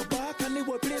 Rifle back and the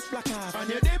whole place black half. On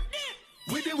your dip,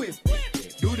 with the whip.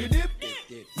 Do the dip,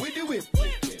 with the whip.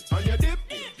 On your dip,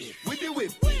 with the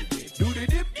whip. Do the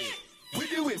dip, with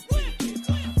the whip.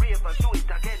 We ever do it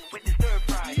again with the stir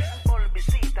fry. All the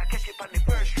seeds I catch it on the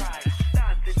first try.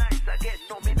 Dance the nice again,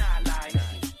 no me not lie.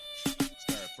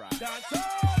 Stir fry. Dance on.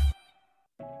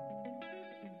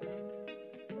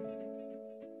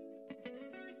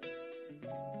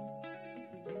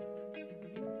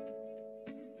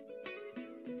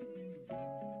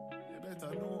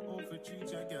 Better know how to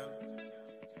treat your girl.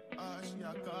 She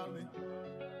a call me.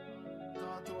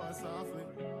 Talk to her softly.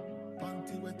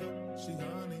 Panty wet up, she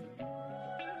honey.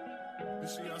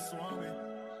 She a swami.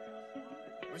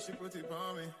 When she put it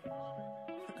on me.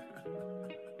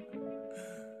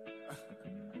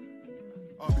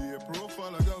 I'll be a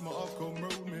profile, a girl my off come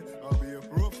round me. I'll be a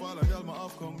profile, a girl my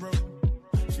off come round.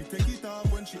 She take it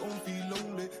off when she don't feel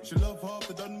lonely. She love half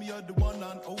the done me are the one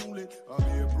and only. I'll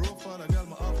be a profile, a girl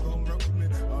my off come round me.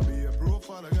 I'll be a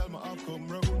profile, a girl my off come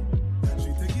round.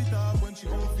 She take it off when she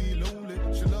don't feel lonely.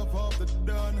 She love half the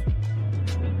done.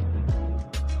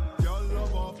 Y'all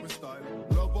love off my style.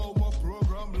 Love all my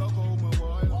program, love all my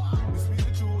while. Me speak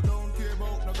the truth, don't care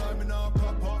about no guy, me nah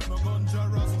pop out, no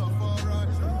ganja,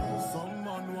 Rastafari. Some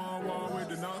man want war with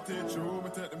the naughty true. Me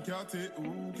take them cat it,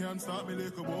 ooh, can't stop me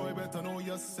little boy. Better know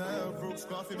yourself, Brooks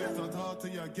Coffee. Better talk to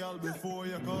your gal before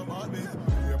you come at me.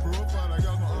 I'll be a profile, I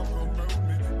got my off come round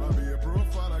me. I'll be a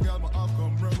profile, I got my off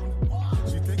come round.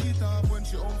 She take it off when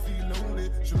she don't feel lonely.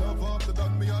 She love off the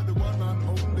done me are the one and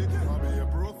only. I'll be a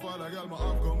profile, I got my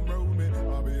off come round me.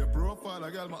 I'll be a profile, I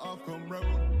got my off come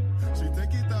round. She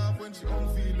take it off when she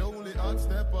don't feel lonely. I'd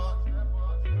step up.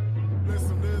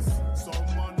 Listen this,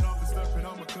 someone have to step in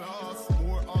on my class.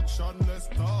 More action, less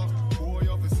talk. Boy,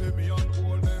 have to see me on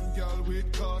all them girl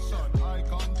with caution. I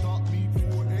can't talk me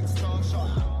for extortion.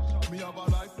 Me have a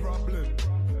life problem.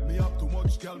 Me have too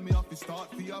much girl, me have to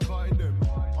start to avoid them.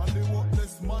 And the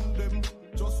worthless man them,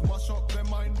 just mash up them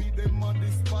mind, be them and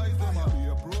despise them. I be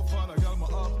a profile, a girl my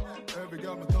up. Every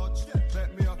girl me touch,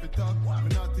 let me have to talk.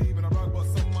 Me not even a brag, but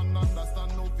some man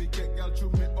understand. No fi get girl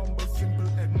through me humble, simple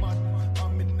head man.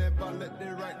 And me never let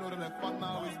the right know the left, and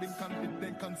now it's been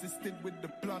confident, consistent. assisted with the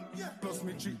plan. Plus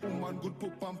me treat woman good,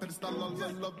 put on pedestal. All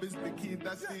love is the key,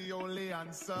 that's the only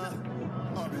answer.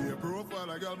 I'll be a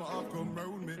profile, I got my off come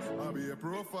round me. I'll be a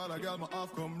profile, I got my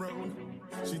off come round.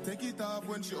 She take it off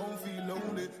when she don't feel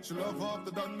lonely. She love off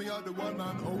the done me, are the one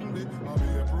and only. I'll be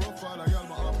a profile, I got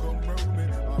my off come round me.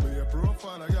 I'll be a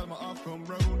profile, I got my off come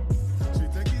round. She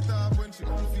take it off when she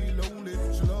don't feel lonely.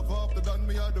 She love off the done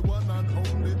me, are the one and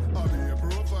only. I'll be a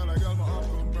profile, I got my off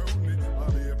come round me.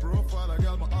 I'll be a profile, I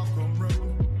got my off come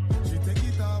round. She take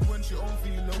it off when she don't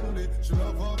feel lonely. She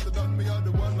love off the done me, are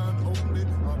the one and only.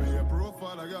 I'll be a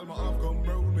profile, I got my off come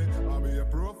round me. I'll be a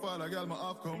profile, I got my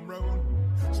off come round.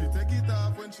 She take it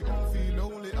off when she don't feel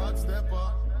lonely. Hot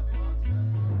stepper.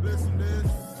 Listen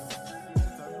this.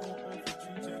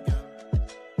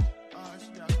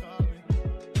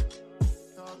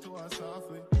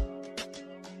 Softly,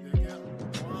 yeah,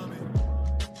 want me.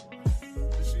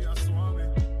 She a swarm me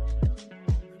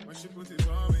when she put it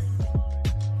on me.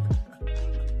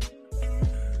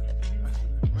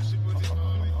 When she put it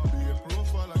on me, I'll be a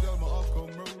profile. I got my off come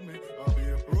round me. I'll be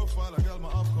a profile. I got my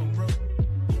off come round.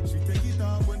 She take it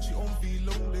off when she don't feel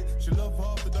lonely. She love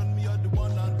off the done me, are the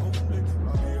one and only.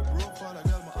 I'll be a profile. I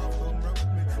got my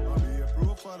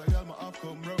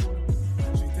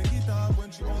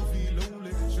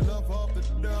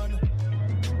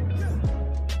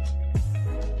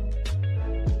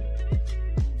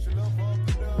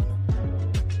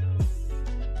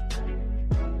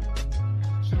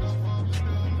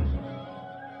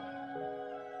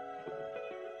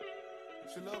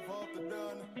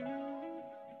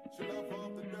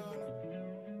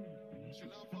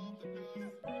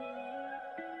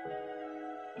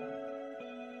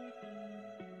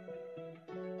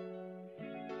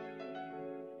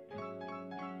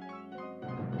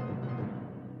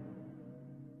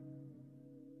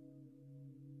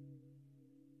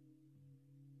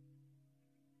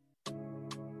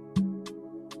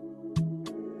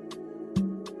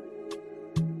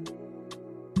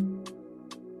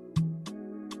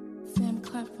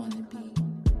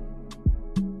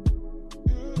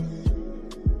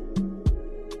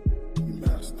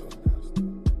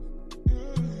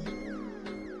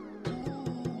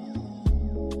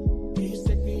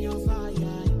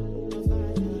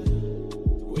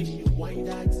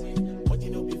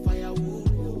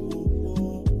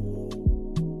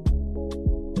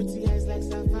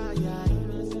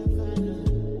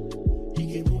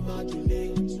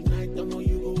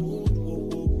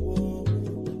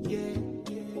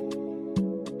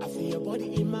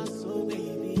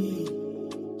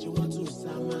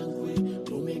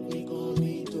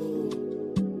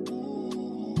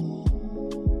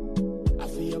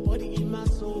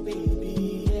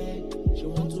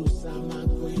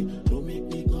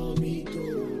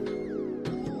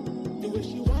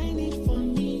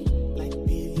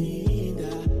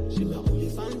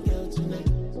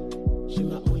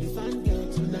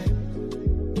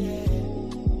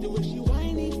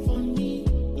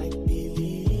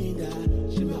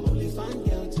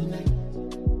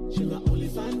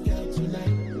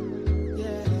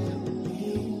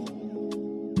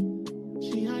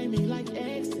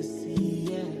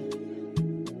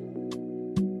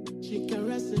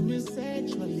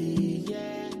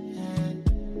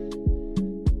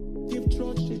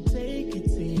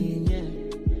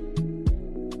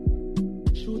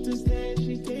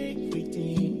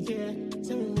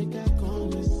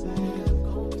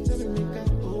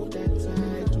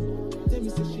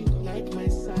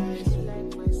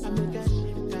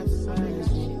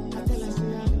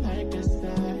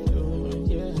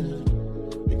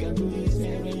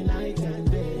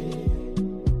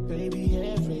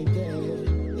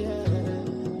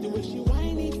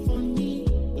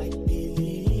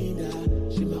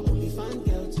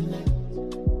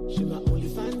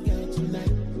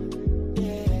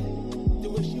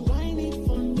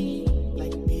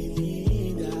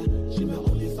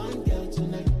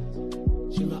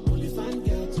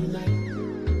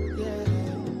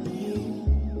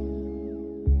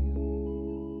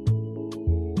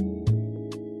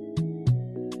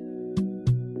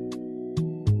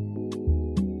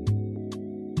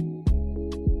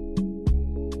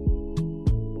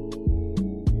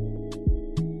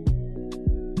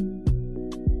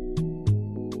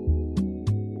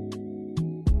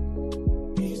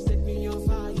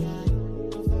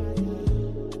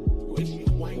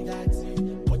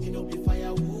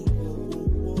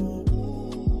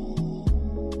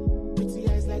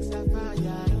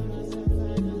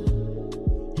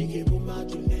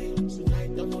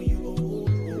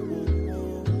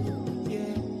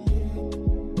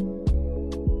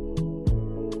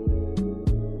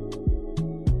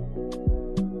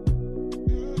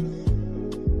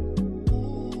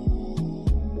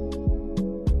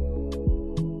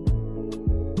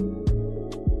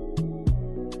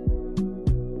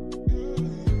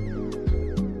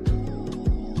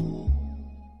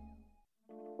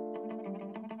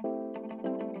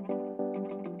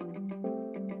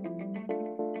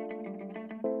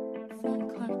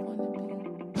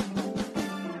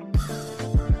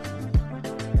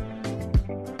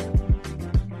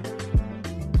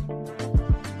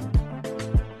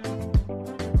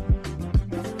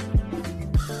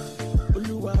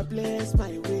Bless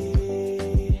my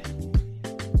way,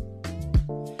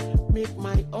 make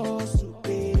my hustle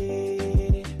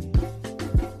pay.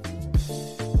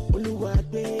 Oluwa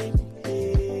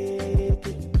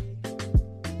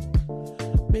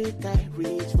make I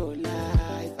reach for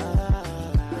life.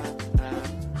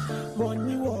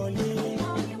 Money wallet,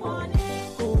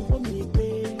 owó mi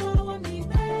pay.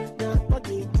 Na what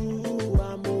they do,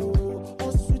 I'm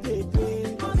hustle dey pay.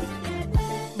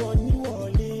 Money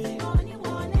wallet.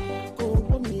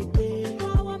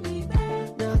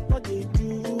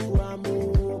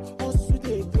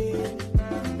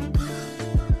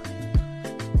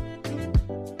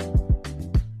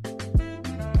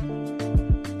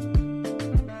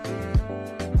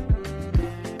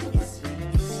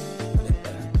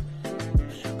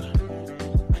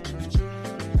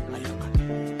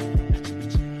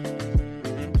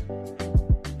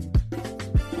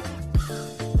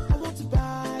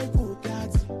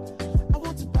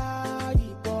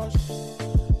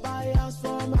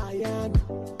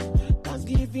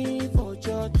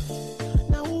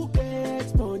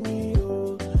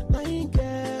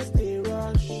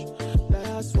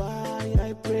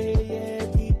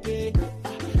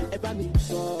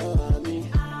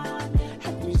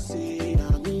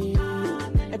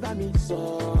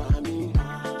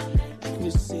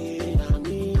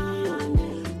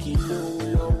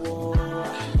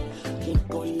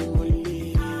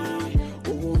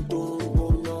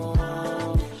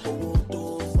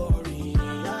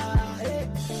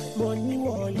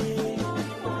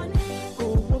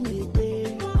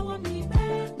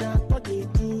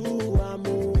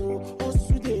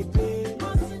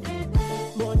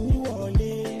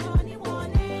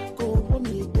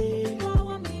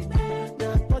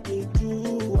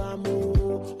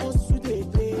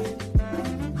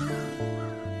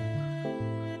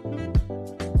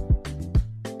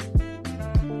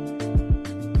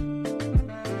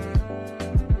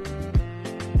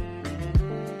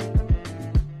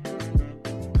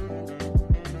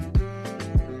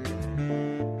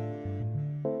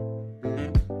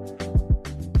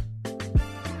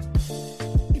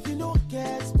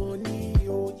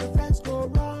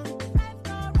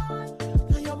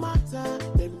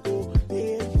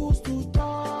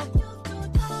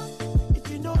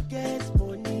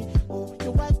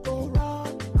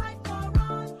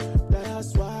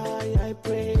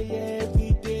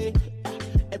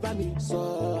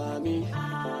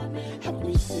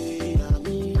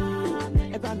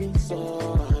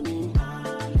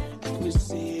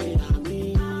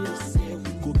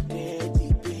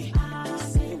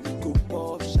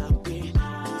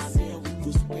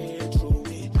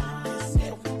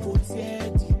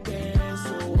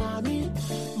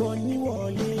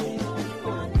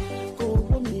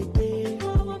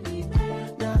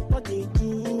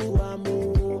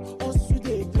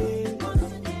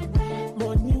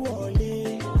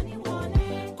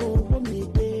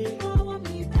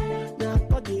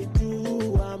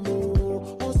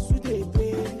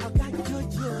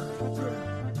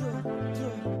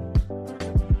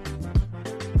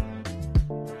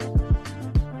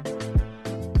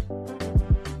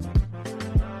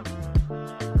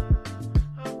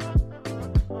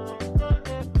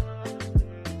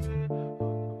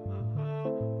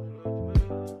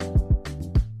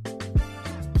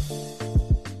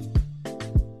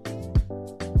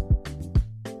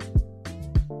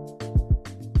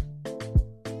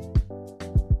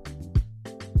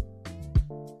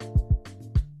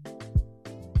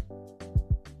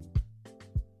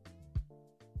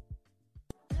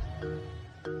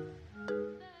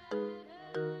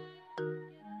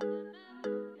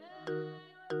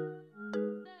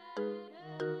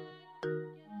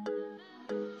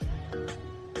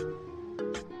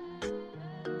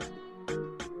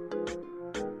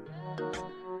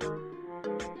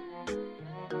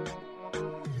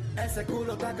 Ese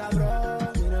culo está cabrón,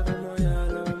 mira como ya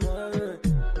lo mueve.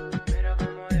 Mira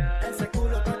como ya. Ese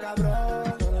culo está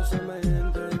cabrón, todo se me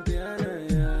entretiene,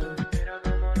 yeah. Mira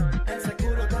como no. Ese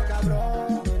culo está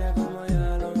cabrón, mira como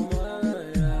ya lo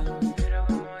mueve, yeah. Mira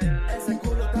como ya. Ese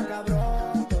culo está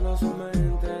cabrón, todo se me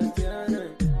entretiene.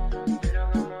 Mira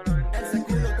como no. Ese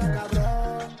culo está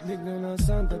cabrón. Digna una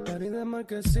santa, parí de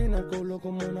marquesina, culo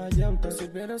como una llanta. Si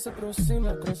viera se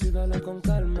aproxima, cross y dale con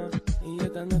calma. Y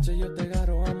esta noche yo te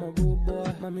agarro, amo good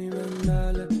boy. Mami, ven,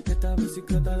 dale, esta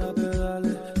bicicleta la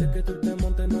pedales. De que tú te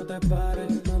montes, no te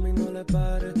pares. Mami, no le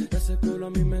pares, ese culo a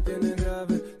mí me tiene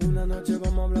grave. Una noche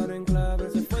vamos a hablar en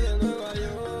clave. Se fue de nuevo.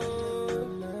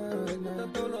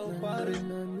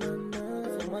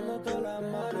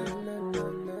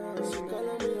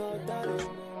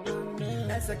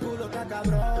 Ese culo está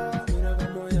cabrón. Mira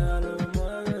cómo ella lo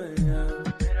mueve, yeah.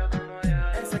 Mira cómo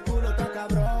ella. Ese culo está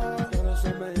cabrón. Todo eso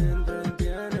me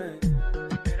entretiene.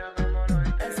 Mira cómo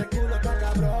no. Ese culo está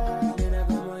cabrón. Mira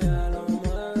cómo ella lo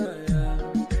mueve, yeah.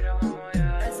 Mira cómo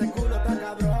ella. Ese culo está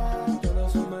cabrón. Todo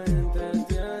eso me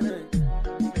entretiene.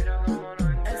 Mira cómo no.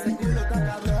 Ese culo está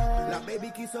cabrón. La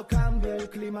baby quiso cambiar el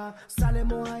clima. Sale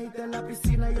mojadita en la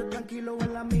piscina. Yo tranquilo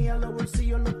en la mía. Los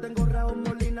bolsillos los tengo raos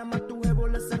molina. Más tu huevo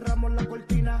le cerramos la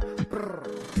cortina.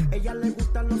 Ella le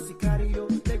gustan los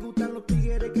sicarios, le gustan los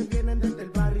tigres que vienen desde el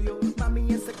barrio.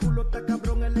 Mami, ese culo está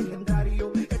cabrón, es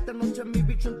legendario. Esta noche mi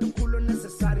bicho en tu culo es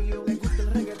necesario. Le gusta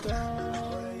el reggaetón,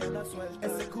 ella la suelta.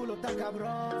 Ese culo está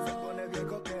cabrón, se pone bien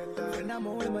coqueta.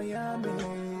 Frenamos en Miami,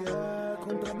 yeah,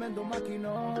 con tremendo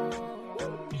maquinón.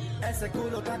 Ese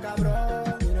culo está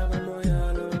cabrón, mira cómo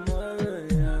ella lo mueve,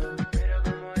 yeah. Mira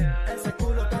cómo ella. Ese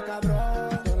culo está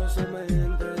cabrón, todo se me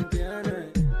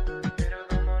entretiene.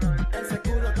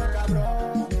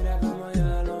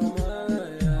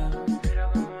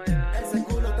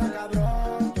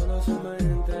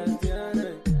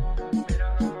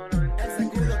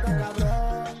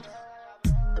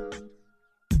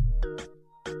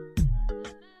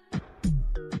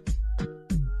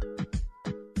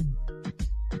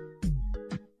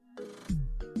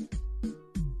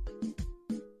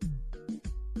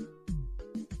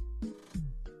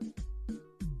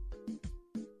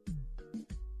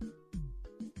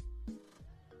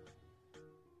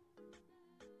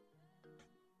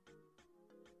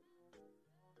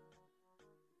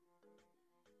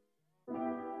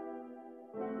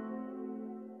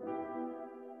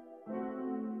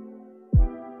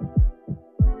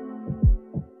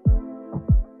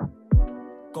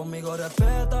 Conmigo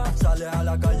respeta, sale a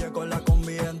la calle con la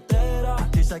combi entera.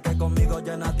 Dice que conmigo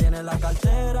llena tiene la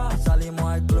cartera. Salimos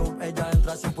al club, ella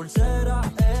entra sin pulsera.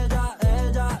 Ella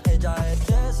es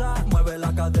de esa. Mueve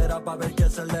la cadera pa' ver que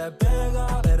se le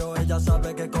pega. Pero ella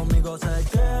sabe que conmigo se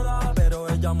queda. Pero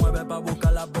ella mueve pa'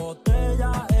 buscar las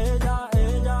botellas.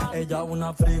 Ella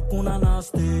una freak, una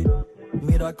nasty.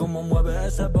 Mira cómo mueve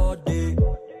ese body.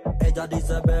 Ella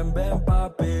dice ven, ven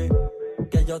papi.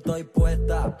 Que yo estoy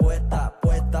puesta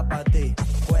pa' ti.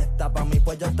 Puesta pa' mí,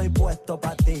 pues yo estoy puesto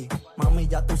pa' ti. Mami,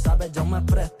 ya tú sabes, yo me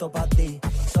presto pa' ti.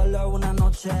 Solo una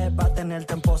noche pa'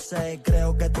 tenerte en pose.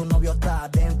 Creo que tu novio está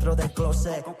dentro del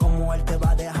closet. Como él te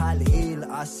va a dejar ir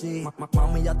así.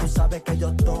 Mami, ya tú sabes que yo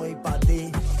estoy pa'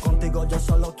 ti. Contigo yo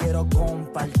solo quiero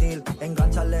compartir.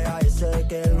 Engánchale a ese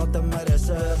que él no te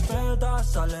merece. Respeta,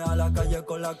 sale a la calle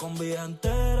con la combi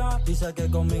entera. Dice que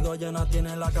conmigo llena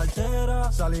tiene la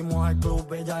cartera. Salimos al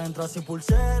club, ella entra sin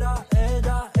pulsera.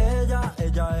 Ella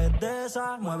es de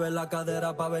esa. Mueve la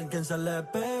cadera pa' ver quién se le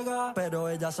pega. Pero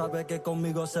ella sabe que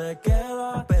conmigo se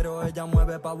queda. Pero ella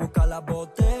mueve pa' buscar las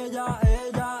botellas.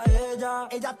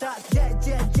 Ella está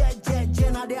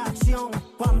llena de acción.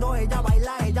 Cuando ella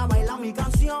baila mi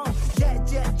canción.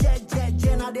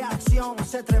 Llena de acción.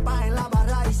 Se trepa en la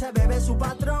barra y se bebe su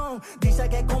patrón. Dice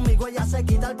que conmigo ella se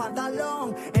quita el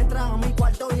pantalón. Entra a mi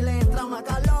cuarto y le entra una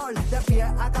calor. De pie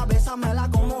a cabeza me la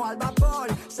como al vapor.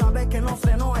 Sabe que no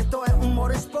freno, esto es un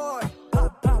motorsport.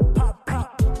 Pop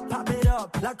it up.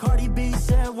 La Cardi B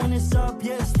said when it's up,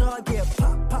 yeah, stuck. Yeah,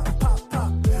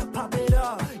 pop it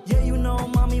up. Yeah, you know,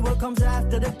 mommy, what comes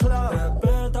after the club.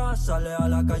 Respeta, sale a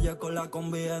la calle con la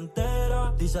combi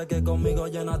entera. Dice que conmigo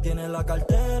llena tiene la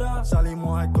cartera.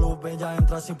 Salimos al club, ella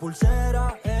entra sin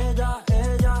pulsera. Ella es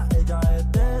de esa. Ella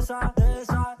es de esa.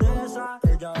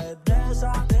 Ella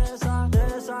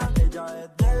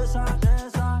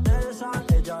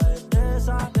es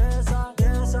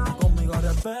de esa. Conmigo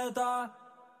respeta.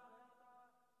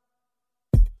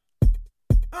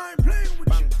 I'm playing with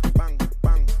bang, you. Bang,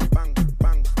 bang, bang,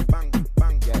 bang, bang,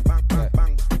 bang, yeah, bang, bang,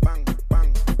 bang, bang,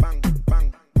 bang, bang,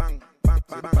 bang, bang,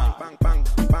 bang, bang, bang,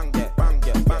 bang, yeah, bang,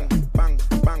 yeah, bang, bang,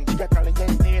 bang. Chica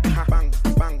caliente, deja bang,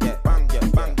 bang, yeah, bang, yeah,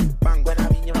 bang, bang. Buena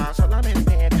niña,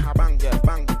 solamente deja bang, yeah,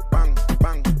 bang, bang,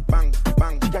 bang, bang,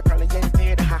 bang. Chica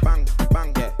caliente, deja bang,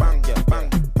 bang, yeah, bang, yeah, bang,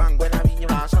 bang. Buena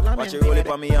niña, solamente. Watch it roll it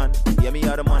for me on. Yeah, me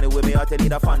have the money with me, I tell you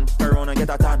the fun. Turn around and get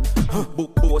a tan.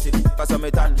 Book boss it, cause I'm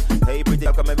a tan. Hey pretty,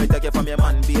 come and me take you from your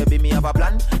man. Baby, me have a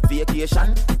plan.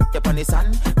 Vacation, keep on the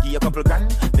sun. Give you a couple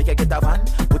grand, make you get a van.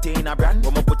 Put you in a brand,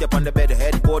 when me put you on the bed.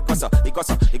 Headboard,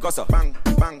 it goes up. Bang,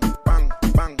 bang, bang,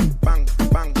 bang, bang,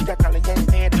 bang. Chica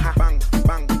caliente, deja bang,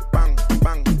 bang, bang,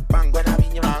 bang, bang. Buena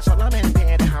niña,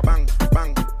 solamente deja bang,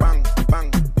 bang, bang,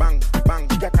 bang, bang, bang.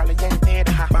 Chica caliente,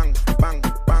 deja bang, bang,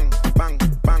 bang, bang,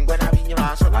 bang. Buena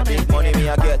niña, solamente. me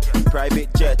I get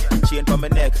private jet, chain for my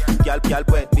neck. Girl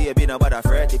wet, baby no bother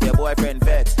fret. If your boyfriend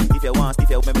vex, if you want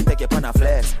me take you on a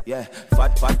flex. Yeah,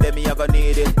 fat them me I gonna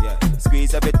need it. Yeah,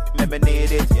 squeeze a bit, me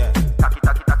need it. Yeah, tacky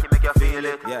make you feel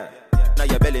it. Yeah, now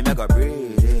your belly make her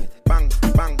breathe it. Bang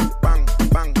bang bang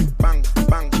bang bang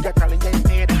bang. You got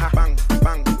caliente, bang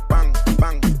bang bang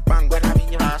bang bang. When I'm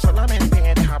in your ass,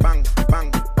 solamente, bang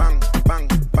bang bang bang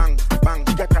bang bang.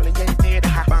 You got caliente,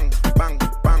 bang bang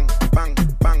bang bang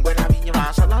bang. When I'm in your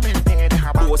ass, solamente,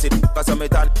 boss it, cause I'm a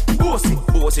tan. Boss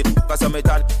it, cause I'm a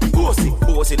tan.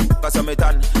 Boss it, cause I'm a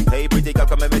tan. Hey pretty girl,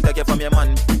 come let me take you from your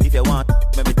man. If you want,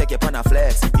 let me take you on a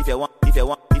flex. If you want,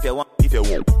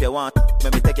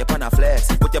 let me take you on a flex.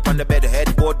 Put you on the bed,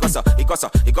 headboard, gossa.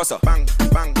 Bang,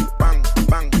 bang, bang,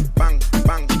 bang, bang,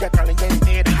 bang. You got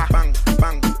caliente, bang,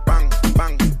 bang, bang,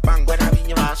 bang, bang. When I'm in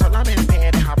your ass,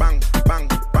 solamente, bang, bang,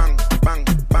 bang, bang,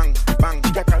 bang, bang.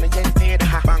 You got caliente,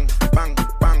 bang, bang,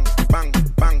 bang, bang,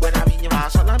 bang. When I'm in your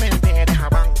ass, solamente,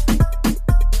 bang.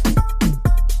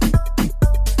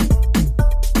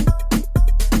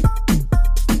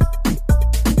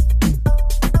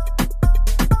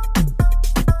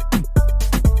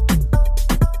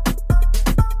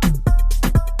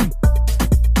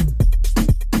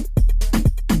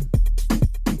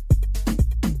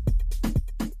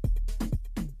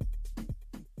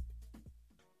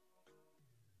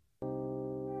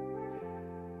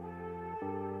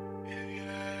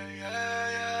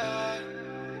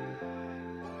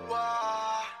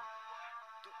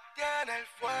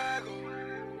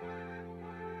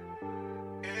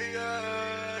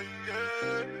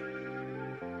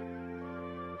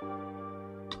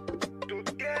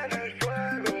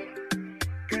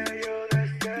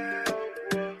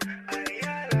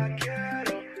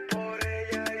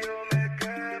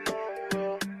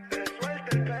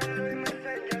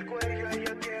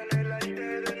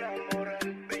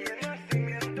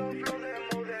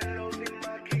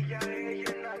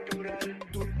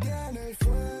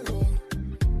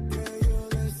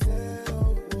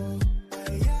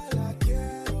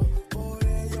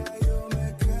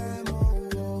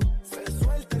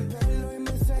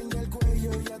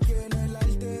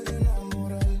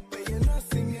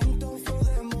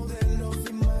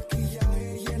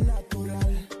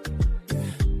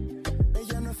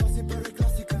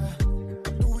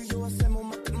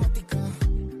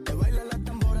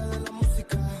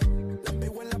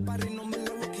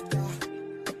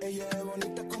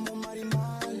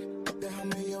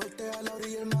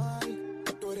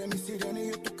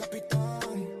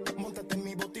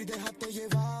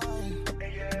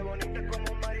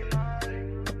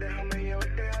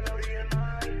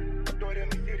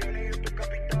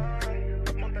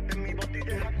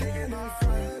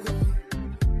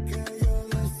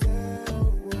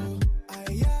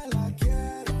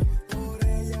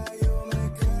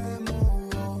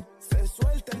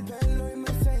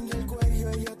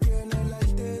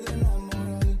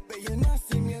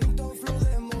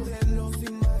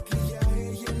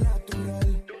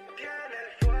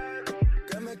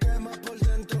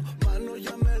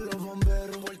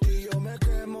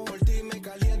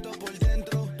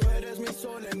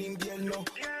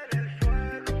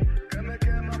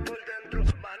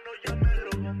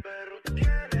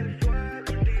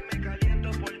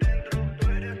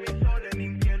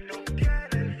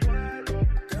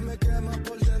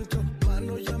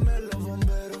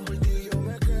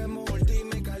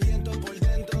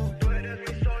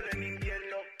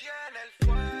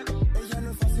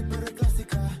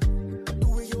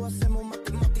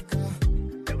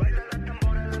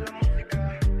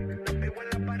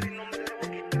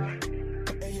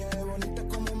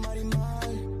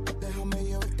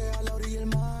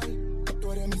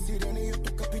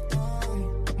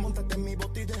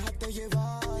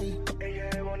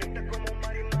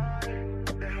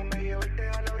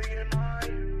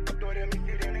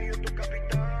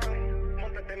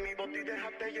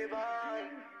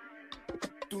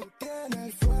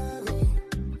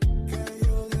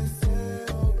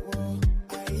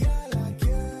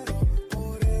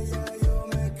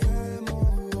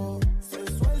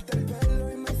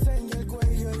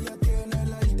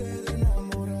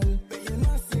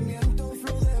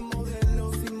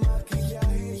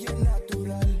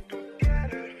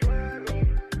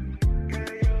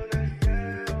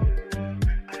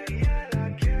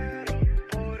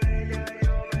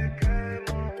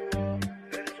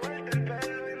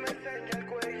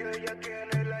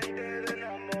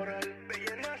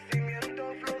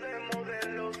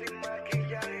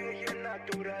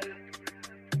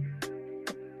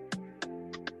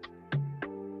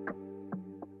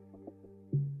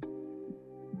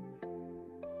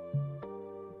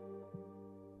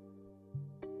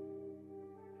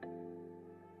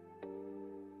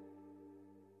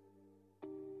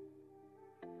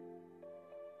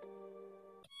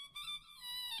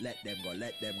 Let them go,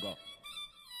 let them go.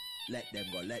 Let them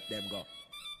go, let them go.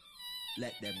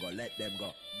 Let them go, let them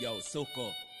go. Yo,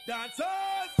 Soko. Dancers!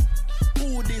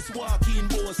 Who this walking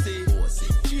bossy?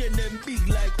 Chain them big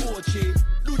like Oche.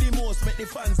 Do the most, make the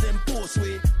fans them post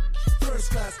way.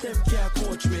 First class, them can't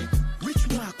coach me. Rich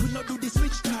mark, we not do the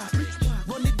switch start.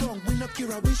 Run it down, we not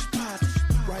care a wish part.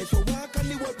 Rifle walk and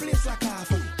the whole place like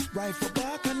half. Rifle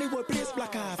back and the whole place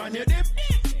black half. On your dip,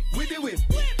 with the whip.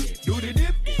 Do the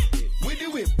dip, with the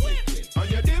whip. On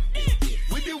your dip,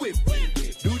 with the whip.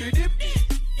 Do the dip,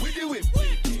 with the whip.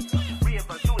 Rave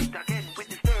and do it again with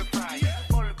the stir fry.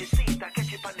 All the seat, I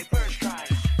catch it on the first try.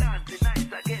 Dancing nice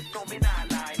again, no me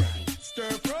not lie. Stir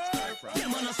fry. Yeah,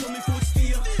 man, I saw me foot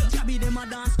steer. Jabby them a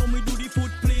dance, come we do the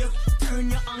foot play. Turn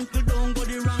your ankle down, go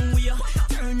the wrong way.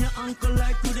 Turn your ankle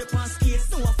like to the past case.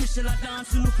 No official a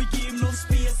dance, no fi give no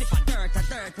space. If a dirt,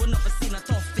 we never seen a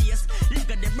tough face. Look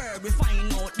at the bird, we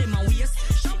find out them a waste.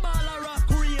 Shot ball a rock,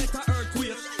 create a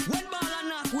earthquake. When ball a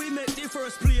knock, we make the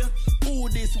first play. Who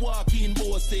this walking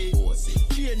bossy?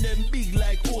 Chain them big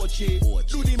like Oche.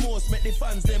 Do the most, make the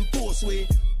fans them post way.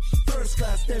 First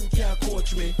class, them can't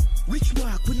coach me. Rich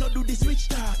walk, we not do the switch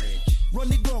talk. Run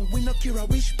the gong, we not care a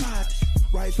wish part.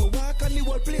 Rifle walk and the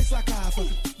whole place like half.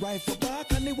 Rifle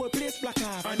back and the whole place black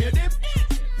half. On your dip,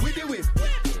 with the whip.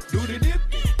 Do the dip,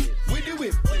 with the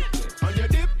whip. On your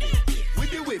dip,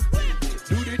 with the whip.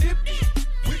 Do the dip,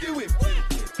 with the whip.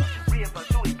 Rave and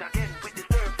do it again with the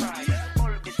stir fry.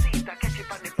 All the seat, I catch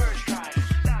it on the first try.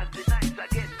 Dancing nice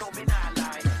again, no me not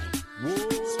lie.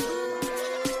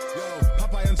 Yo,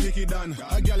 Papa and Tiki done.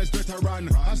 A gal is better run.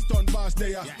 A stunt boss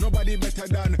there, nobody better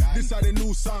than. This are the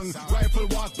new song. Rifle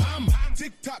walk, bam.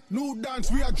 Tick tock, new dance,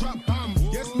 we are drop bam.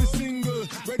 Yes, me single,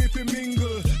 ready to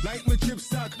mingle. Like me chip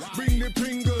stack, bring the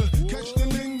Pringle. Catch the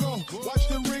lingo, watch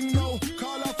the ring now.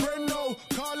 Call a friend now,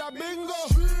 call a bingo.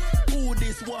 Who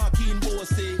this walking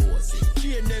bossy?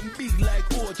 Chain them big like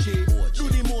Oche. Do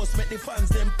the most, make the fans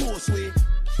them post way.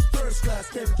 First class,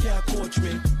 them can't coach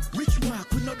me. Rich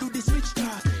mark, we not do the switch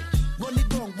talk. Run it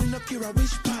down, we not care a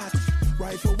wish part.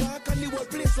 Rifle walk and the whole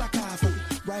place like half.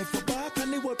 Rifle back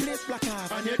and the whole place black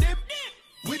half. On your dip,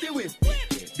 with the whip.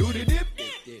 Do the dip,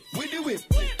 with the whip.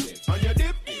 On your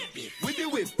dip, with the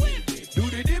whip. Do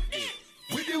the dip,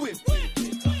 with the whip.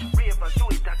 Rave and do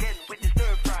it again with the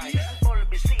stir fry. All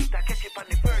the seat, I catch it on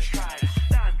the first try.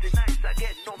 Dancing nice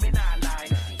again, no me not lie.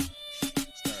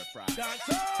 Stir fry. Dance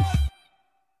on!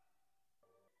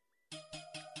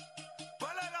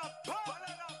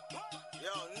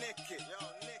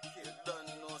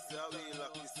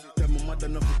 Mother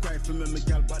enough to cry for me, my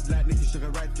gal bad like Nicky, she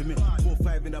can ride for me.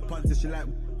 4-5 in the pants, she like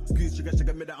squeeze, she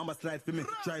can me that I'ma slide for me.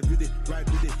 Drive with it, ride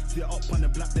with it, see her up on the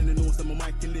block, then you know some of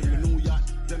my kill it. Me New York,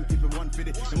 them keep it one for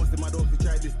it. They must have mad out to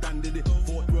try this stand it.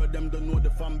 Fourth world, them don't know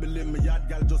the family. My yard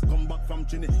gal just come back from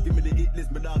Chini. Give me the hit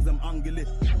list, my dogs them angry.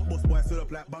 Boss boy set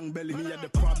up like bang belly. Me had the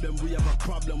problem, we have a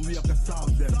problem, we have to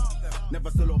solve them.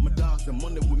 Never sell out my dogs, the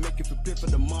money we make it for pay for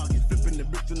the market. Flipping the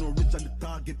bricks, you know rich at the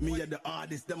target. Me had the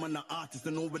artist, them and the artist,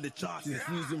 and over the charts.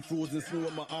 Freezing frozen, snow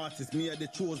on my artist. Me are the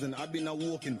chosen, I've been a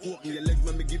walking. Open your legs,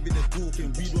 let me give you the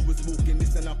token. Weed what we smoking,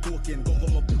 this and a cocaine. Go for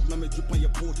my book, now me drip on your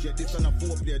porch. Yeah, this and a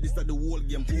four player, this are the whole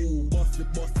game. Ooh, bust it,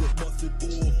 oh,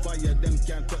 fire, them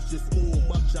can't touch this. Oh,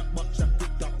 back shot,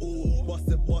 tick tock, oh,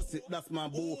 bust it, that's my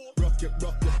boo. Rock it.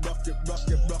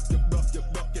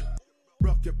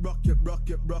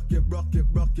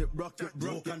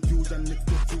 Bro, confusion, mixed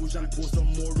confusion. Pour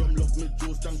some more rum, love me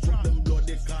juice and drink them blood.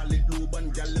 They call it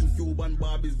Luban, gal them Cuban,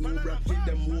 Barbies, new brand. Kick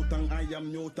them Wotan, I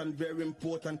am mutant, very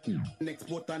important.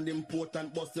 Export and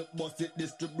important, bust it,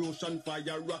 distribution,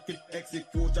 fire rocket,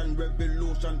 execution,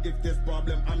 revolution. If there's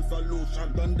problem, I'm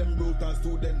solution. Done them brutal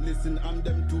student, listen, I'm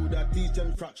them to that. Teach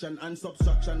them fraction and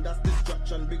subtraction, that's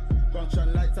distraction. Big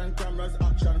function, lights and cameras,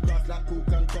 action. Cross like who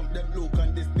can trump them look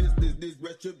and this business, this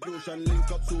retribution.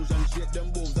 Link up Susan, shake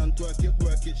them moves and twerk it,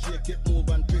 work it, shake it, move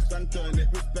and twist and turn it.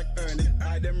 Respect, earn it.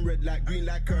 Eye them red like green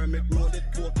like Kermit. Roll it,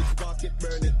 poke it, spark it,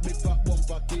 burn it. Big fat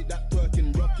bumper, keep that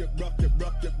twerking. Rock it. Bust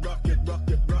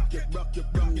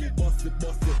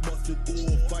it,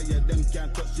 oh, fire, them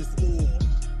can't touch this, oh.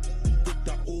 Tick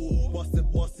tock, oh, bust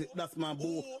it, that's my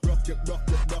boo. Rock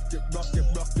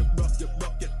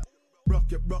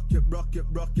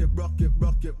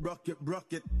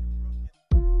it.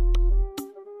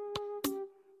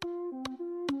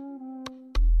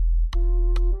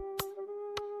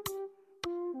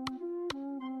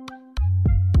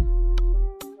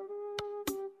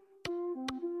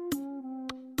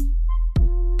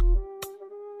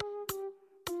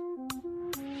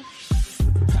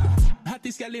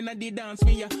 Hottest girl in the dance,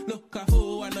 me ya look a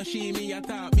hoe and no she me a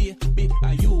talk be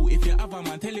are you. If you have a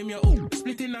man, tell him you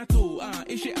split in a two.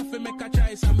 If she have to make a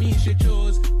choice, and me she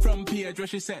chose from page where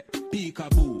she said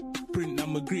peekaboo. Print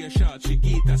on my grey shot, she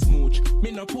get a smooch.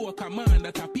 Me no poor command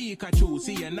that a Pikachu.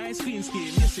 See a nice clean skin,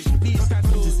 you see these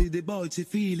tattoos. She see the ball, she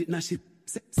feel it, now she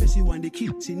say she want the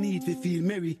kid, she need to feel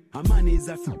merry. Her man is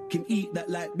a fucking eat that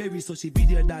like berry, so she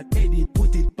video that edit,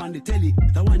 put it on the telly.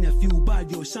 The one you feel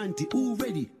bad, yo shanty, who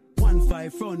ready?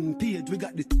 1-5 front page, we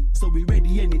got this, so we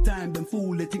ready anytime. Them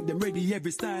fool, they think them ready every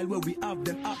style where we have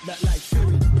them up that like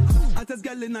Sherry. Hottest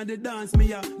girl in the dance,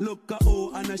 me a look a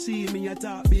oh and a she me a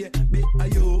talk be a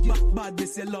yo. Bad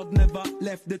this your love never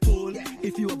left the toll.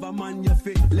 If you have a man you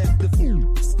fit left the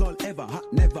fool. Skull ever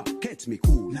hot never catch me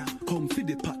cool. Come feed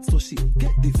the pot so she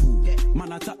get the food.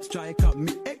 Man a top strike up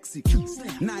me execute.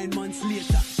 9 months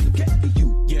later she get the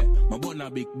you. Yeah, my bun a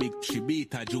big she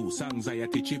beat a Jew.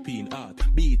 Anxiety chipping art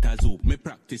beat a zoo. Me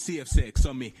practice safe sex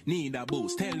so me need a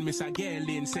boost. Tell me sa girl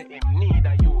in say him need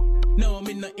a you. No,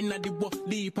 me not inna the walk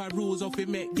deep a rules of it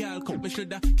make girl come. Me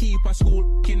shoulda keep a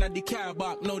school. Kin the car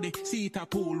back now the seat a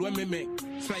pool. When me make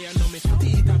fly and know me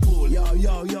teeth a pool.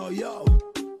 Yo.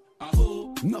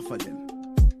 Aho. Enough of them.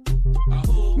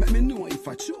 Aho. Let me know if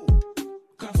I chew.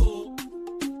 Kaho.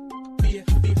 Be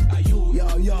are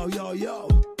you. Yo.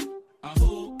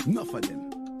 Aho. Enough of them.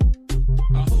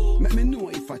 Aho. Let me know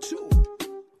if I chew.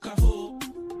 Kaho.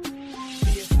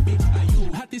 Be are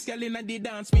you. Hottest girl in the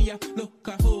dance, me ya look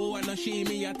a hoe and no she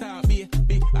me a talk be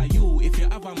are you. If you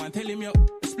have a man, tell him you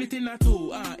split in a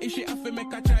two. If she have to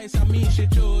make a choice, and me she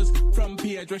chose from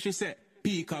page where she said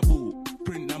peekaboo.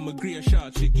 Print on my grey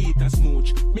shot, she get a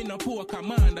smooch. Me no poor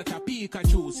command that a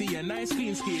Pikachu. See a nice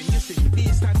clean skin, you see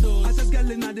these tattoos. Hottest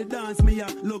girl in the dance, me a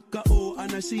look a oh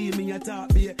and a she me a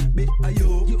talk be a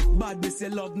yo. Bad this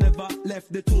your love never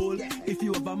left the toll. If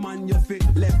you have a man, you fit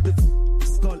left the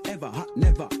skull ever hot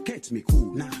never catch me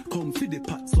cool. Come feed the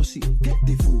pot so she get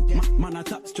the food. Man a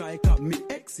top strike up me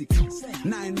execute.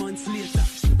 9 months later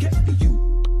she get the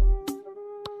you.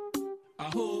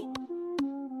 Aho.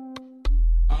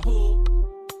 Aho.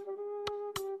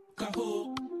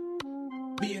 Kaho.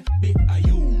 Be are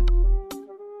you.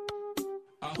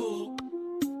 Aho.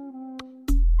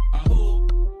 Aho.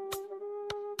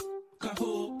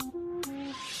 Kaho.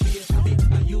 Be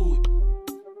are you.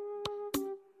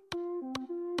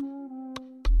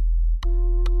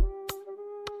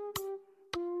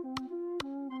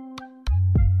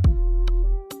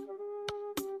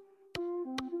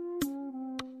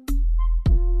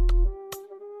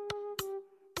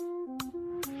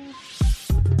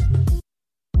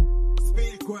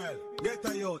 Well, get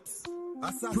a yacht.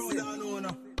 Assassin. Down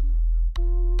owner.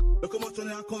 Look how much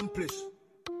you accomplish.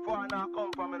 For now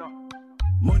come from me now.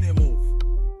 Money move.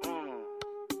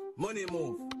 Money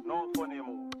move. No funny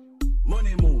move.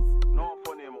 Money move. No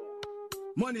funny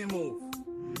move. Money move.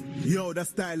 Yo, the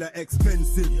style are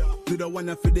expensive. To the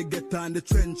one for the get on the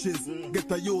trenches.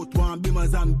 Get a youth, one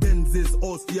Beamers and Benzes.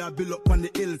 Us we are built up on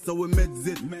the hill, so we meds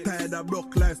it. Tired of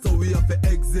broke life, so we have to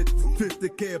exit.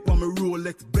 50k on my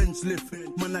Rolex bench lift.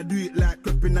 Man, I do it like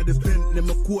creeping at the Bentley.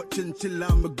 My coach and chill,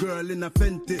 I'm a girl in a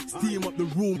Fenty. Steam up the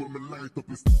room.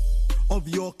 Of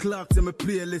your clocks and my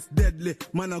playlist deadly.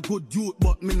 Man a good youth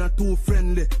but me not too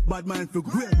friendly. Bad mind for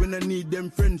great when I need them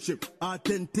friendship.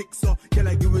 Authentic so can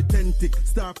I give it 10 tick.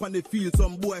 Start on the field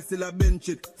some boy still a bench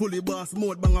it. Fully boss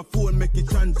mode bang a phone make it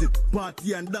transit.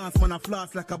 Party and dance man a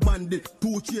floss like a bandit.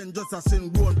 2 chain just a sing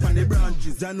grown on the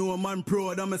branches. I know man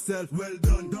proud of myself. Well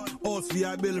done. Us we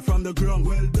are built from the ground.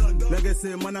 Well done.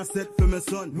 Legacy man I set for my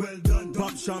son. Well done.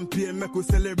 Pop champagne make we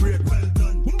celebrate. Well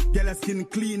done. Get your skin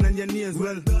clean and your nails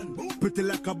well done. Pretty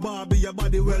like a Barbie, your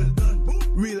body well done.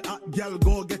 Real hot girl,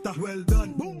 go get a well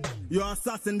done. You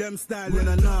assassin them style in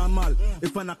a normal.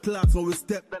 If I'm a class, so we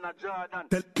step then a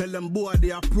Jordan. Tell them boy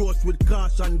they approach with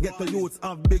caution. Get the youths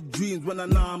have big dreams when a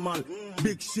normal.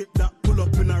 Big ship that pull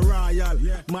up in a royal.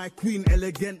 My queen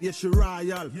elegant, yeah she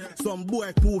royal. Some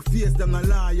boy too fierce, them a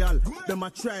loyal. Them a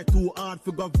try too hard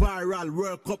to go viral.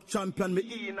 World Cup champion,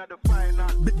 me in at the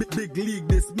final. Big league,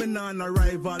 this me non a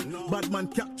rival. Bad man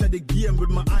capture the game with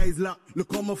my eyes locked.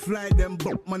 Look how me fly them,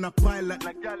 but man a pilot.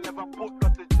 Like girl never put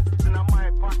that in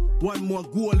my pot. One more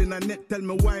goal in a net, tell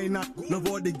me why not. Love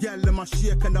all the girl, them a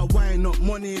shake and a wine up.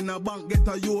 Money in a bank, get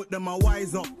a youth, them a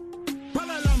wise up.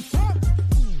 Palalam fuck.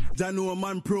 I know a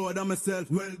man proud of myself.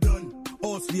 Well done.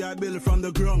 Us we are built from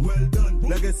the ground. Well done.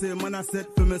 Legacy man I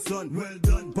set for my son. Well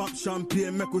done. Pop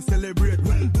champagne, make we celebrate.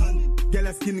 Well done. Get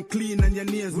your skin clean and your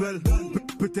nails well done.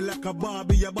 Pretty like a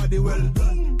Barbie, your body well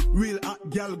done. Real hot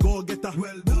girl, go get a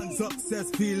well done. Success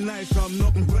feel nice from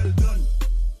nothing. Well done.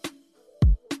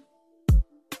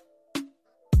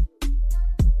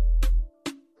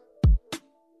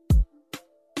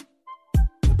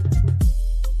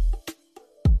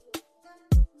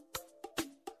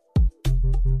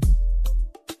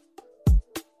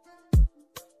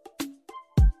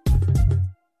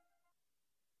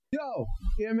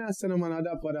 Yeah, me I say no man a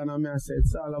dapper than me I say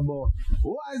it's all about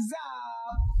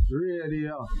Wazzup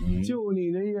Radio. Tune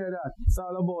in, you hear that? It's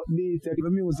all about D-teck, the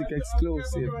music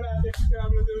exclusive.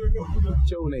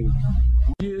 Tune in.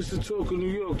 Yeah, it's the talk of New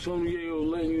York. Tony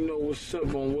Yayo letting you know what's up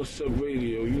on Wazzup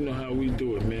Radio. You know how we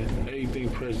do it, man. Everything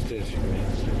presidential,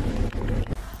 man.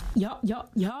 Yo,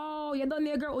 you done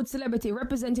there, girl with celebrity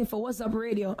representing for Wazzup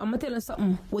Radio. I'ma tell you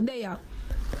something. What they are?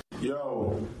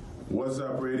 Yo,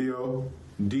 Wazzup Radio,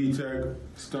 D-teck,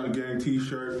 Stunt Gang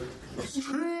T-shirt.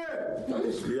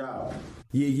 Yeah.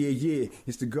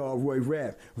 It's the God Roy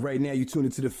Rap. Right now, you tune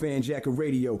into the Fanjacker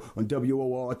Radio on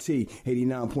WORT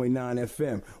 89.9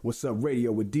 FM. What's Up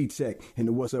Radio with D-teck and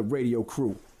the Wazzup Radio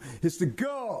Crew. It's the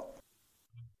God.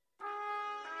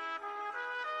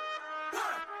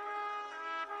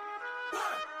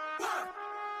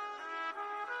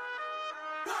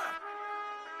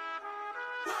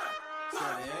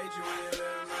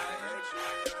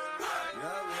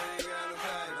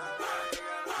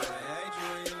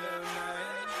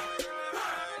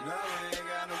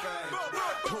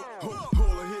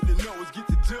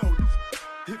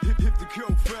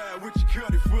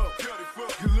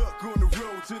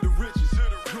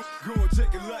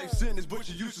 But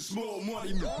you used to small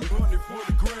money, money for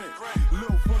the grand,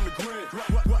 low from the grand.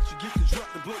 Watch you get to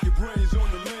drop to blow your brains on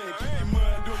the land. Keep your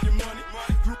mind on your money,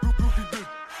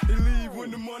 and leave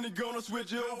when the money gone. I'll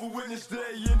switch you over when you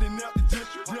stay in and out the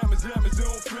district. Diamonds on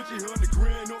Fritchie, 100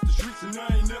 grand off the streets, and I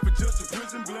ain't never touched a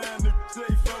prison. Blind nigga,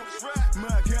 stay focused.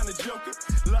 My kind of joker,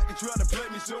 like he try to play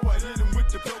me, so I hit him with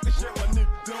the poker. Shot my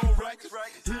nigga don't right,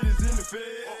 hitters in the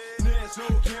fed. Nassau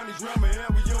County drama,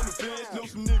 and we on the fence. Know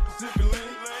some niggas sipping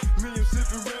lean. Me, I'm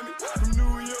sipping Remy from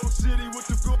New York City. What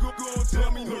the go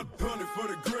tell me? Look, 100 for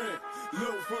the grand,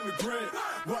 low from the grand.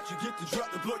 Watch you get to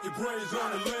drop to blow your brains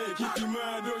on the land. Keep your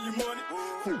mind on your money.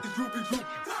 Fuck the groupie group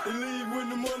and leave when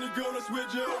the money gone. I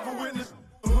switch you over witness.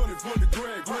 100 for the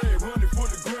grand, 100 for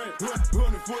the grand,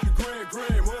 100 for the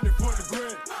grand, 100 for the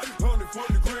grand, 100 for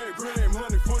the grand,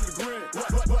 100 for the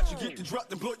grand. Watch you get to drop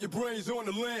to blow your brains on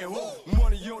the land.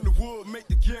 Money on the wood, make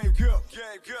the game go.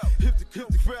 Hit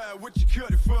the fire, what you cut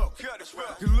it for?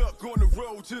 Good luck on the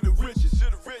road to the riches.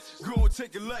 Go and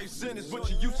take a life sentence, but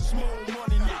you used to small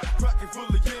money, nigga. Pocket full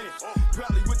of yams,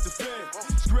 probably with the fan.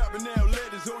 Scrapping out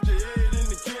letters, hold your head in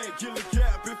the can. Kill a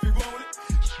cap if you want it.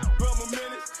 From a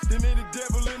minute, then ain't the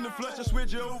devil in the flesh. I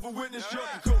switch you over witness,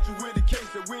 junkie culture with a case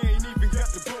that we ain't even got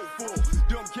the boat for.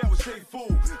 Dumb cat will stay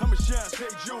full. I'ma shine, stay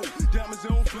jewel. Diamonds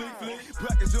on fleek,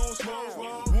 pockets on small.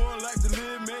 One life to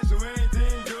live, man, so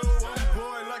anything go. I'm a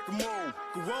boy like a mole.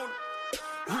 Corona.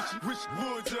 Wish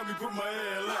you would tell me put my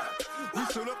air out. We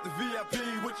sold up the VIP,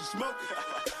 what you smoking?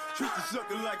 Treat the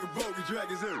sucker like a bogey, drag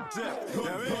his air down.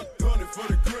 100 for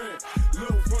the grand,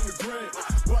 low from the grand.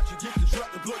 Watch you get to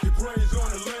drop to blow your brains on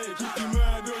the land. Keep your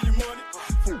mind on your money.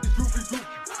 Fuck this groupie group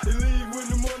and leave when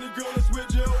the money gone. I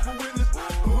switch you over witness.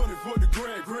 100 for the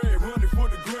grand, 100 for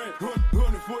the grand,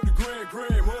 100 for the grand,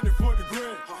 100 for the grand,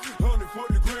 100 for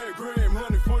the grand,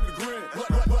 100 for the grand.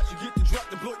 Watch you get to drop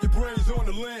to blow your brains on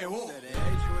the land.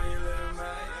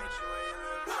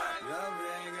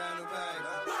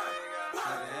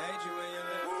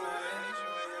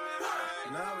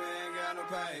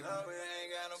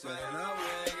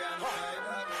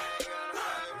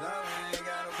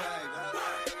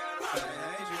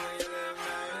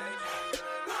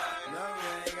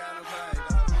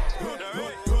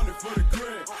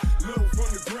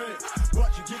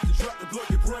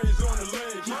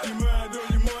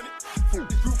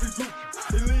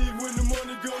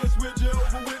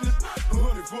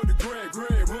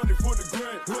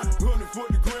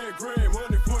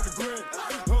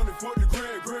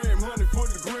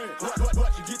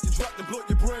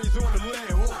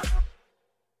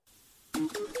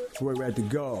 We're at the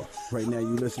guard. Right now,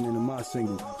 you listening to my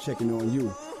single, Checking on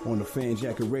You, on the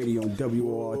Fanjacker Radio on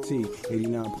WORT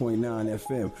 89.9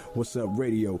 FM. What's Up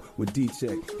Radio with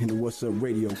D-teck and the What's Up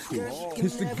Radio Crew.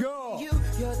 It's the guard.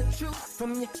 You're the truth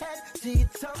from your head to your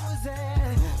toes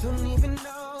and don't even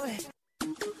know it.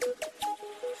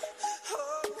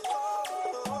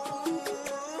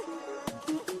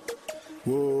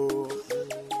 Whoa.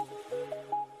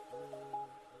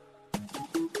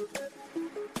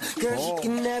 Girl, she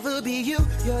can never be you.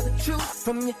 You're the truth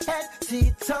from your head to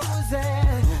your toes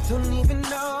and don't even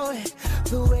know it.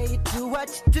 The way you do what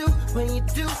you do, when you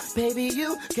do, baby,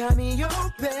 you got me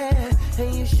open.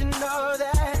 And you should know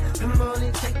that I'm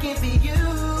only checking for you.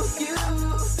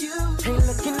 Ain't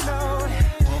looking nowhere,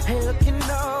 ain't looking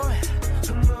nowhere.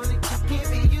 I'm only checking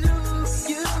for you.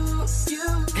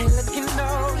 Ain't looking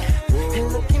nowhere,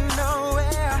 ain't looking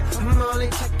nowhere. I'm only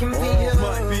checking for you.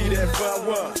 Might be that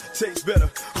 5-1, tastes better.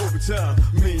 Over time.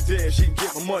 Me and Dad, she can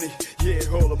get my money. Yeah,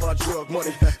 all of my drug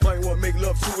money. Might wanna make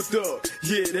love to a thug.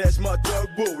 Yeah, that's my thug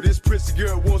boo. This prissy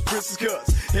girl wants princess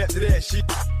cuts. After that, she.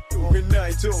 And I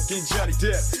ain't talking Johnny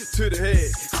Depp to the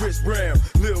head. Chris Brown,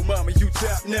 Lil Mama, you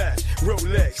top notch.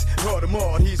 Rolex,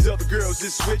 Audemars, these other girls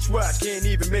just switch watch. Can't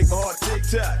even make my heart tick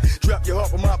tock. Drop your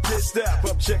heart on my pit stop.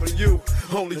 I'm checking you,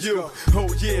 only you. Oh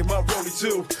yeah, my rollie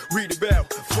too. Read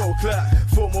about 4 o'clock.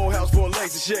 4 more house, 4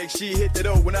 legs to shake. She hit that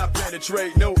O when I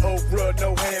penetrate. No Oprah,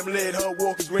 no Hamlet. Her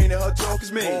walk is green and her talk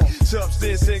is mean.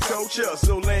 Substance and culture,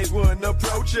 so lanes wouldn't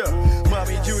approach her.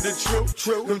 Mommy, you the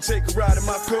truth. Gonna take a ride in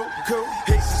my coupe.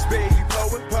 Haste spade, you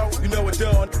poet. You know what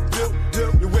done do.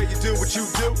 The way you do what you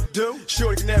do.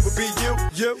 Sure it can never be you.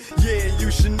 Yeah,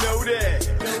 you should know that.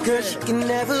 Cause you can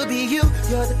never be you.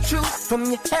 You're the truth from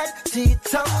your head to your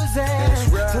toes.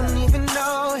 And don't even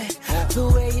know it. The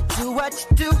way you do what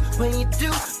you do. When you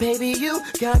do, baby, you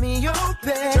got me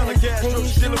open. Tell the gas, and you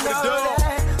she's should dealing know with the dog.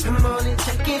 that. I'm only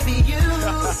checking for you.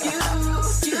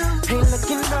 Ain't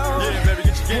looking no. Yeah, baby,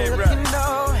 get your game right.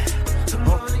 I'm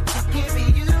only checking for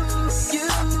you.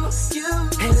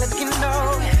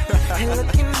 Ain't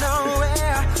looking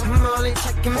nowhere. I'm only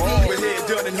checking for Her you. hair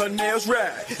done and her nails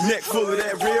right. Neck full of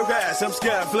that real ass. I'm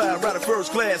sky fly, riding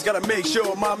first class. Gotta make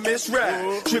sure my miss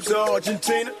right. Trips to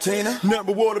Argentina.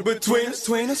 Number water between us.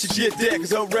 She get that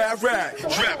cause her ride.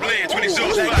 Trap land, 20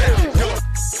 souls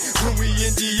when we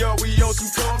in DR, we on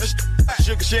some corner shit.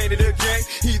 Sugar Shane in the gang.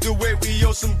 Either way, we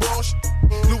on some ball shit.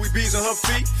 Louis B's on her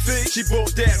feet. She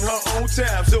bought that in her own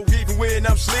time. So even when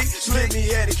I'm sleep, let me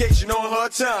education on her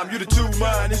time. You the 2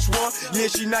 minus 1. Yeah,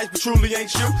 she nice, but truly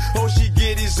ain't you. All she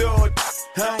get is all.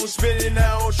 I don't spend it,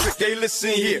 I don't trick. Hey,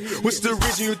 listen here. What's the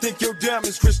reason you think your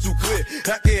diamond's crystal clear?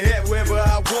 I can have whatever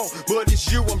I want, but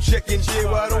it's you I'm checking.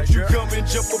 Yeah, why don't you come and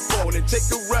jump up on and take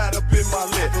a ride up in my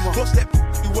lip? Bust that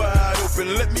wide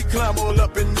open, let me climb all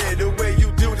up in there. The way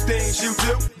you do the things you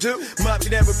do. Mom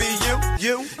can never be you.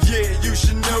 Yeah, you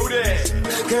should know that.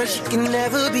 Cause you can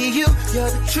never be you.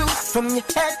 You're the truth from your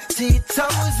head to your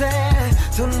toes. And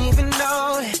don't even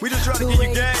know it. We just try to the get way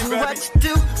you game, do baby. What you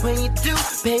do when you do,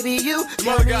 baby, you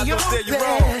got me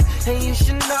open. And you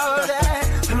should know that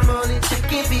I'm only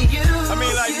checking for you. I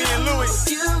mean, like me and Louis.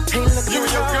 Ain't looking You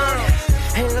and your girl.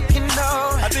 Ain't looking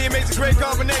no. I think it makes a great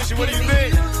combination. What do you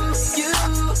think?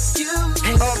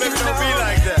 Oh, baby, don't be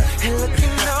like that. Ain't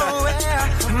looking nowhere.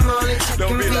 I'm only checking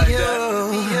Don't be for like you. that.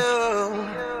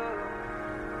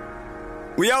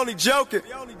 We only joking.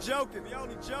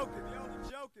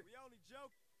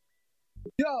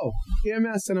 Yo, hear me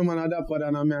say no man a dapper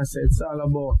than a me a say it's all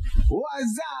about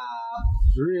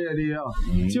Wazzup Radio.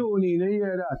 Tune in, you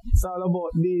hear that? It's all about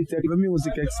D-teck, the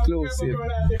music exclusive.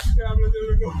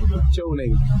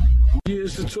 Tuning. Yeah,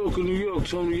 it's the talk of New York.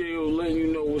 Tony Yayo letting you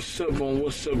know what's up on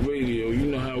Wazzup Radio. You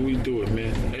know how we do it,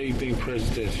 man. Everything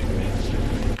presidential,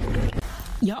 man.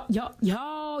 Yo,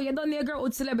 you done the girl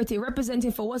with celebrity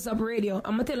representing for Wazzup Radio.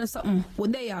 I'm gonna tell you something.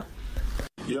 What they are?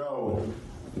 Yo,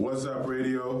 Wazzup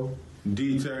Radio,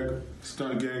 D-teck,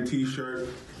 Stunt Gang T-shirt.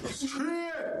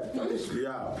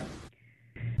 Yeah.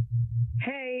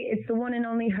 Hey, it's the one and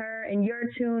only her, and you're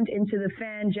tuned into the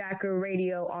Fanjacker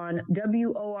Radio on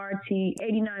WORT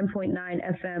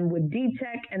 89.9 FM with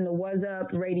D-teck and the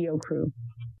Wazzup Radio Crew.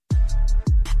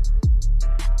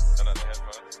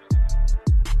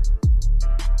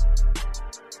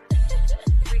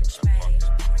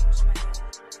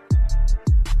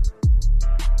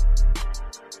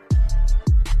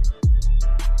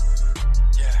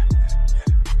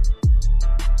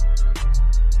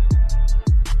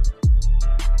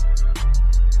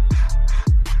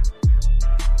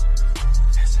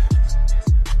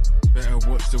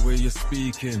 The way you're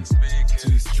speaking.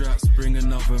 2 straps, bring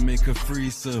another, make a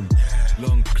threesome.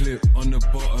 Long clip on the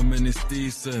bottom and it's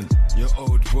decent. Your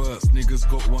old works,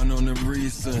 niggas got one on them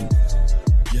recent.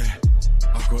 Yeah,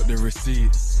 I got the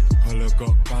receipts. Holla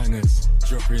got bangers,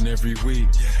 dropping every week.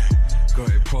 Got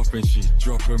it popping, she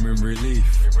drop them in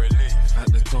relief.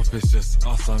 At the top it's just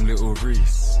us, I'm Little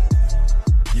Reese.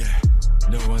 Yeah,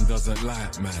 no one doesn't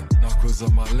like man. Knuckles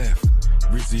on my left,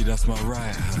 Rizzy, that's my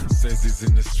right hand. Says he's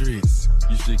in the streets,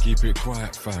 you should keep it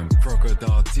quiet, fam.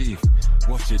 Crocodile teeth,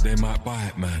 watch it, they might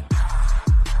bite, man.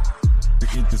 The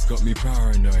kid just got me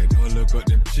paranoid. All I got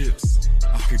them chips,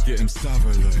 I could get him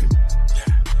savaloid.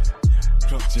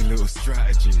 Clocked your little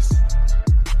strategies.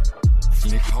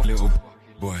 Flick up, little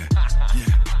boy.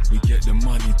 Yeah, we get the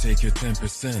money, take your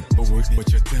 10%. But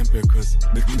with your temper, cause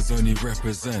the kids only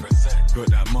represent. Got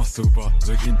that muscle, but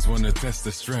the kids wanna test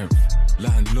the strength.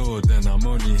 Landlord, and I'm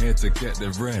only here to get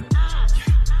the rent.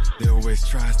 Yeah, They always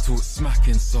try to talk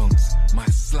smacking songs. Might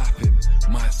slap him,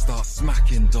 might start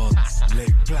smacking dons.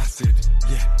 Lake Placid,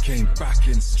 yeah, came back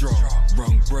in strong.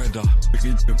 Wrong brother,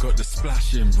 got the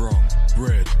splashing wrong.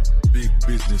 Bread, big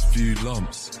business, few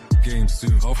lumps. Game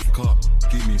soon off cup,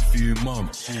 give me few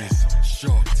months. She's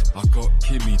shocked, I got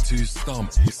Kimmy 2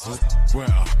 stumps.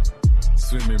 Wetter,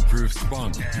 swimming proof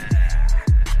spunk.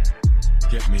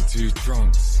 Get me 2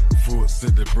 trunks. Thoughts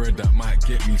of the bread that might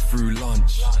get me through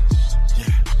lunch.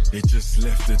 Yeah, it just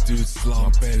left the dude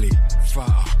slump belly.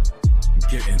 Fatter, I'm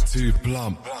getting too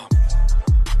plump.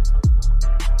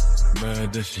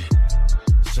 Murder she,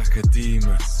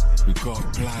 Shakademus, we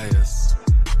got pliers.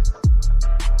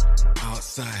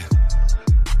 Outside,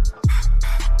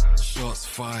 shots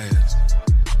fired.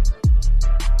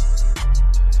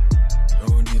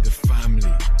 Only the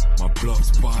family, my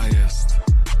block's biased.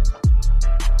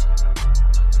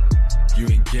 You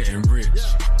ain't getting rich,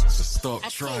 so stop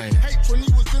trying. H when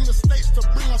he was in the States to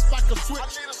bring us back a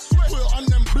switch. Put it on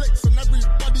them blicks and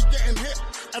everybody getting hit.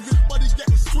 Everybody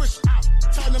getting swished.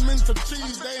 Turn them into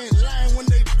cheese, they ain't lying when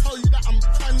they tell you that I'm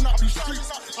turning up these streets.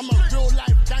 I'm a real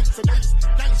life gangster, they just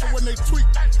gangster when they tweet.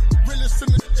 Realist in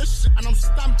the ish, and I'm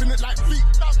stamping it like feet.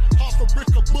 Half a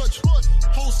brick of budge,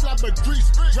 whole slab of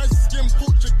grease. Red skin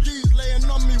Portuguese laying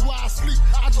on me while I sleep.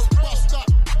 I just bust up,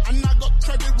 and I got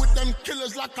credit with them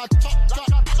killers like I top.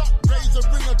 Razor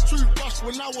ring a toothbrush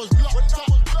when I was locked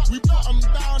up. We put them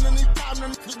down anytime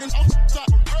them niggas off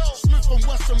top. Smith and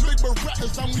Wesson, big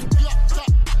Berettas, and we blocked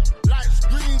up. Lights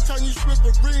green, turn you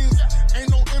smithereens. Ain't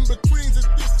no in-betweens, it's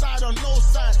this side or no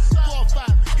side.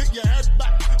 4-5, hit your head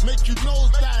back, make you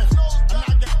nosedive. And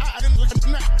I get out in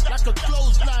the neck like a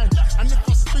clothesline. And if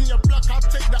I spin your block, I'll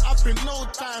take that up in no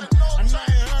time. And I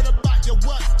ain't heard about your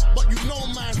works, but you know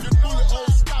mine. Bullet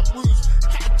holes, stab wounds,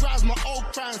 categorize my old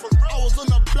crimes. I was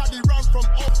on a bloody run from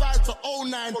 05 to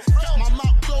 09. Kept my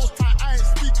mouth closed tight, I ain't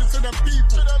speaking to them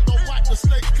people. Don't wipe the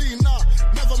slate clean, nah,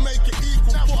 never make it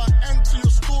equal. Put an end to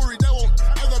your story, there won't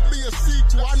ever be a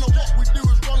sequel. I know what we do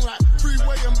is wrong like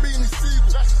Freeway and Beanie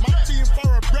Siegel. My team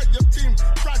thoroughbred, your team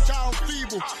fragile and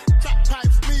feeble. Crack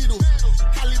pipes, needles,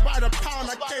 Cali by the pound,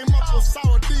 I came up with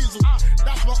sour diesel.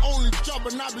 That's my only job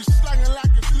and I be slanging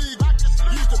like it's legal.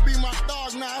 Used to be my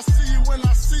dog, now I see you when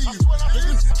I see you. They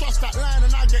used to cross that line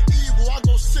and I get evil. I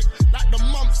go sick like the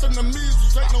mumps and the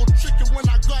measles. Ain't no tricking when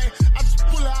I go in, I just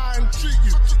pull it out and treat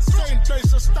you. Same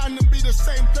place, I stand and be the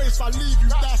same place I leave you,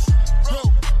 that's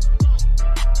real.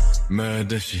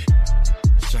 Murder she,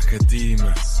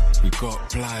 Shakademus, we got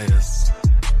pliers.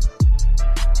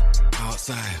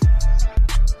 Outside,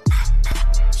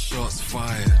 shots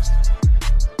fired.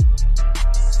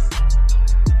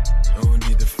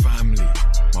 Only the family,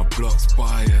 my block's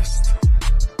biased.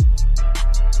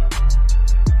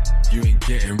 You ain't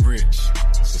getting rich,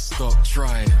 so stop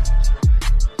trying.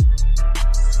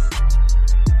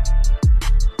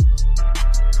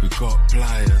 We got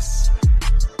pliers.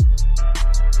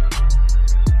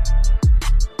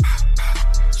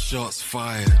 Shots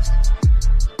fired.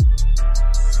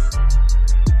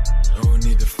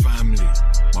 Only the family,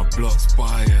 my block's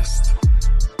biased.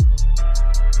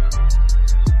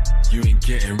 You ain't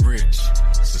getting rich,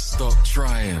 so stop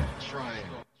trying.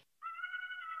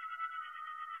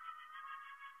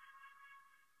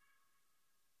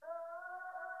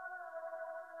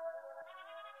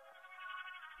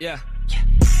 Yeah.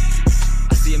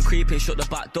 I see him creeping, shut the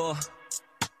back door.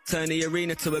 Turn the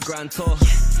arena to a grand tour.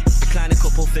 Decline a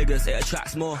couple figures, it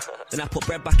attracts more. Then I put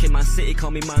bread back in Man City, call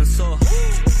me Mansour.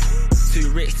 Too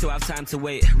rich to have time to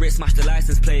wait. Rich smashed the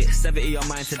license plate, 70 on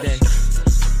mine today.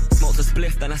 Smoked a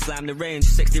spliff, then I slammed the range.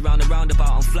 60 round the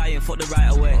roundabout, I'm flying, foot the right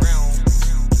away.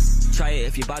 Try it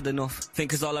if you're bad enough.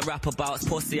 Think it's all I rap about's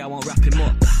pussy, I won't wrap him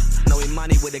up. Knowing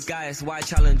money with the guys, why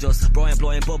challenge us? Bro ain't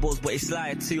blowing bubbles, but he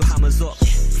slide, 2 hammers up.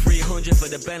 300 for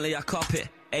the Bentley, I cop it.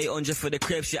 800 for the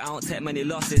crib, shit, I don't take many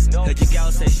losses. Heard your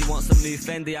gal say she wants some new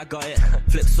Fendi, I got it.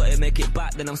 Flip something, make it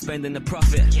back, then I'm spending the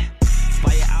profit.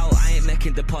 Buy it out, I ain't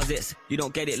making deposits. You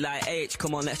don't get it like H,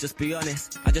 come on, let's just be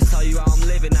honest. I just tell you how I'm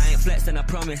living, I ain't flexing, I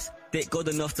promise. Dick good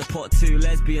enough to put 2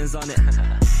 lesbians on it.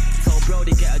 Told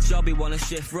Brody get a job, he wanna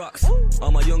shift rocks.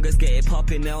 All my youngers get it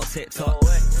popping, they on TikTok.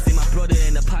 See my brother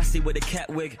in the passy with a cat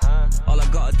wig. All I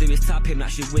gotta do is tap him, that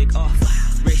should wig off.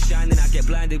 Wrist shining, I get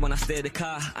blinded when I steer the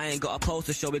car. I ain't got a pole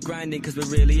to show it grinding, cause we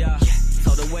really are.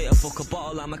 Told the waiter, fuck a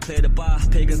bottle, I'ma clear the bar.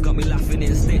 Pagans got me laughing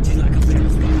in stitches like a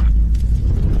famous bar.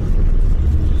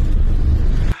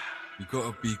 You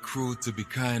gotta be cruel to be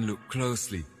kind, look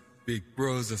closely. Big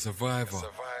bro's a survivor.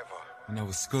 And I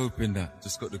was scoping that,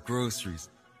 just got the groceries.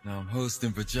 Now I'm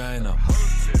hosting vagina.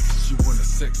 She wanna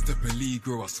sex to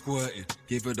peligro, I squirted.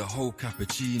 Gave her the whole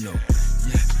cappuccino.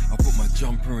 Yeah, I put my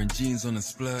jumper and jeans on and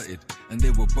splurted, and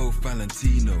they were both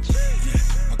Valentino.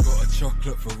 Yeah, I got a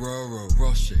chocolate Ferrero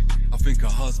Rocher. I think her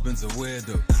husband's a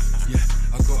weirdo. Yeah,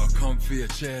 I got a comfier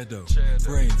chair though.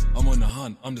 Brains, I'm on the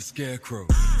hunt, I'm the scarecrow.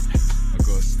 I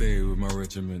gotta stay with my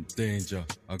regiment, danger.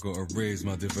 I gotta raise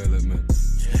my development.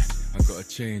 Yeah, I gotta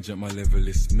change up my level,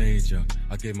 it's major.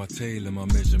 I gave my tailor my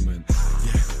measurement.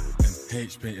 Yeah, and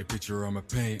H paint a picture, I'm a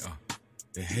painter.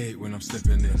 They hate when I'm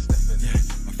stepping in. Yeah,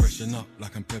 I freshen up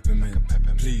like I'm peppermint.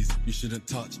 Please, you shouldn't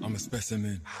touch, I'm a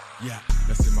specimen. Yeah,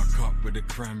 that's in my cup with a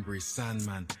cranberry.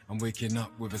 Sandman, I'm waking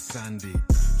up with a Sandy.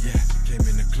 Yeah, came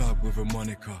in the club with a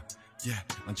Monica. Yeah,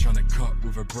 I'm trying to cut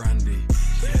with a brandy.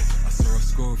 Yeah, I saw her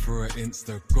scroll through her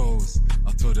Insta goals.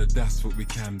 I told her that's what we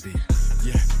can be.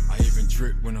 Yeah, I even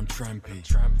drip when I'm trampy.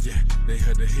 Yeah, they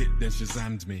heard a hit, then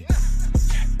Shazammed me. Yeah,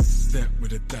 step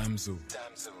with a damsel.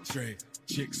 Straight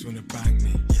chicks wanna bang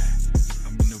me. Yeah,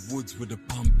 I'm in the woods with a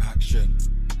pump action.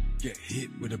 Get hit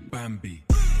with a Bambi.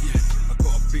 Yeah, I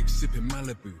got a bitch sipping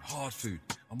Malibu, hard food.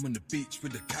 I'm on the beach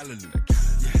with a Callaloo.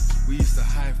 Yeah, we used to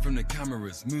hide from the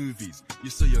cameras, movies. You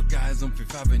saw your guys on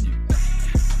Fifth Avenue.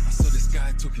 I saw this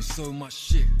guy talking so much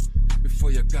shit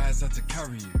before your guys had to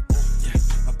carry you. Yeah,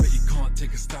 I bet you can't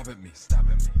take a stab at me.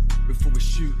 Before we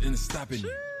shoot and stabbing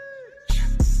you.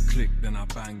 Click, then I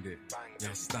banged it.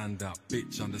 Yeah, stand up,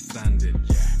 bitch, understand it.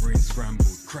 Brain scrambled,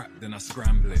 crap, then I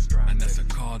scramble it. And that's a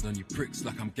card on you pricks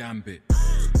like I'm Gambit.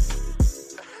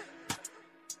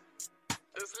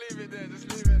 Just leave it there, just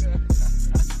leave it there.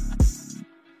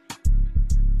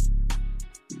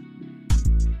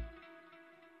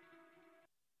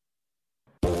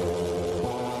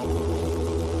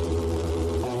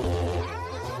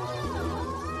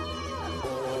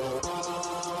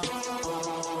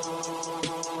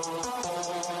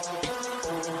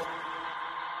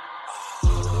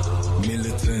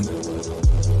 Militant,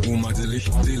 all my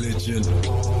diligent.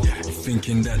 Yeah,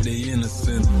 thinking that they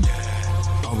innocent.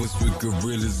 I was with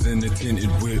gorillas in the tinted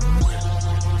whip.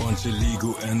 Bunch of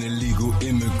legal and illegal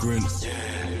immigrants.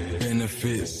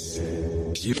 Benefits.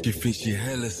 You think she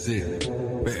hella sick?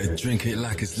 Better drink it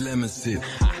like it's lemon sip.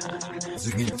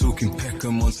 Ziggy talking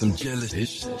Peckham on some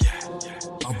jealous.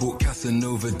 I bought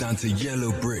Casanova down to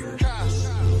yellow brick.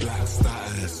 Black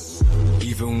status.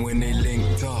 Even when they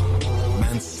linked up,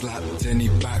 man slapped any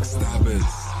backstabbers.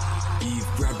 Eve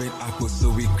grabbing apples so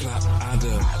we clap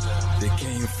adder. They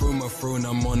came through my throne,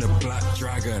 I'm on a black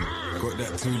dragon. Got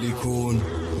that toolie corn,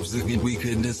 I'm looking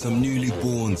weaker than some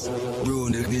newlyborns. Real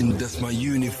nigga, that's my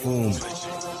uniform.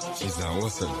 She's like,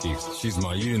 what's up, Deeks? She's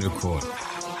my unicorn.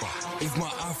 If my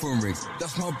iPhone rings,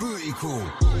 that's my booty call.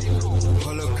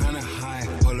 Hollow kinda high,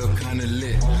 hollow kinda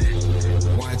lit.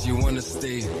 Why do you wanna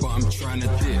stay, but I'm trying to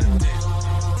dip?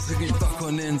 Singing duck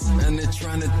on ends and they're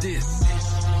trying to diss.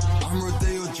 I'm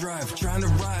Rodeo Drive, trying to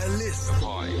write a list.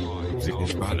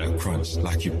 It's about that crunch,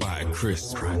 like you buy a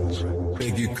crisp.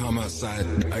 Beg you come outside,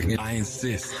 I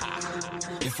insist.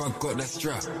 If I got that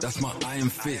strap, that's my iron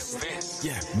fist.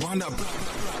 Yeah, round up,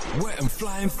 wet and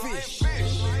flying fish.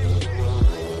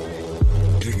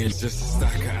 It's just a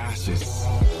stack of ashes,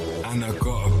 and I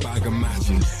got a bag of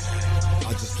matches.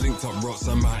 I just linked up rocks,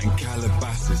 I'm out in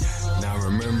Calabasas. Now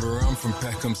remember, I'm from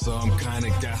Peckham, so I'm kinda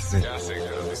gassing.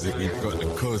 Ziggy got the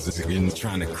codes, Ziggy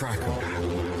trying to crack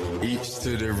them. Each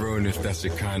to their own if that's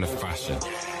your kind of fashion.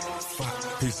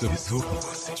 Fat piece of hoop,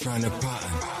 trying to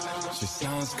pattern. She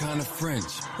sounds kinda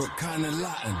French, but kinda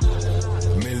Latin.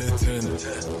 Militant,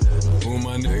 all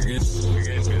my niggas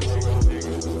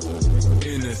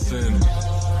innocent.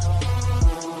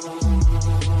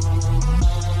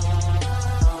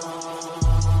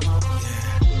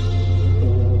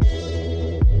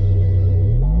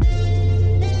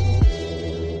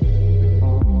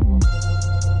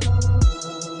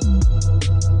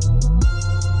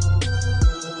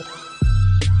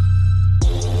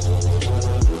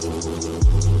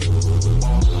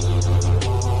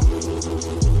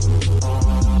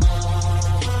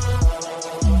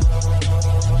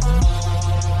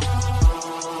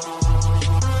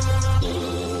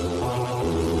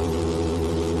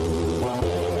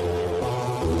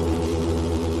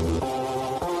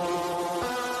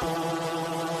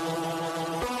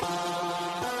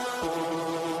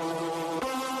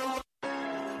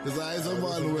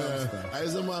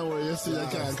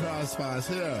 Pass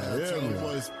here. Tell them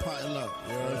boys potting up.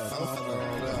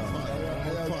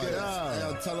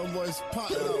 Tell them boys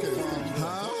potting up.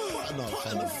 Huh?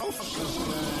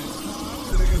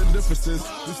 The differences,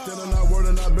 we still on our word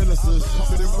and our businesses.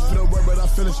 Pretty rough for the word, but I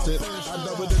finished it. I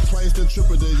doubled it twice, then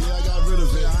tripled it. Yeah, I got rid of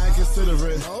it. I ain't consider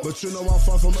it, but you know I'm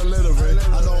far from illiterate.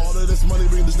 I know all of this money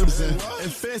brings the difference in.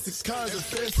 And fancy cars and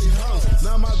fancy houses.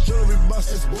 Now my jewelry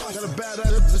busted. Got a bad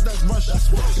attitude, that's Russia.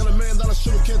 Got $1 million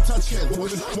shooter, can't touch it.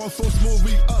 With one full smooth,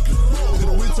 we up.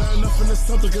 We turn nothing to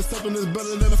something, cause something is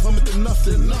better than if I'm at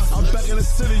nothing. I'm back in the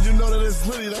city, you know that it's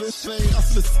litty. That this shit ain't up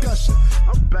for discussion.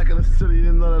 I'm back in the city,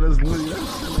 you know that it's litty. That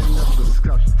shit ain't up for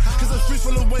discussion. Cause I'm free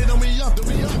from the weight on me up.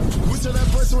 We tell that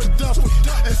person we're dumb.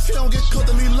 If he don't get caught,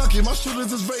 then he lucky. My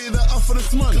shooters is ready to up for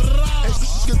this money. And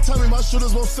she can tell me my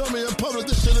shooters won't film me in public.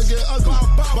 This shit'll get ugly.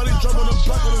 Body drop on the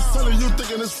block when it's sunny. You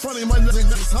thinking it's funny. My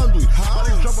nigga is hungry.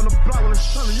 Body drop on the block when it's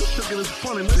sunny. You thinking it's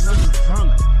funny. Nigga is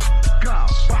hungry. God,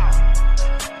 wow.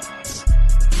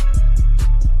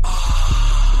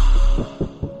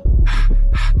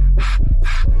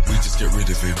 Get rid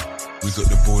of him. We got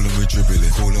the ball and we're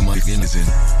dribbling. All of my beginners in.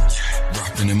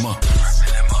 Wrapping him up.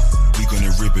 We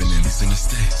gonna ribbon him. He's in the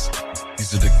States.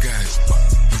 These are the guys, but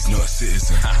he's not a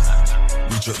citizen.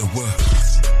 We drop the work.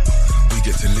 We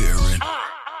get to littering.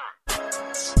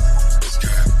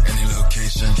 Any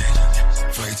location.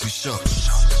 32 shots.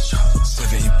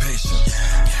 17 patients.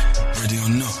 Ready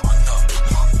or not.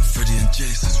 Freddy and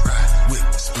Jason's whip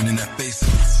spinning that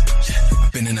basement.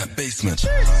 Been in that basement.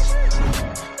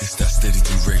 This that steady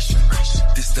duration.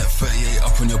 This that 38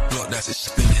 up on your block. That's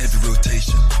it. Been heavy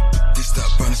rotation. This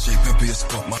that burn straight pepper your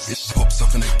spot. My ish pops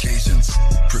up on occasions.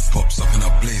 Prick pops up in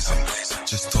our blazer.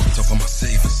 Just topped up on my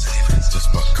savings. Just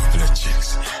bought a couple of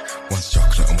chicks. One's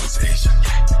chocolate and one's Asian.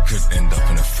 Could end up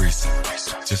in a freezer.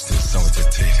 Just need someone to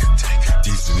take it.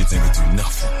 These niggas never do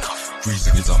nothing.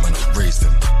 Reason is up and I raised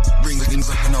them. Ring things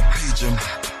up and I page them.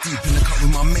 Deep in the cup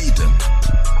with my maiden.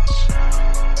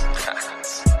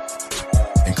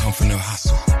 Ain't come for no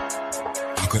hassle.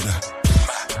 I got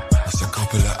that's a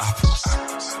couple of apples.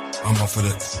 I'm off for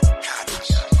the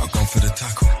I gone for the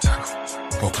tackle.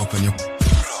 Pop up on your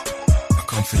I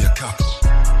come for your couple.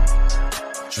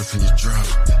 Dripping your drum.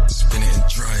 Spin it in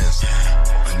dryers.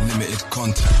 Unlimited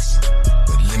contacts,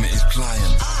 but limited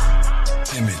clients.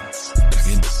 Timid,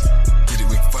 Vince, did it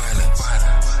with violence.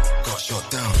 Got shot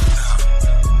down.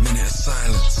 Minute of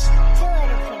silence.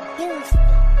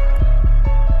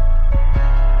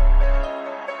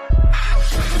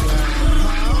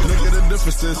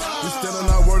 Differences. We still on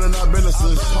our word and our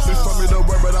businesses. Before me the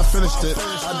word, but I finished it.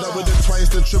 I doubled it twice,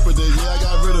 then tripled it. Yeah, I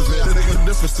got rid of it. The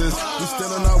differences. We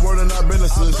still on our word and our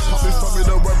businesses. Before me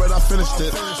the word, but I finished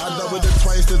it. I doubled it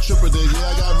twice, then tripled it. Yeah,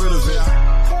 I got rid of it.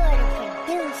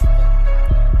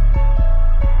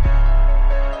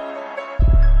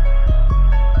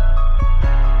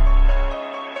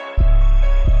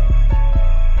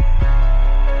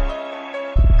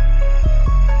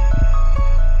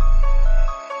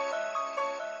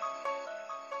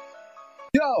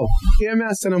 Yo, hear me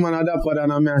say no man a dapper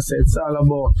than me say it's all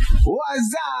about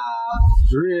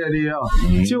Wazzup Radio.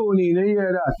 Tune in, you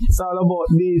hear that? It's all about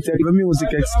D-teck, the music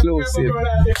exclusive.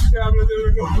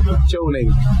 Tune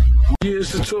in. Yeah,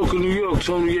 it's the talk of New York.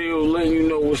 Tony Yayo letting you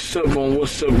know what's up on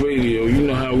Wazzup Radio. You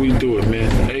know how we do it,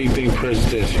 man. Everything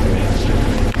presidential,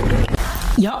 man.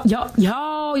 Yo,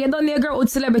 you done the girl with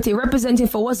celebrity representing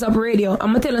for Wazzup Radio.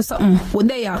 I'ma tell you something. What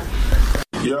they are?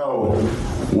 Yo,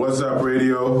 Wazzup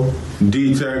Radio,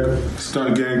 D-teck,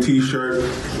 Stunt Gang T-shirt.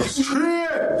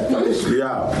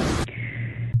 Yeah.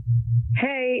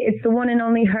 Hey, it's the one and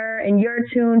only her, and you're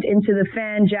tuned into the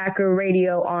Fanjacker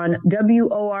Radio on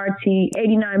WORT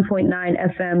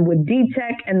 89.9 FM with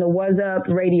D-teck and the Wazzup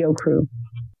Radio Crew.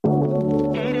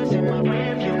 Haters in my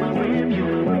rearview,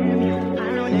 I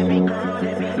know they be gone,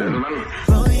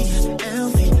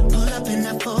 pull up in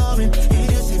that foreign.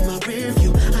 Haters in my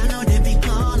rearview, I know they be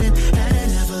calling. Had it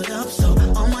leveled up, so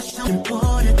all my shit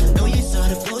important. Know you saw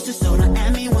the posters, so don't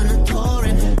at me when I'm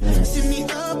touring. Sit me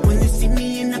up when they see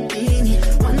me in a beanie.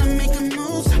 Wanna make a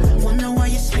move, wonder why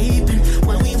you're sleeping.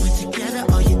 When we were together,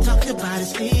 all you talked about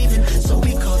is leaving. So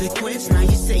we called it quits, now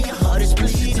you say your heart is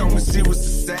bleeding. She told me she was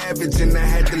a savage and I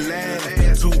had to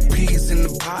laugh. 2 peas in the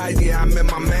pie, yeah, I met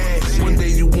my match. One day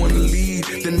you wanna leave,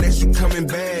 the next you coming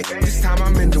back. This time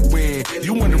I'm in the wind,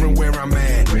 you wondering where I'm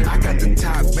at. I got the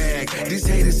top bag, these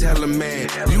haters hella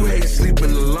mad. You hate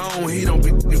sleeping alone, he don't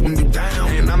be when you down.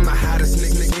 And I'm the hottest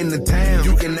nigga in the town,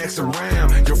 you can ask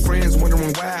around. Your friends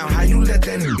wondering, wow, how you let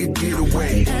that nigga get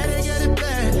away? Had to get it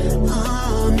back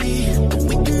on me,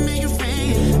 we can make it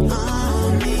rain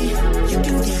on me. You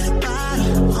can get a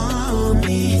bottle on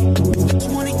me, you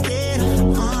wanna get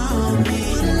on me.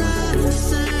 Put a lot of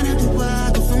design into why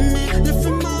I go from it. Live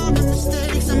from all my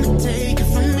mistakes, I'ma take it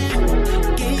from it.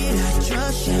 Get out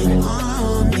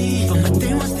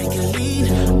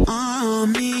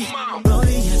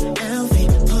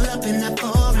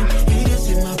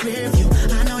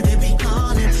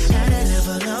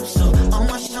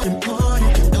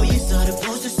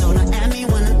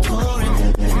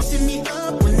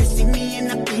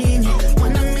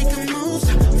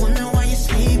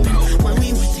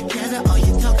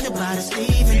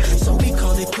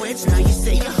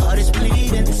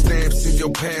your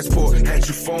passport had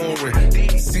you foreign.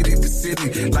 City to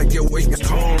city, like your way is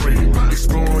touring.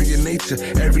 Exploring your nature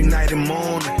every night and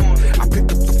morning. I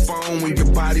picked up the phone when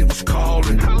your body was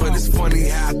calling. But it's funny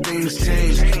how things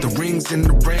change. The rings and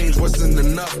the range wasn't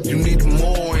enough. You needed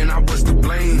more and I was to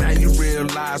blame. Now you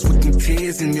realize with them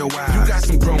tears in your eyes, you got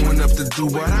some growing up to do,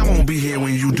 but I won't be here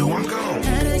when you do. I'm gone.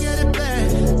 Had to get it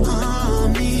back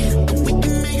on me. We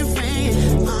can make it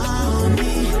rain on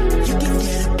me. You can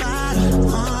get it better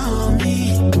on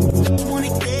me. You wanna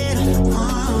get it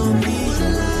on me. Put a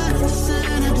line in the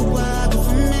sand and do I go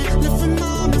from there. Live from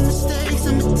all my mistakes,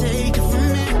 I'ma take it from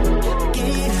there.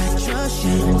 Get that trust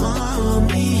shit on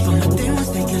me. From the day once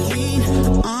they can lean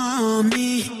on me.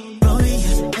 Rollie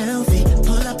and LV,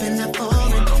 pull up in that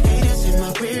foreign. Haters in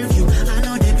my rear view, I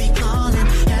know they be calling.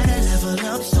 Gotta level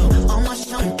up, so on my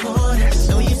show important.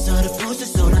 Know you saw the poster,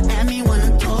 so don't at me when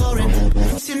I'm touring.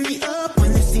 Sit me up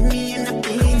when they see me in the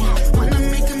beanie. Wanna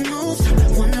make a move,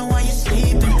 wonder why you're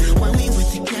sleeping. When we were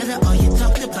together, all you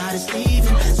talked about is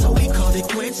leaving. So we called it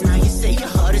quits, now you say your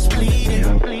heart is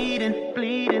bleeding. Bleeding,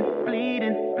 bleeding,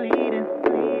 bleeding, bleeding,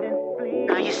 bleeding.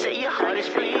 Now you say your heart is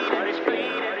bleeding.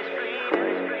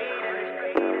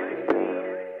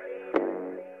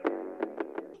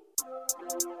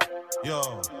 Yo.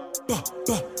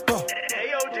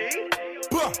 AOD.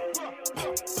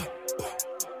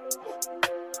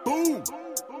 Boom.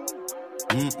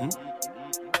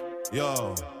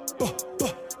 Yo.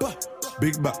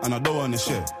 Big back and I don't want to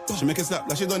share. She make it slap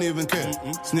like she don't even care.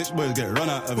 Snitch boys get run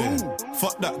out of it.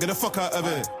 Fuck that, get the fuck out of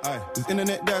it. These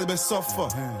internet guys best suffer.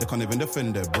 They can't even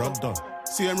defend their brother.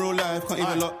 See in real life, can't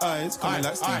even lock eyes. Coming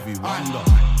like Stevie Wonder.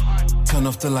 Turn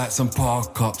off the lights and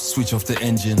park up, switch off the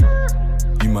engine.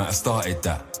 You might have started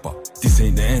that, but this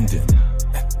ain't the ending.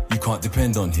 You can't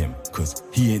depend on him, cause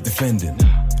he ain't defending.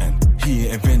 And he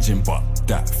ain't avenging, but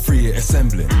that free it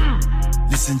assembling.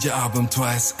 Listen to your album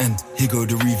twice and here go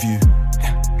the review.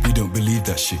 We don't believe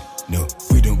that shit, no,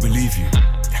 we don't believe you.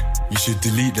 You should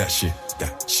delete that shit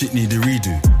need a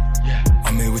redo.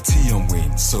 I'm here with T on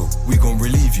Wayne, so we gon'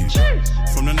 relieve you.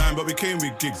 From the 9 but we came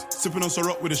with gigs, sipping on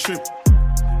Ciroc with a shrimp.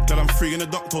 Glad I'm free in the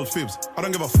duck told fibs, I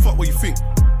don't give a fuck what you think.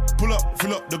 Pull up,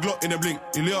 fill up the Glock in a blink,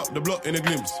 you lay up the block in a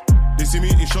glimpse. They see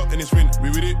me in shot and it's win, we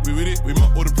with it, we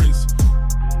mock all the prints.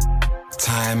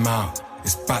 Time out,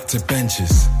 it's back to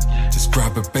benches. Just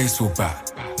grab a baseball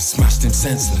bat and smash them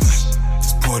senseless.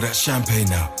 Just pour that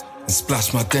champagne out and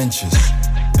splash my dentures.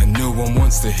 And no one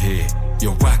wants to hear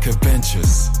your whack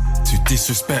adventures. Too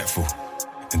disrespectful,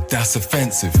 and that's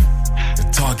offensive. The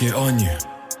target on you,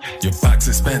 your back's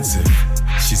expensive.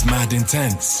 She's mad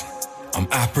intense, I'm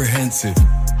apprehensive.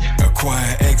 A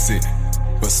quiet exit,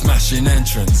 but smashing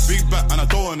entrance. Big back and I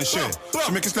don't wanna share.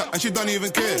 She make it slap and she don't even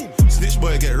care. Snitch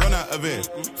boy get run out of it.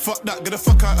 Fuck that, get the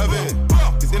fuck out of it.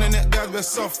 These internet guys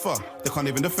best suffer. They can't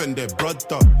even defend their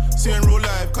brother. See in real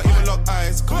life, can't even lock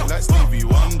eyes. Coming like Stevie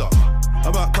Wonder.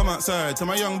 About come outside, tell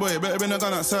my young boy, better bring a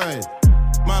gun outside.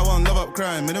 My one love up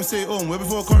crime, made them stay home way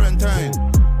before quarantine.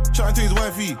 Chatting to his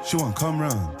wifey, she won't come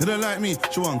round. They don't like me,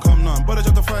 she won't come down. But they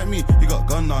try to fight me, he got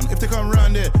gun on. If they come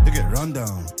round there, they get run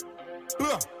down.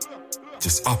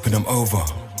 Just upping them over.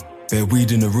 Bare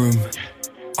weed in the room,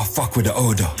 I fuck with the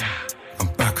odor. I'm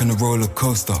back on the roller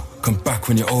coaster, come back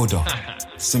when you're older.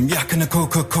 Some yak and a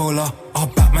Coca-Cola, I'll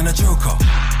Batman a Joker.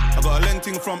 I got a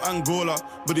lenting from Angola,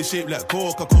 body shaped like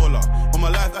Coca-Cola. All my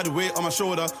life I had weight on my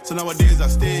shoulder, so nowadays I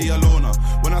stay alone.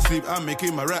 When I sleep I'm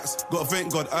making my racks, gotta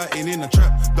thank God I ain't in a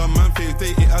trap. Dumb man face they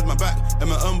ain't had my back, and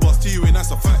my boss to you and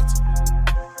that's a fact.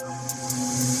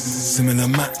 Similar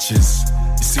matches,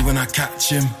 you see when I catch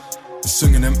him, I'm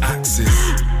swinging them axes.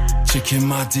 Chick in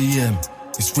my DM,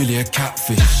 it's really a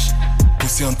catfish.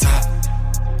 Pussy on tap,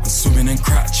 I'm swimming in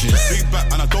crutches. Big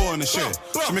back and I don't wanna share.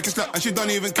 She make it slap and she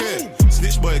don't even care.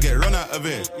 Snitch boy get run out of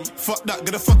it. Fuck that,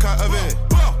 get the fuck out of it.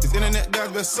 These internet guys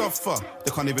best suffer.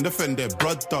 They can't even defend their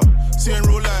brother. See in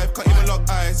real life, can't even lock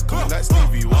eyes. Coming like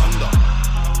Stevie Wonder.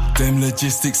 Them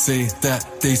logistics say that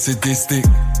they sadistic.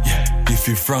 Yeah, if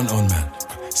you front on man,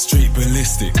 street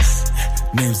ballistics.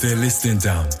 Names they're listing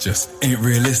down just ain't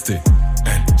realistic.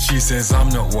 And she says I'm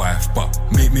not wife, but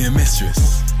make me a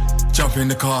mistress. Jump in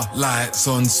the car, lights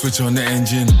on, switch on the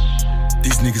engine.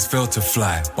 These niggas fail to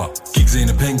fly, but gigs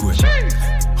ain't a penguin.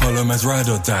 Hollow man's ride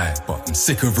or die, but I'm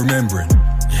sick of remembering.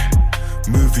 Yeah,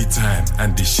 movie time,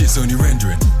 and this shit's only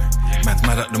rendering. Man's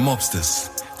mad at the mobsters,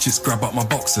 just grab up my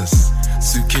boxers.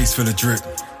 Suitcase full of drip,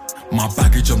 my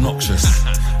baggage obnoxious.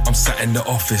 I'm sat in the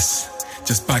office,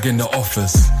 just bagging the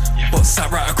offers. But sat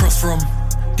right across from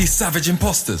These savage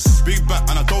imposters. Big back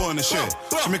and I don't wanna share.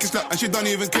 She make it slap and she don't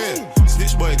even care.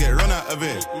 Snitch boy get run out of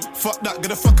it. Fuck that, get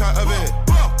the fuck out of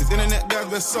it. These internet guys,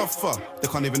 they suffer. They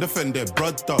can't even defend their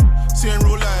brother. See in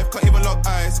real life, can't even lock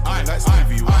eyes. I like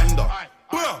Stevie Wonder.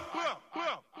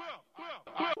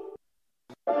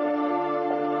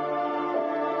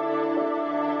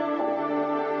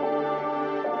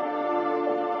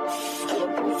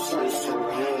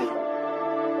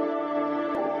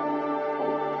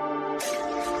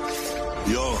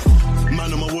 Yo,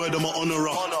 man, I'm a word, I'm a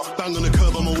honourer. Bang on the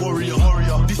curb, I'm a warrior.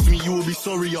 This me, you will be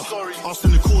sorrier. Asked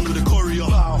in the corner with the courier.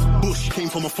 Bush came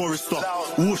from a forester.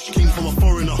 Whoosh came from a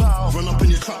foreigner. Run up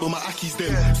in your trap with my Akis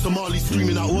then. Somali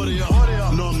screaming out warrior.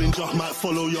 Nam ninja might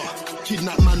follow ya.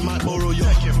 Kidnap man might borrow ya.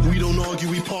 We don't argue,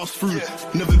 we pass through.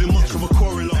 Never been much of a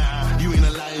quarreler. You ain't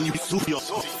a lion, you be super.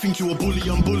 Think you a bully,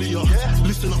 I'm bullier.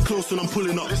 Listen up close when I'm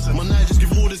pulling up. My night just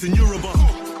give orders in Yoruba.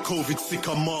 COVID sick,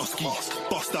 I'm masky.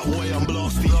 Bust that way, I'm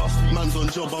blasty. Man's on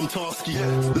job, I'm tasky.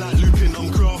 Like looping,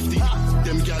 I'm crafty.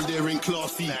 Them gal there ain't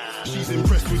classy. She's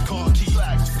impressed with khaki.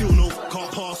 Still no,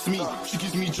 can't pass me. She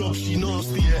gives me jobs, she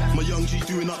nasty. My young G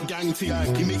doing up gang ting.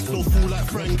 He makes no fool like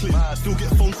Franklin. Still get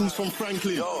phone calls from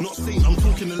Franklin. Not saying I'm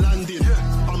talking the landing.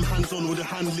 I'm hands on with the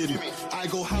handling. I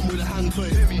go ham with a hand toy.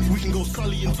 We can go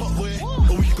Sully in top boy,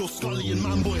 or we can go Scully in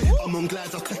man boy. I'm on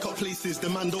glides, I take up places. The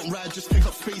man don't ride, just take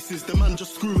up spaces. The man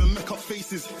just screw and make up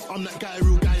faces. I'm that guy,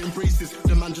 real guy embraces.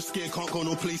 The man just scared, can't go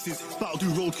no places. Battle do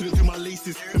road, couldn't do my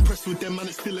laces. Impressed with them, man,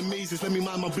 it still amazes. Let me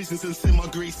mind my business and say my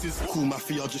graces. Cool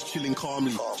mafia, just chilling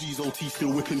calmly. G's OT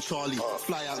still whipping Charlie.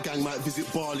 Fly out gang might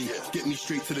visit Bali. Get me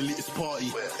straight to the latest party.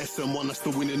 SM1, that's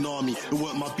the winning army. It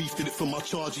weren't my beef, did it for my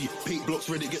chargy. Paint blocks,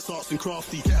 Reddit gets arts and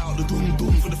crafty. Get out the doom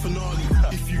doom for the finale.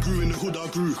 If you grew in the hood, I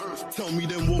grew. Tell me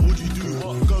then, what would you do?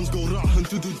 Guns go rah and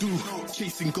do-do-do.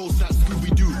 Chasing ghosts like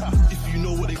Scooby-Doo. If you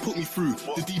know what they put me through,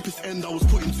 the deepest end I was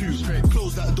put into.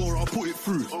 Close that door, I'll put it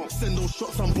through. Send those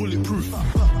shots, I'm bulletproof.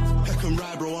 Heck and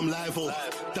ride, bro, I'm live-o.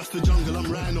 That's the jungle,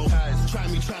 I'm rhino. Try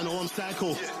me, no, I'm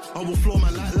psycho. I will floor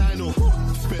man like Lionel.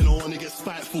 Spare no one, it gets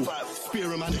spiteful.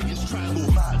 Spear a man, it gets tribal.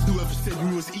 Whoever said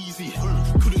we was easy,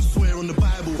 couldn't swear on the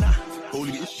Bible.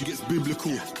 Holy issue gets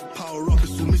biblical. Power up,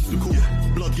 it's all mystical.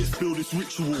 Blood gets spilled, it's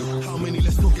ritual. How many,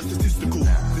 let's not get statistical.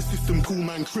 The system, cool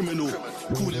man, criminal.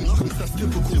 Call them nothing, that's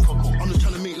typical. I'm just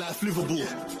trying to make life livable.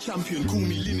 Champion, call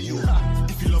me lineal.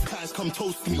 If you love ties, come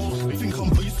toast me. Think I'm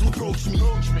but you still approach me.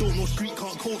 Don't know street,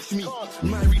 can't coach me.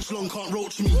 My reach long, can't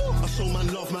roach me. I show man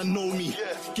love, man know me.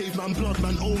 Gave man blood,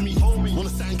 man owe me. Wanna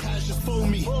sign cash, just phone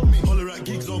me. Holler at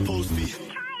gigs or posty.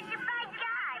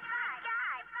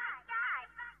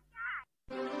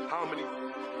 How many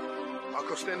are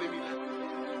cost enemy?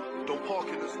 Don't park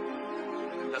in us.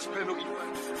 That's penalty.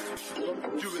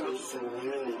 Do it.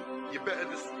 You better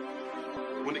this.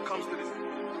 When it comes to this,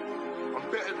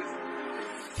 I'm better this.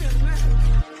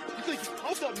 You think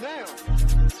hold up now?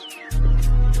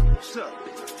 What's up?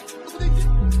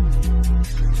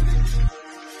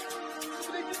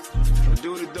 I'm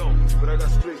doing it though, but I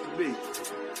got straight to be.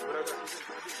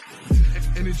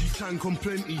 Energy tank on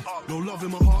plenty. No love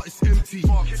in my heart, it's empty.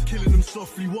 Killing them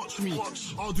softly, watch me.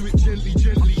 I'll do it gently.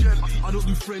 I don't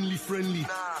do friendly.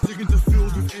 Dig into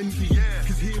field with envy.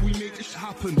 Cause here we make this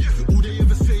happen. All they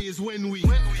ever say is when we.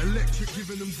 Electric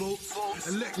giving them votes.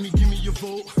 Elect me, give me your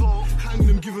vote. Hang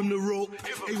them, give them the rope.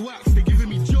 Hey, wax, they giving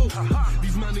me joke.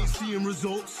 These man ain't seeing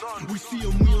results. We see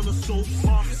them, we on the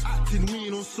soaps. Acting, we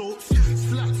ain't on soaps.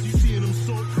 Slaps, you seeing them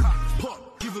soap.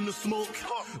 Pop, give them the smoke.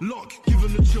 Lock, give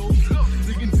them the choke.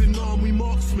 Dig into arm, we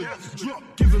marksman. Drop,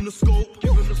 give them the scope.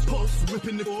 Give them the pulse,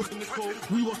 whipping the book.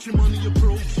 We watching money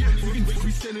approach.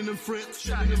 We sending them threats.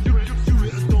 Do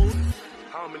it or don't.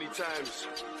 How many times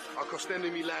I crossed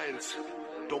enemy lines?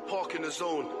 Don't park in the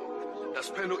zone. That's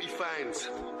penalty fines.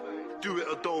 Do it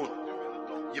or don't.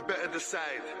 You better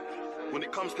decide. When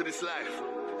it comes to this life,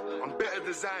 I'm better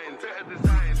designed.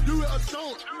 Do it or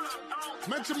don't.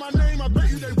 Mention my name, I bet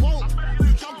you they won't.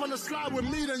 You jump on the slide with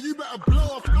me, then you better blow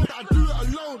off. I do it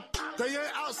alone. They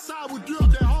ain't outside, we do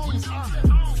up their homes.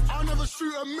 I'll never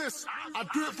shoot and miss. I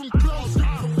do it from close.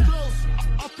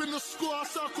 Up in the score, I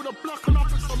circle the block and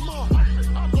up it some more.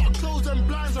 Gotta close them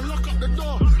blinds and lock up the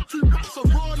door. 2 packs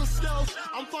of raw on the scales.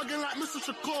 I'm fucking like Mr.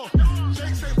 Shakur.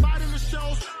 Jakes ain't biting the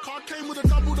shells. Car came with a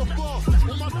double the bar.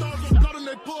 All my dogs got blood in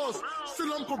their paws.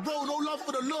 Still on parole, no love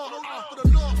for the law.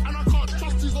 And I can't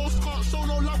trust these old can't show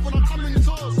no love when I come in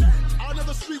doors. I'll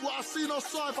never speak what I see or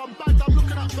saw. If I'm back, I'm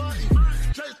looking at 30.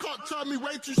 Jake can't turn me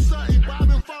way too certain, but I've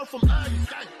been far from early.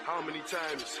 How many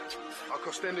times I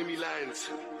crossed enemy lines?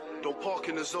 Don't park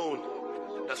in the zone.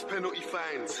 That's penalty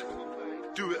fines.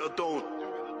 Do it or don't.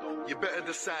 You better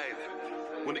decide.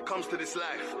 When it comes to this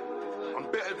life, I'm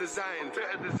better designed.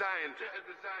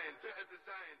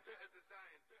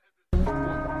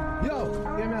 Yo,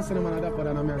 yeah, me I say the man that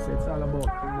and I say it's all about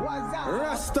Wazzup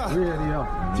Rasta Radio.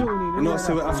 Tune in. You know,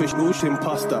 say I fish ocean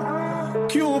pasta.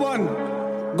 Cuban,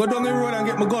 go down the road and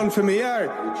get my gun for me, yeah.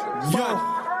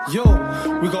 Yo,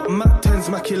 we got Mac 10s,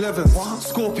 Mac 11s,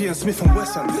 Scorpion, Smith and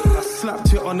Wesson. I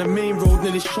slapped it on the main road,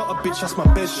 nearly shot a bitch, that's my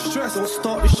bed. Stress, don't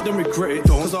start this shit and regret it,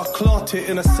 cause I'll clot it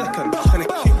in a second. And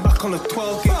it kick back on the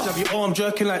 12 gauge, have your arm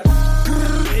jerking like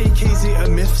AK's it a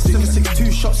myth,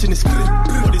 762 shots in this clip.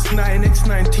 But this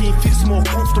 9x19 fits more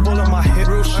comfortable on my head.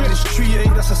 Real shit, and this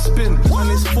 3-8, that's a spin. And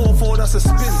this 4-4, that's a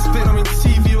spin. I'm in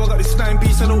TV, I got this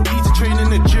 9B, so I don't need to train in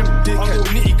the gym. I go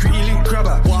nitty gritty link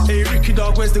grabber. Hey Ricky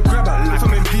dog, where's the grabber? If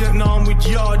I'm in Vietnam with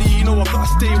Yardy, you know I gotta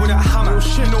stay with that hammer.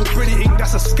 You know Brady Ink,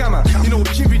 that's a scammer. You know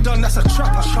Jimmy Dunn, that's a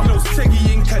trapper. You know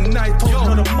Seggy Ink and Night, you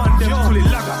know the man, them call it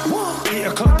lagger. 8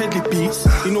 o'clock deadly beats,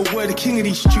 you know we're the king of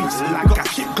these streets. I got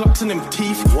shit glocks in them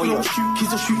teeth. We don't shoot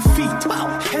kids or shoot feet.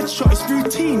 Headshot is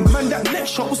routine, man that net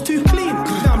shot was too clean.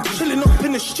 Now I'm chilling up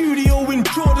in the studio in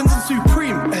Jordans and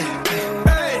Supreme.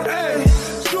 Hey,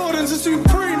 Jordans and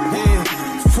Supreme.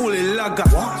 Fully lagger,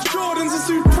 Jordans and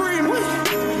Supreme.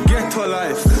 Get to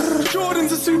life,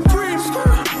 Jordans and Supreme.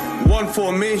 One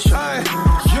formation,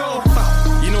 yo.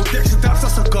 You know Dexter Daps,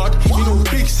 that's a god. You know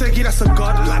Big Seggy, that's a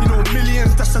god. You know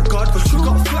Millions, that's a god. But you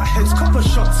got flatheads, copper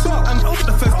shots. I'm off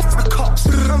the fence, the cops.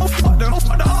 I'm fuck them,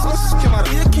 fuck the ass. Come on,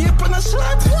 you keep on a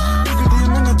slap. Nigga,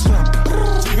 them in a trap.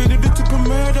 TV did the tip of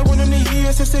murder, one in the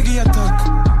years, a Seggy attack.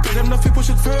 Tell them nothing push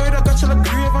it further, got you like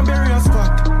grave and bury a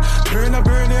spot. Burn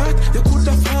it, you could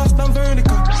have fast and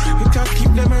vertical. You can't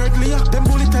keep them earthly, them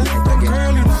bullet and let them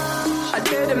girly. I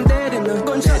dead in the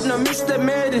gunshot, no miss them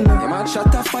head in the man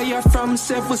shot a fire from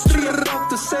 7 straight up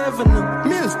to 7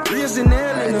 Mills, raising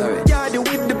hell in the yard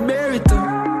with the berry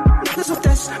This is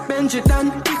test, Benji Dan,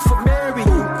 big for berry.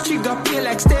 She got play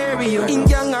like stereo, in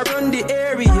gang around the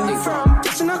area. From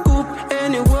catching a coupe,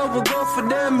 anywhere we go for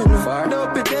them in the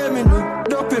dope it them in the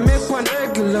dope it make one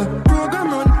regular.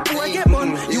 Program run, who I get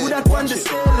one, you that one the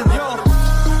sailing, yo.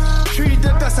 3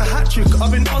 dead, that's a hat trick.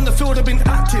 I've been on the field, I've been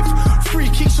active. 3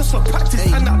 kicks just for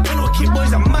practice, and that penalty kick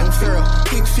boys are mad feral.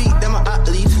 Quick feet, them a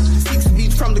athlete. 6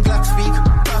 feet from the Glock speak.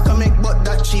 Talk a make but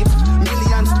that cheap.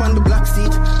 Millions on the black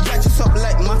seat. Catch us up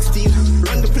like Max Steel.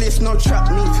 Run the place, no trap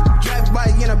meat. Drive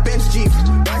by in a Benz Jeep.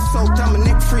 Right south, I'm a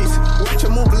neck freeze. Watch you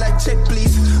move like check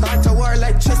please. Art a war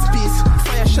like chess piece.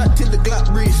 Fire shot till the Glock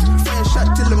breeze. Fire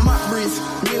shot till the Mac breeze.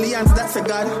 Millions, that's a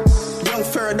god. Young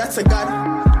Fur, that's a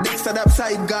god. Dexter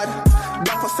upside god.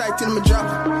 Drop a sight till me drop.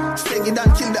 Steg it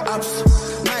and kill the ops.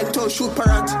 Night toe shoot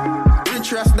parrot.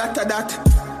 Rich ras that a that.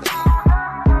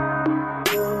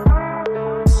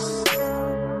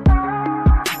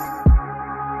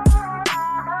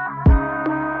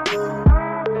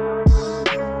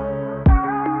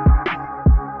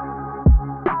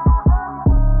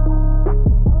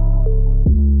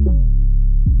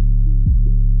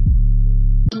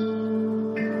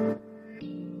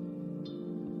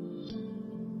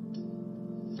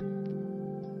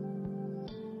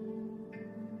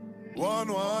 One,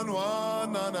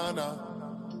 na.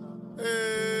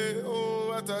 Hey, oh,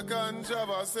 what a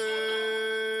controversy.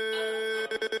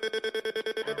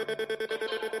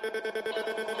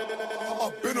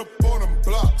 I've been up on them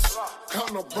blocks,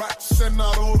 counting up racks, sending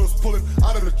out orders, pulling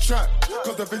out of the trap.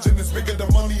 Cause the vision is bigger,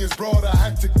 the money is broad, I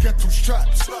had to get 2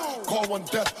 straps. Call one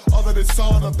death, other than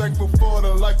son, I'm thankful for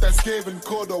the life that's given.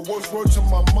 Called the worst word to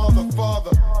my mother,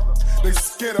 father. They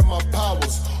scared of my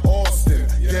powers, Austin,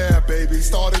 yeah baby.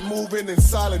 Started moving in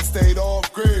silence, stayed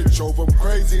off grid. Drove them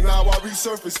crazy, now I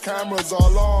resurface, cameras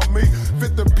all on me.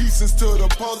 Fit the pieces to the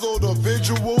puzzle, the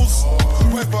visuals.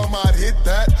 Whoever might hit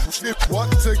that, if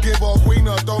what to give a queen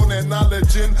or don't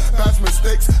acknowledging. Past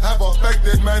mistakes have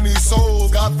affected many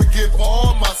souls. God forgive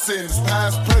all my sins,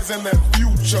 past, present and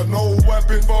future. No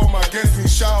weapon formed against me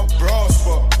shall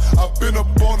prosper. I've been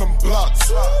up on them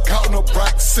blocks, counting up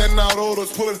racks, sending out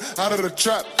orders, pulling out of the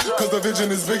trap. Cause the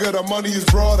vision is bigger, the money is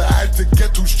broad, I had to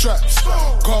get 2 straps.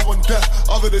 Call one death,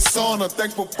 other than son, I'm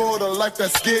thankful for the life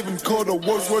that's given. Called the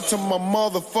worst word to my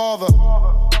mother, father.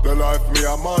 The life me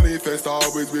a manifest,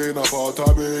 always been a part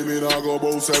of me. Now go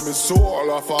both send me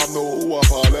soul, I found no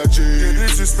apology. Get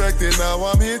disrespected, now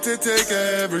I'm here to take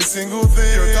every single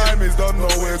thing. Your time is done,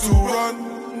 nowhere to run.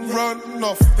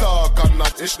 Enough talk and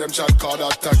not ish them shot call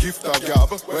that a gift of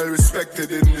gab. Well respected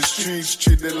in the streets,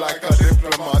 treated like a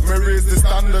diplomat. Me raise the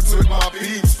standards with my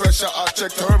peeps. Pressure I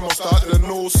check thermostat, the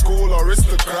no school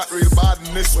aristocrat. Real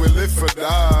badness, we live for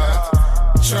that.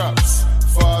 Traps,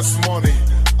 fast money,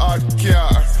 hard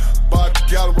car, bad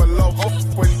gal will love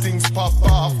off when things pop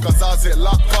off. Cause as it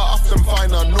lock off, them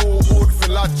find a no hood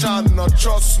feel like John, not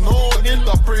trust no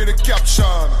interpret the caption.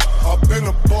 I've been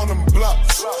up on them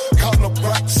blocks, counting up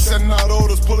racks, sending out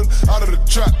orders, pulling out of the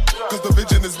trap. Cause the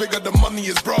vision is bigger, the money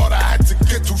is broad, I had to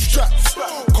get 2 straps.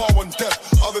 Call one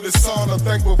death, other than son, I'm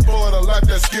thankful for the life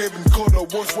that's given. Called the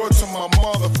worst word to my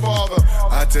mother, father.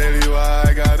 I tell you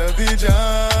I got a vision.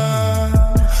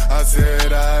 I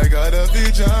said I got a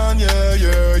vision, yeah,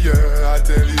 yeah, yeah. I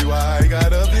tell you I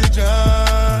got a vision.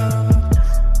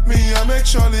 Me, I make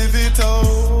sure live it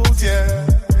out, yeah,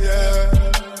 yeah.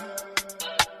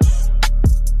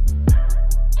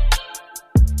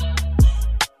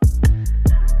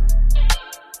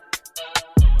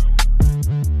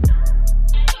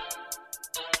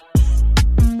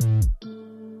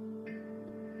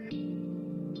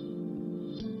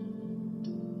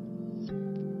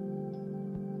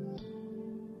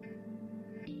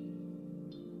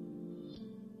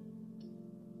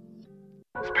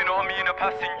 Spin on me in a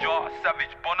passenger,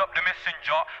 savage, burn up the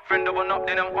messenger. Friend of one up,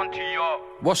 then I'm onto you.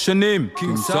 What's your name?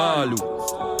 King Salu.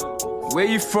 Where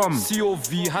you from?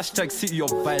 COV, hashtag city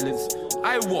of violence.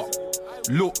 I what?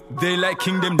 Look, they like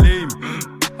Kingdom lame.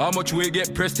 How much weight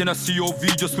get pressed in a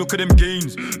COV? Just look at them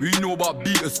gains. We know about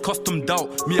beaters, customed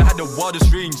out. Me, I had the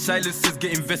wildest range. Silences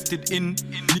get invested in.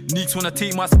 Neeks wanna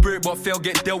take my spirit, but fail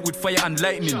get dealt with fire and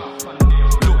lightning.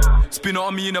 Spin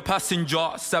on me in a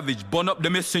passenger, savage, burn up the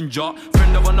messenger.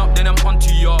 Friend of one up, then I'm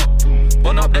onto ya.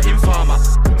 Burn up the informer.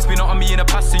 Spin on me in a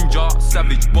passenger,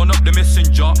 savage, burn up the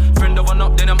messenger. Friend of one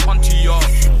up, then I'm onto ya.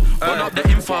 Burn up the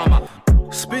informer.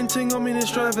 Spin ting on me in this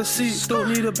driver's seat. Don't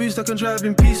need a boost, I can drive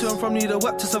in peace. Where I'm from, need a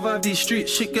whap to survive these streets.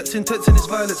 Shit gets intense in this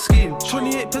violent scheme.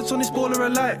 28 pence on this baller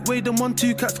of light. Weighed them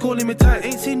 1-2 cats calling me tight.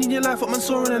 Ain't seen in your life what man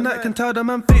saw in the night. Can tell the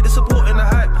man fake the support in the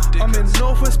hype. I'm in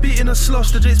Northwest beating a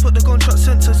slush. The Jakes put the contract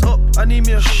sentence up. I need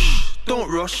me a shh.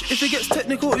 Don't rush. If it gets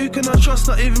technical, who can I trust?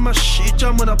 Not even my shit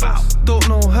jam when I bounce. Don't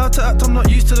know how to act, I'm not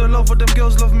used to the love. But them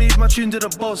girls love me if my tune did a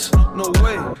buzz. No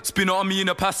way. Spin on me in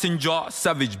a passenger,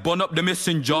 savage, burn up the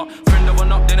messenger. Friend of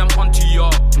one up, then I'm onto ya.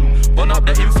 Burn up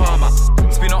the informer.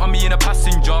 Spin on me in a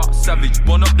passenger, savage,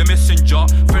 burn up the messenger.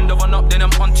 Friend of one up, then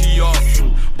I'm onto ya.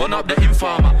 Burn up the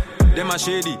informer. Them man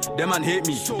shady, them man hate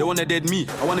me. They wanna dead me,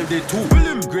 I want them dead too.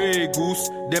 Grey goose,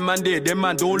 them man dead, them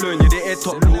man don't learn. Yeah, they head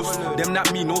top loose. Them not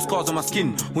me, no scars on my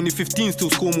skin. Only 15 still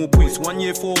score more points. 1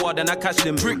 year forward and I catch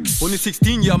them bricks. Only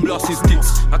 16, yeah, I'm lost in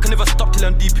sticks. I can never stop till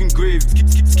I'm deep in graves.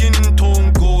 Skin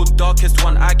tone gold, darkest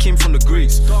one, I came from the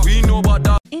graves. We know about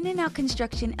that. In-N-Out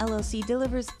Construction LLC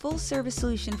delivers full-service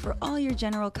solution for all your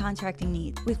general contracting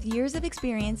needs. With years of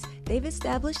experience, they've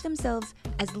established themselves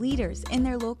as leaders in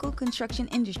their local construction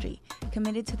industry,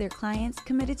 committed to their clients,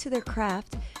 committed to their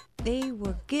craft. They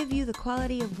will give you the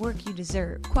quality of work you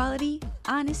deserve. Quality,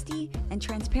 honesty, and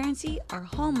transparency are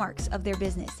hallmarks of their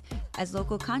business. As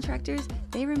local contractors,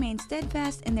 they remain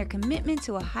steadfast in their commitment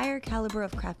to a higher caliber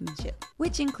of craftsmanship,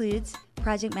 which includes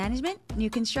project management, new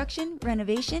construction,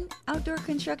 renovation, outdoor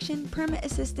construction, permit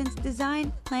assistance,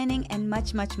 design, planning, and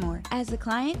much, much more. As a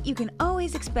client, you can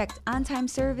always expect on-time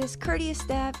service, courteous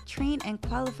staff, trained and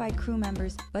qualified crew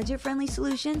members, budget-friendly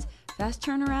solutions, fast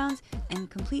turnarounds, and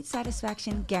complete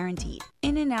satisfaction guaranteed.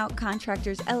 In-N-Out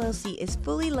Contractors LLC is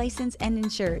fully licensed and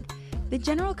insured. The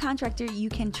general contractor you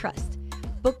can trust.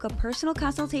 Book a personal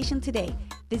consultation today.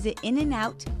 Visit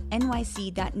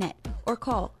inandoutnyc.net or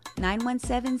call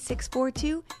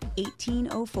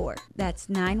 917-642-1804. That's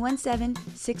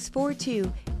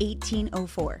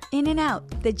 917-642-1804.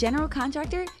 In-N-Out, the general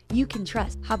contractor you can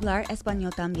trust. Hablar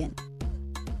español también.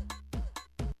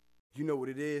 You know what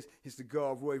it is. It's the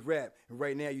God Roy Rap. And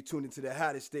right now you tuned into the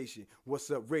hottest station. What's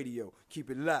Up Radio.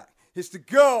 Keep it locked. It's the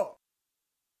God.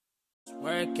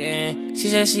 Working, she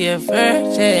said she a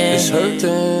virgin. It's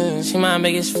hurting. She my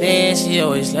biggest fan, she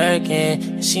always lurking.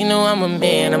 And she know I'm a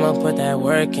man, I'ma put that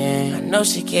work in. I know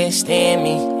she can't stand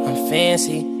me, I'm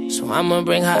fancy. So I'ma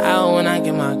bring her out when I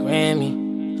get my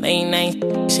Grammy. Late night,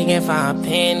 she can't find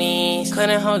panties.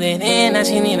 Couldn't hold it in, now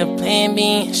she need a plan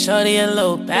B. Shorty a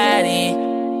little baddie,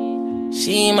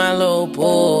 she my little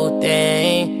boo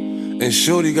thing. And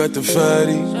Shorty got the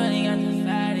fatty.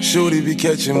 Shorty be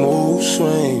catching mood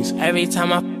swings. Every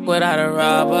time I f without a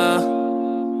rubber,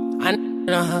 I on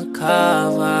her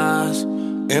covers.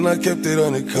 And I kept it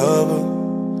undercover,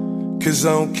 cause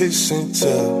I don't kiss and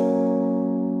tell.